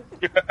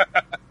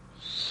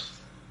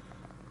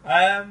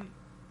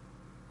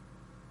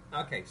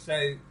 Okay,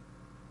 so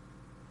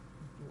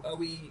are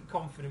we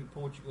confident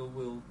Portugal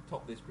will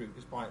top this group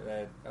despite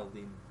their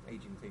elderly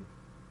aging team?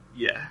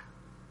 Yeah.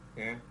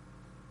 Yeah?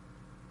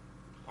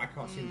 I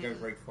can't see them go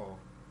very far.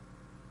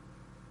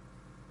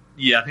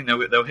 Yeah, I think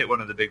they'll hit one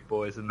of the big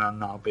boys and then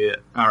that'll be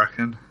it, I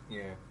reckon.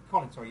 Yeah.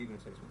 Colin, sorry, you were going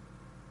to say something?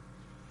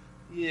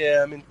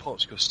 Yeah, I mean,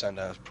 Portugal stand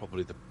out as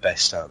probably the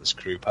best out of this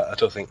group. I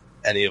don't think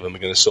any of them are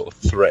going to sort of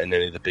threaten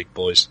any of the big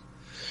boys.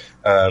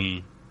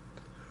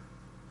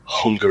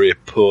 Hungary are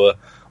poor.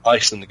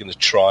 Iceland are going to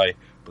try,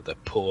 but they're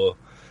poor.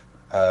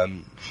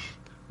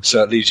 So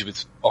that leaves you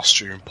with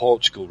Austria and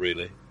Portugal,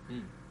 really.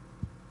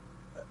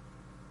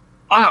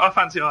 I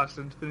fancy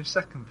Iceland to finish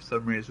second for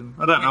some reason.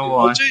 I don't know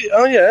why.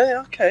 Oh,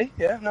 yeah, okay.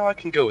 Yeah, no, I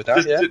can go with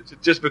that,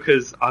 just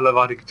because I love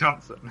Eidur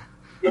Johnson.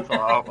 So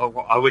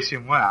I wish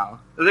him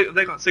well. Have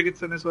they got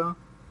Sigurdsson as well?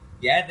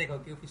 Yeah, they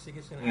got Gylfi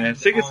Sigurdsson. Yeah,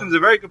 Sigurdsson's a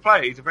very good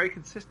player. He's a very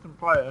consistent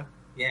player.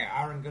 Yeah,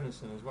 Aaron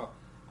Gunnarsson as well.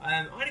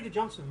 Eidur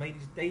Johnson made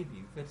his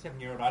debut,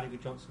 37-year-old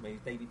Eidur Johnson made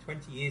his debut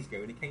 20 years ago,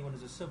 and he came on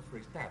as a sub for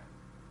his dad.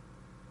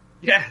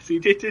 Yes, he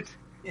did.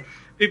 Yeah.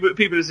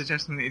 People are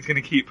suggesting that he's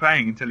going to keep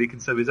playing until he can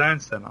sub his own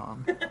son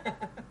on.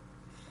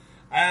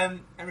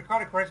 And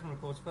Ricardo Quaresma,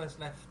 of course, first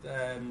left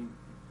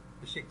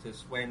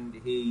Besiktas when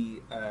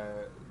he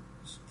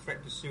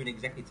threatened to sue an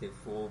executive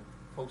for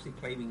falsely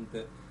claiming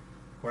that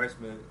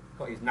Quaresma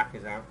got his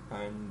knackers out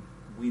and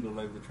wheedled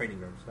over the training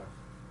ground staff.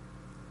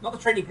 Not the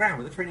training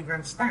ground, but the training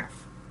ground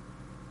staff.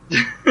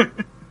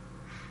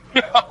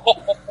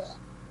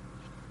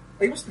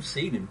 They must have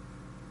seen him.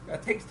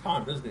 It takes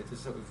time, doesn't it, to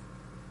sort of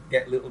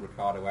get little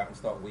Ricardo out and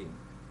start weeing.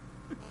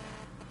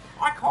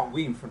 I can't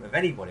wee in front of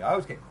anybody. I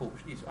always get caught.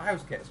 I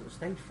always get sort of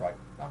stage fright.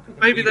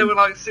 Maybe they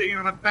were sitting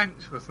on a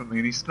bench or something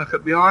and he snuck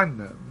up behind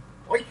them.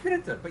 Well, he could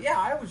have done, but yeah,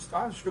 I always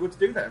struggled to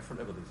do that in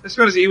front of others. Let's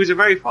be honest, he was a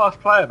very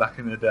fast player back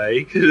in the day.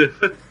 He could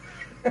have.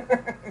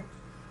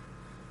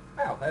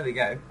 Well, there we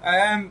go.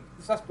 So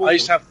that's I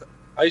used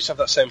to have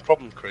that same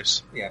problem,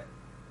 Chris. Yeah.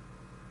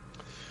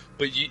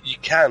 But you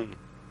can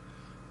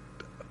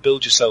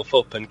build yourself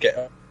up and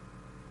get...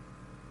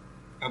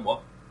 And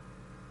what?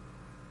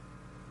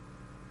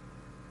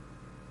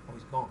 Oh,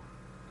 he's gone.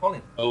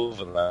 Colin.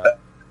 Over that.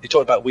 You're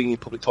talking about weeing in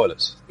public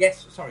toilets?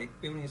 Yes, sorry,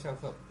 building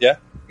yourself up. Yeah?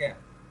 Yeah.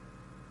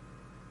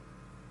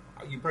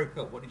 Oh, you broke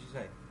up, what did you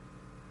say?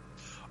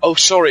 Oh,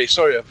 sorry,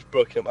 I've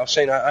broken up. I was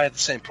saying I had the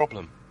same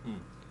problem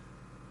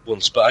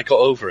once, but I got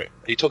over it.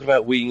 Are you talking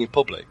about weeing in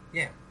public?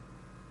 Yeah.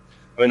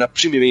 I mean, I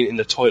presume you mean in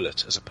the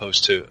toilet as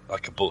opposed to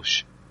like a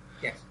bush.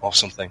 Yes. Or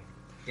something.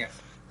 Yes.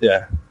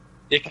 Yeah.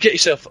 You can get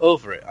yourself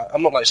over it.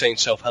 I'm not like saying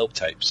self-help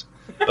tapes,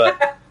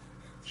 but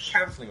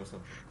Counselling or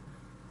something.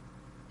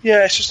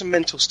 yeah, it's just a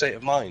mental state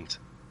of mind.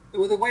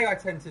 Well, the way I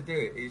tend to do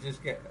it is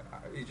just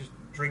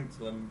drink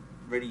till I'm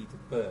ready to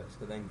burst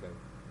and then go.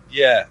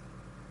 Yeah.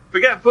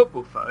 Forget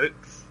football,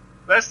 folks.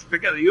 Let's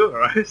forget the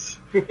Euros.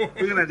 We're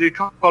going to do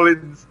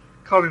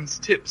Colin's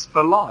tips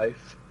for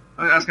life.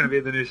 I think that's going to be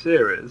the new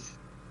series.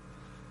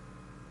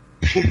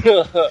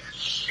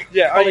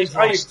 Yeah, Colin's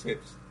I life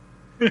tips.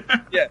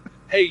 yeah.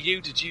 Hey,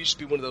 did you used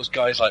to be one of those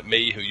guys like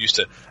me who used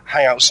to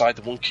hang outside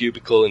the one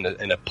cubicle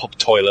in a pub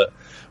toilet,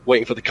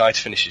 waiting for the guy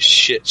to finish his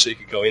shit so you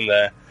could go in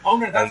there? Oh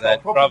no, that's not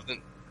a problem. Rather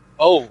than,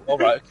 oh, all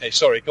right, okay,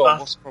 sorry, go on.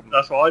 What's the problem?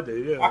 That's what I do.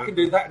 Yeah, I can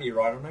do that in your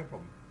rider, no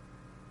problem.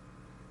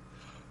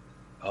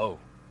 Oh.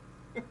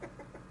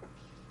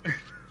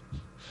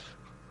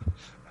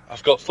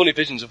 I've got funny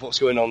visions of what's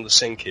going on in the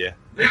sink here.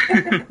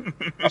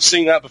 I've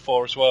seen that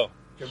before as well.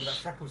 Do you remember that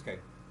Freckles game?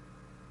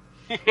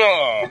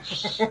 Oh.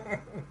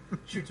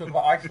 Should we talk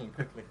about Iceland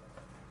quickly?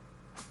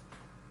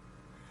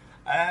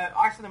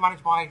 Iceland are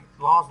managed by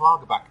Lars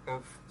Lagerbäck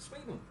of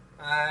Sweden.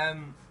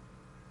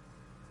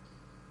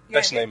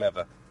 Best name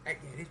ever. Yeah,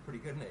 it is pretty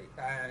good, isn't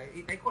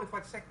it? They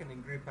qualified second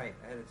in Group A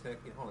ahead of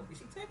Turkey and Holland. You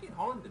see, Turkey and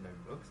Holland are no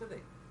mugs, are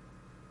they?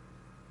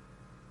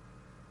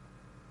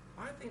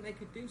 I think they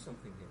could do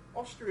something here.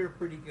 Austria are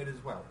pretty good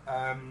as well.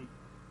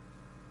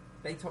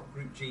 They topped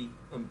Group G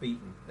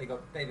unbeaten. They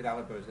got David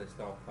Alaba as their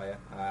star player.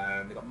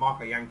 They got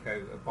Marko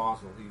Janko of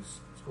Basel, who's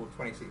scored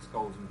 26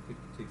 goals and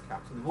 52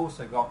 caps. And they've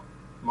also got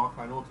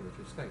Marko Arnautovic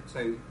of Stoke.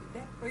 So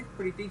they're both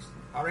pretty decent.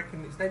 I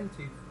reckon it's them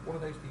two, one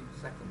of those two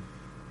second.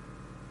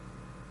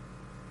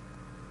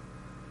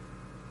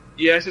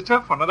 Yeah, it's a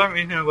tough one. I don't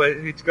really know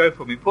who to go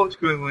for. I mean,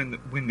 Portugal will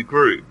win the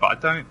group, but I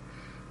don't.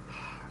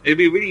 It'd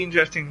be a really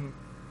interesting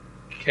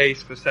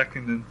case for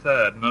second and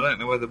third, and I don't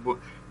know whether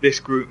this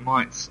group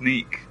might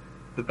sneak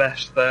the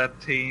best third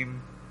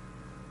team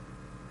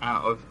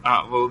out of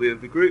all the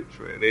other groups,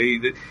 really,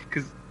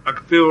 because I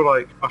feel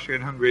like Austria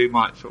and Hungary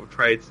might sort of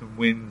trade some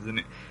wins,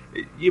 and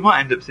you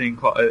might end up seeing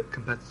quite a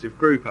competitive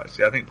group.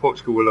 Actually, I think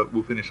Portugal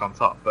will finish on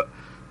top, but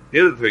the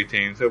other three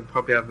teams they'll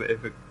probably have a bit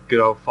of a good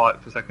old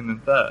fight for second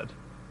and third.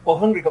 Well,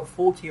 Hungary got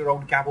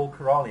 40-year-old Gabor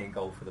Karaly in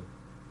goal for them.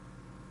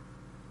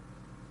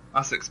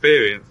 That's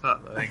experience,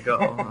 that they ain't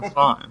got. That's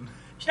fine.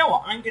 Do you know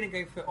what? I'm going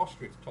to go for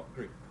Austria to top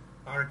group.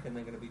 I reckon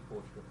they're going to beat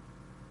Portugal.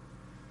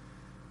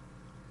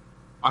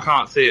 I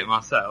can't see it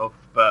myself,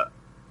 but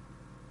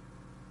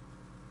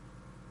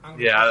I'm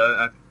going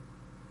to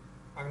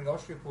go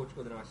Austria,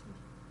 Portugal, then Iceland.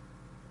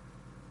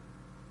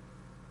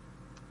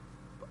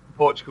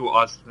 Portugal,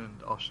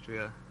 Iceland,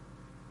 Austria.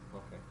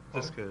 Okay.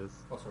 Just because.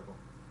 Oh, sorry, go on.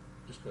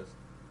 Just because.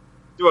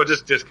 Well,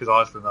 just because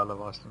Iceland. I love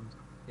Iceland.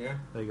 Yeah?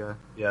 There you go.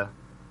 Yeah.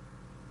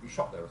 You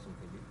shot there or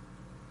something, did you?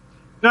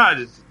 No,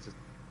 just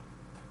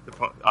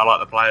I like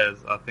the players.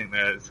 I think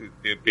that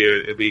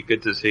it'd be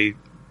good to see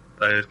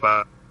those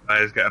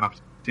players get an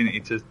opportunity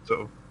to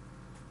sort of.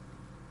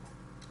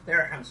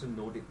 They're a handsome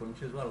Nordic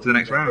bunch as well. To the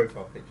next round.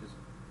 Profile pictures.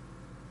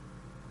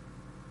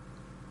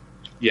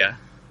 Yeah.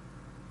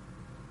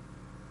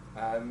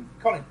 Colin,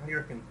 how do you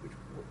reckon?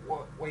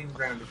 What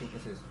round do you think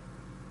this is?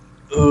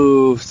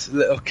 Oh,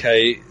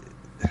 okay.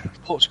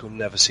 Portugal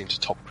never seem to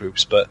top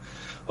groups, but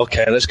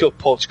okay, let's go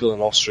Portugal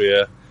and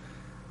Austria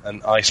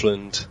and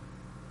Iceland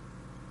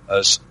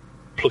as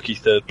plucky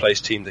third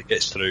place team that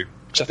gets through,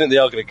 because I think they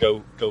are going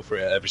to go for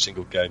it at every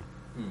single game.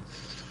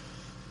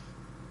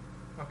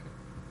 Okay.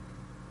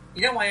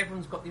 You know why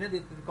everyone's got? You know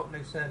they've got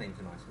no surnames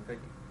in Iceland, don't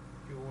you?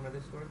 Do you all know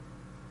this story?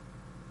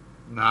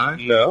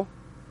 No.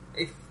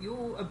 If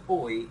you're a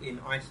boy in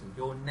Iceland,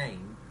 your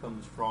name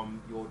comes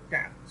from your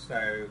dad.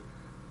 So,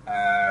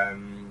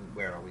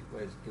 where are we?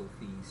 Where's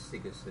Gylfi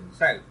Sigurdsson?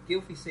 So,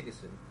 Gylfi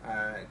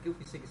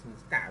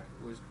Sigurdsson's dad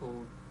was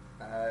called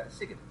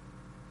Sigurd.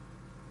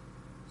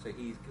 So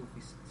he's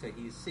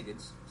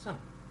Sigurd's son.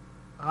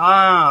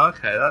 Ah,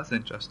 okay, that's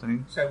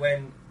interesting. So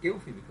when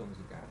Gylfi becomes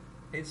a dad,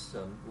 his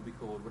son will be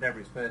called whatever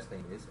his first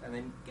name is, and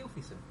then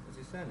Gylfisson as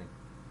his surname.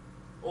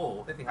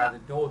 Or if he has a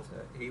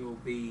daughter, he will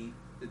be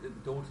the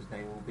daughter's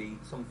name will be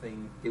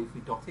something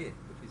Gylfi-dottir,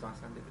 which is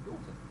Icelandic for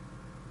daughter.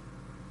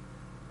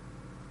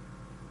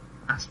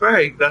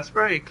 That's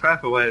very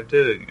clever way of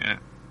doing it.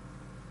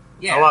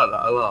 Yeah, I like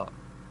that a lot.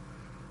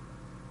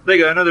 There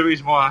you go, another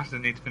reason why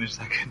Iceland need to finish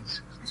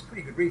second. It's a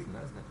pretty good reason,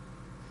 isn't it?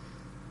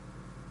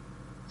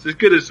 It's as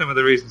good as some of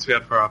the reasons we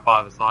had for our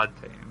five-a-side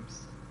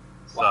teams.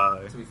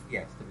 Well, So to be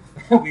fair,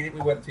 we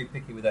weren't too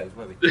picky with those,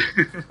 were we?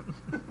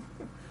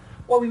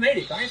 Well, we made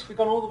it, guys. We've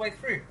gone all the way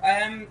through.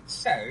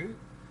 So,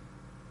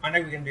 I know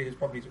we're going to do this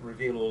probably to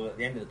reveal all at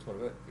the end of the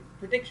tournament.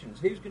 Predictions.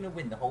 Who's going to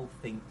win the whole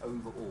thing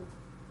overall?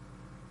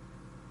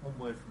 One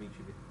word from each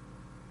of you.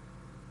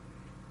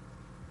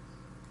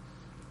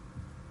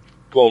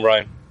 Go on,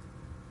 Ryan.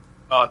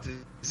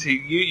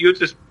 See, you're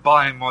just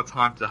buying more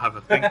time to have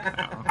a think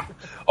now.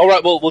 All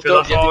right, well, we'll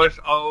go. I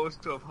was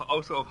sort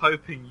of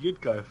hoping you'd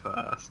go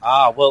first.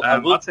 I will.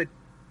 I'd say.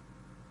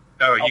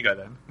 Oh, you go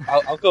then.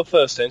 I'll go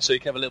first then, so you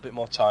can have a little bit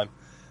more time.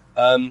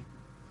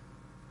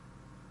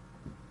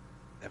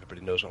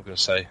 everybody knows what I'm going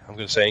to say. I'm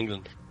going to say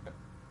England.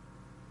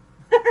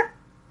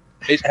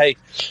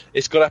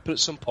 It's got to happen at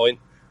some point.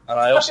 And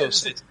I also...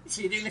 So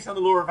you're doing this on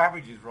the law of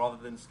averages rather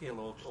than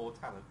skill or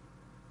talent?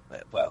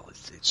 Well,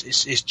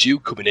 it's due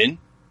coming in.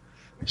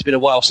 It's been a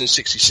while since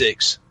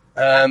 '66.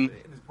 There's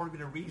probably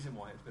been a reason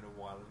why it's been a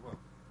while as well.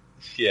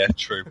 Yeah,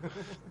 true.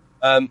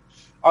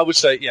 I would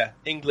say,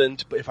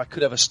 England, but if I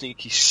could have a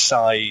sneaky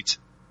side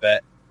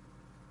bet,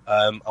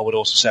 I would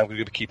also say I'm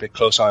going to keep a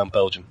close eye on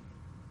Belgium.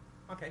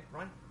 Okay,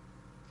 right.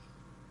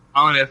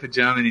 I'm going to go for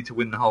Germany to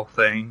win the whole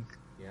thing.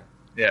 Yeah.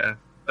 Yeah,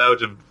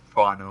 Belgium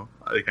final.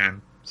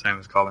 Again, same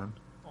as Colin.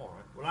 All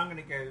right. Well, I'm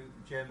going to go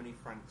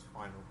Germany-France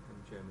final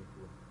and Germany to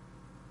win.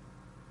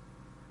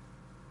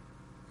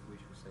 We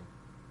shall see.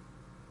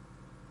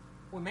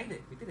 We made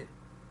it. We did it.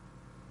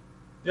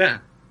 Yeah.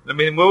 I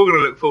mean, we're all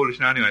going to look foolish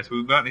now anyway, so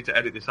we won't need to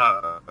edit this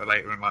out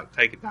later and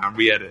take it down,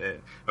 re-edit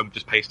it, and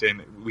just paste it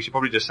in. We should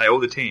probably just say all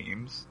the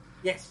teams.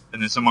 Yes.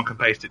 And then someone can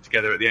paste it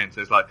together at the end.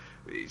 So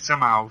it's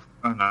somehow,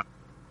 I don't know,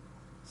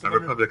 a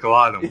Republic of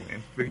Ireland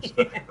win.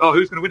 Oh,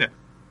 who's going to win it?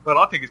 Well,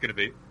 I think it's going to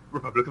be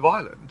Republic of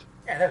Ireland.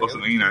 Yeah, there we or go.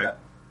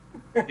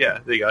 something, Yeah,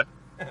 there you go.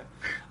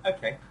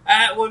 Okay.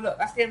 Well, look,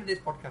 that's the end of this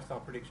podcast, our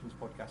predictions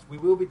podcast. We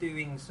will be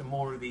doing some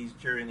more of these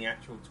during the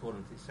actual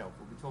tournament itself.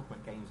 We'll be talking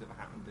about games that have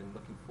happened and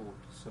looking forward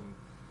to some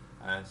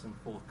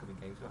forthcoming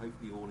games. So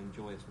hopefully you all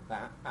enjoy us with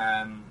that.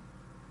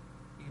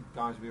 You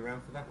guys will be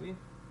around for that, will you?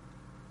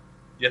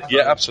 Yes.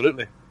 Yeah,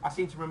 absolutely. I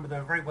seem to remember they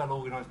were very well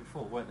organised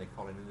before, weren't they,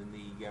 Colin, and in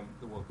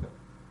the World Cup?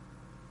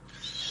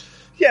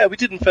 Yeah, we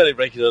did them fairly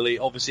regularly,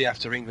 obviously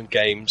after England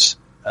games,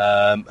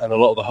 and a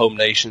lot of the home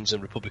nations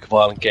and Republic of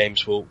Ireland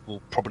games will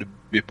probably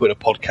be putting a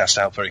podcast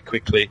out very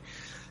quickly.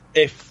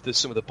 If there's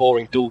some of the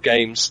boring dual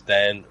games,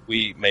 then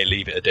we may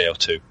leave it a day or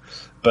two.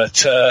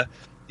 But,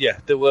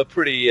 they were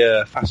pretty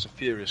fast and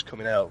furious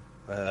coming out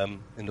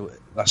in the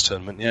last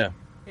tournament, yeah.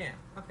 Yeah,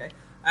 okay.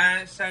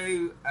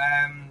 So,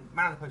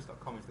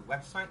 manofthepost.com is the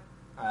website.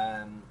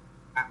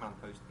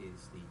 @manofthepost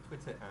is the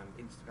Twitter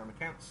and Instagram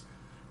accounts.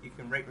 You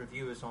can rate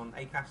review us on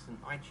Acast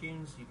and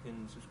iTunes. You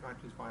can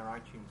subscribe to us via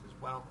iTunes as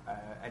well.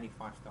 Any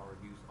 5-star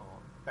reviews are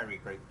very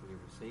gratefully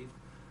received.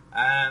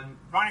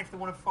 Ryan, if they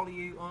want to follow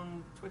you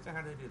on Twitter,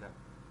 how do they do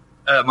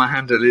that? My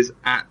handle is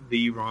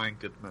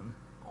 @TheRyanGoodman.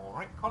 All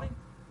right, Colin?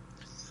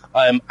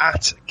 I am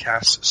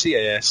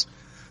 @CAS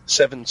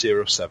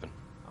 707.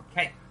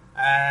 Okay.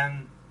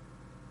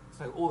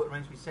 So all that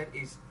remains to be said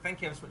is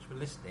thank you ever so much for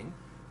listening.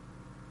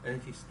 And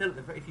if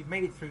you've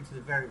made it through to the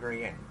very,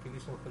 very end, give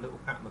yourself a little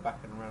pat on the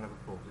back and a round of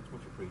applause. It's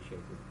much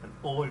appreciated. And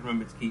always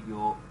remember to keep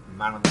your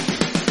man on the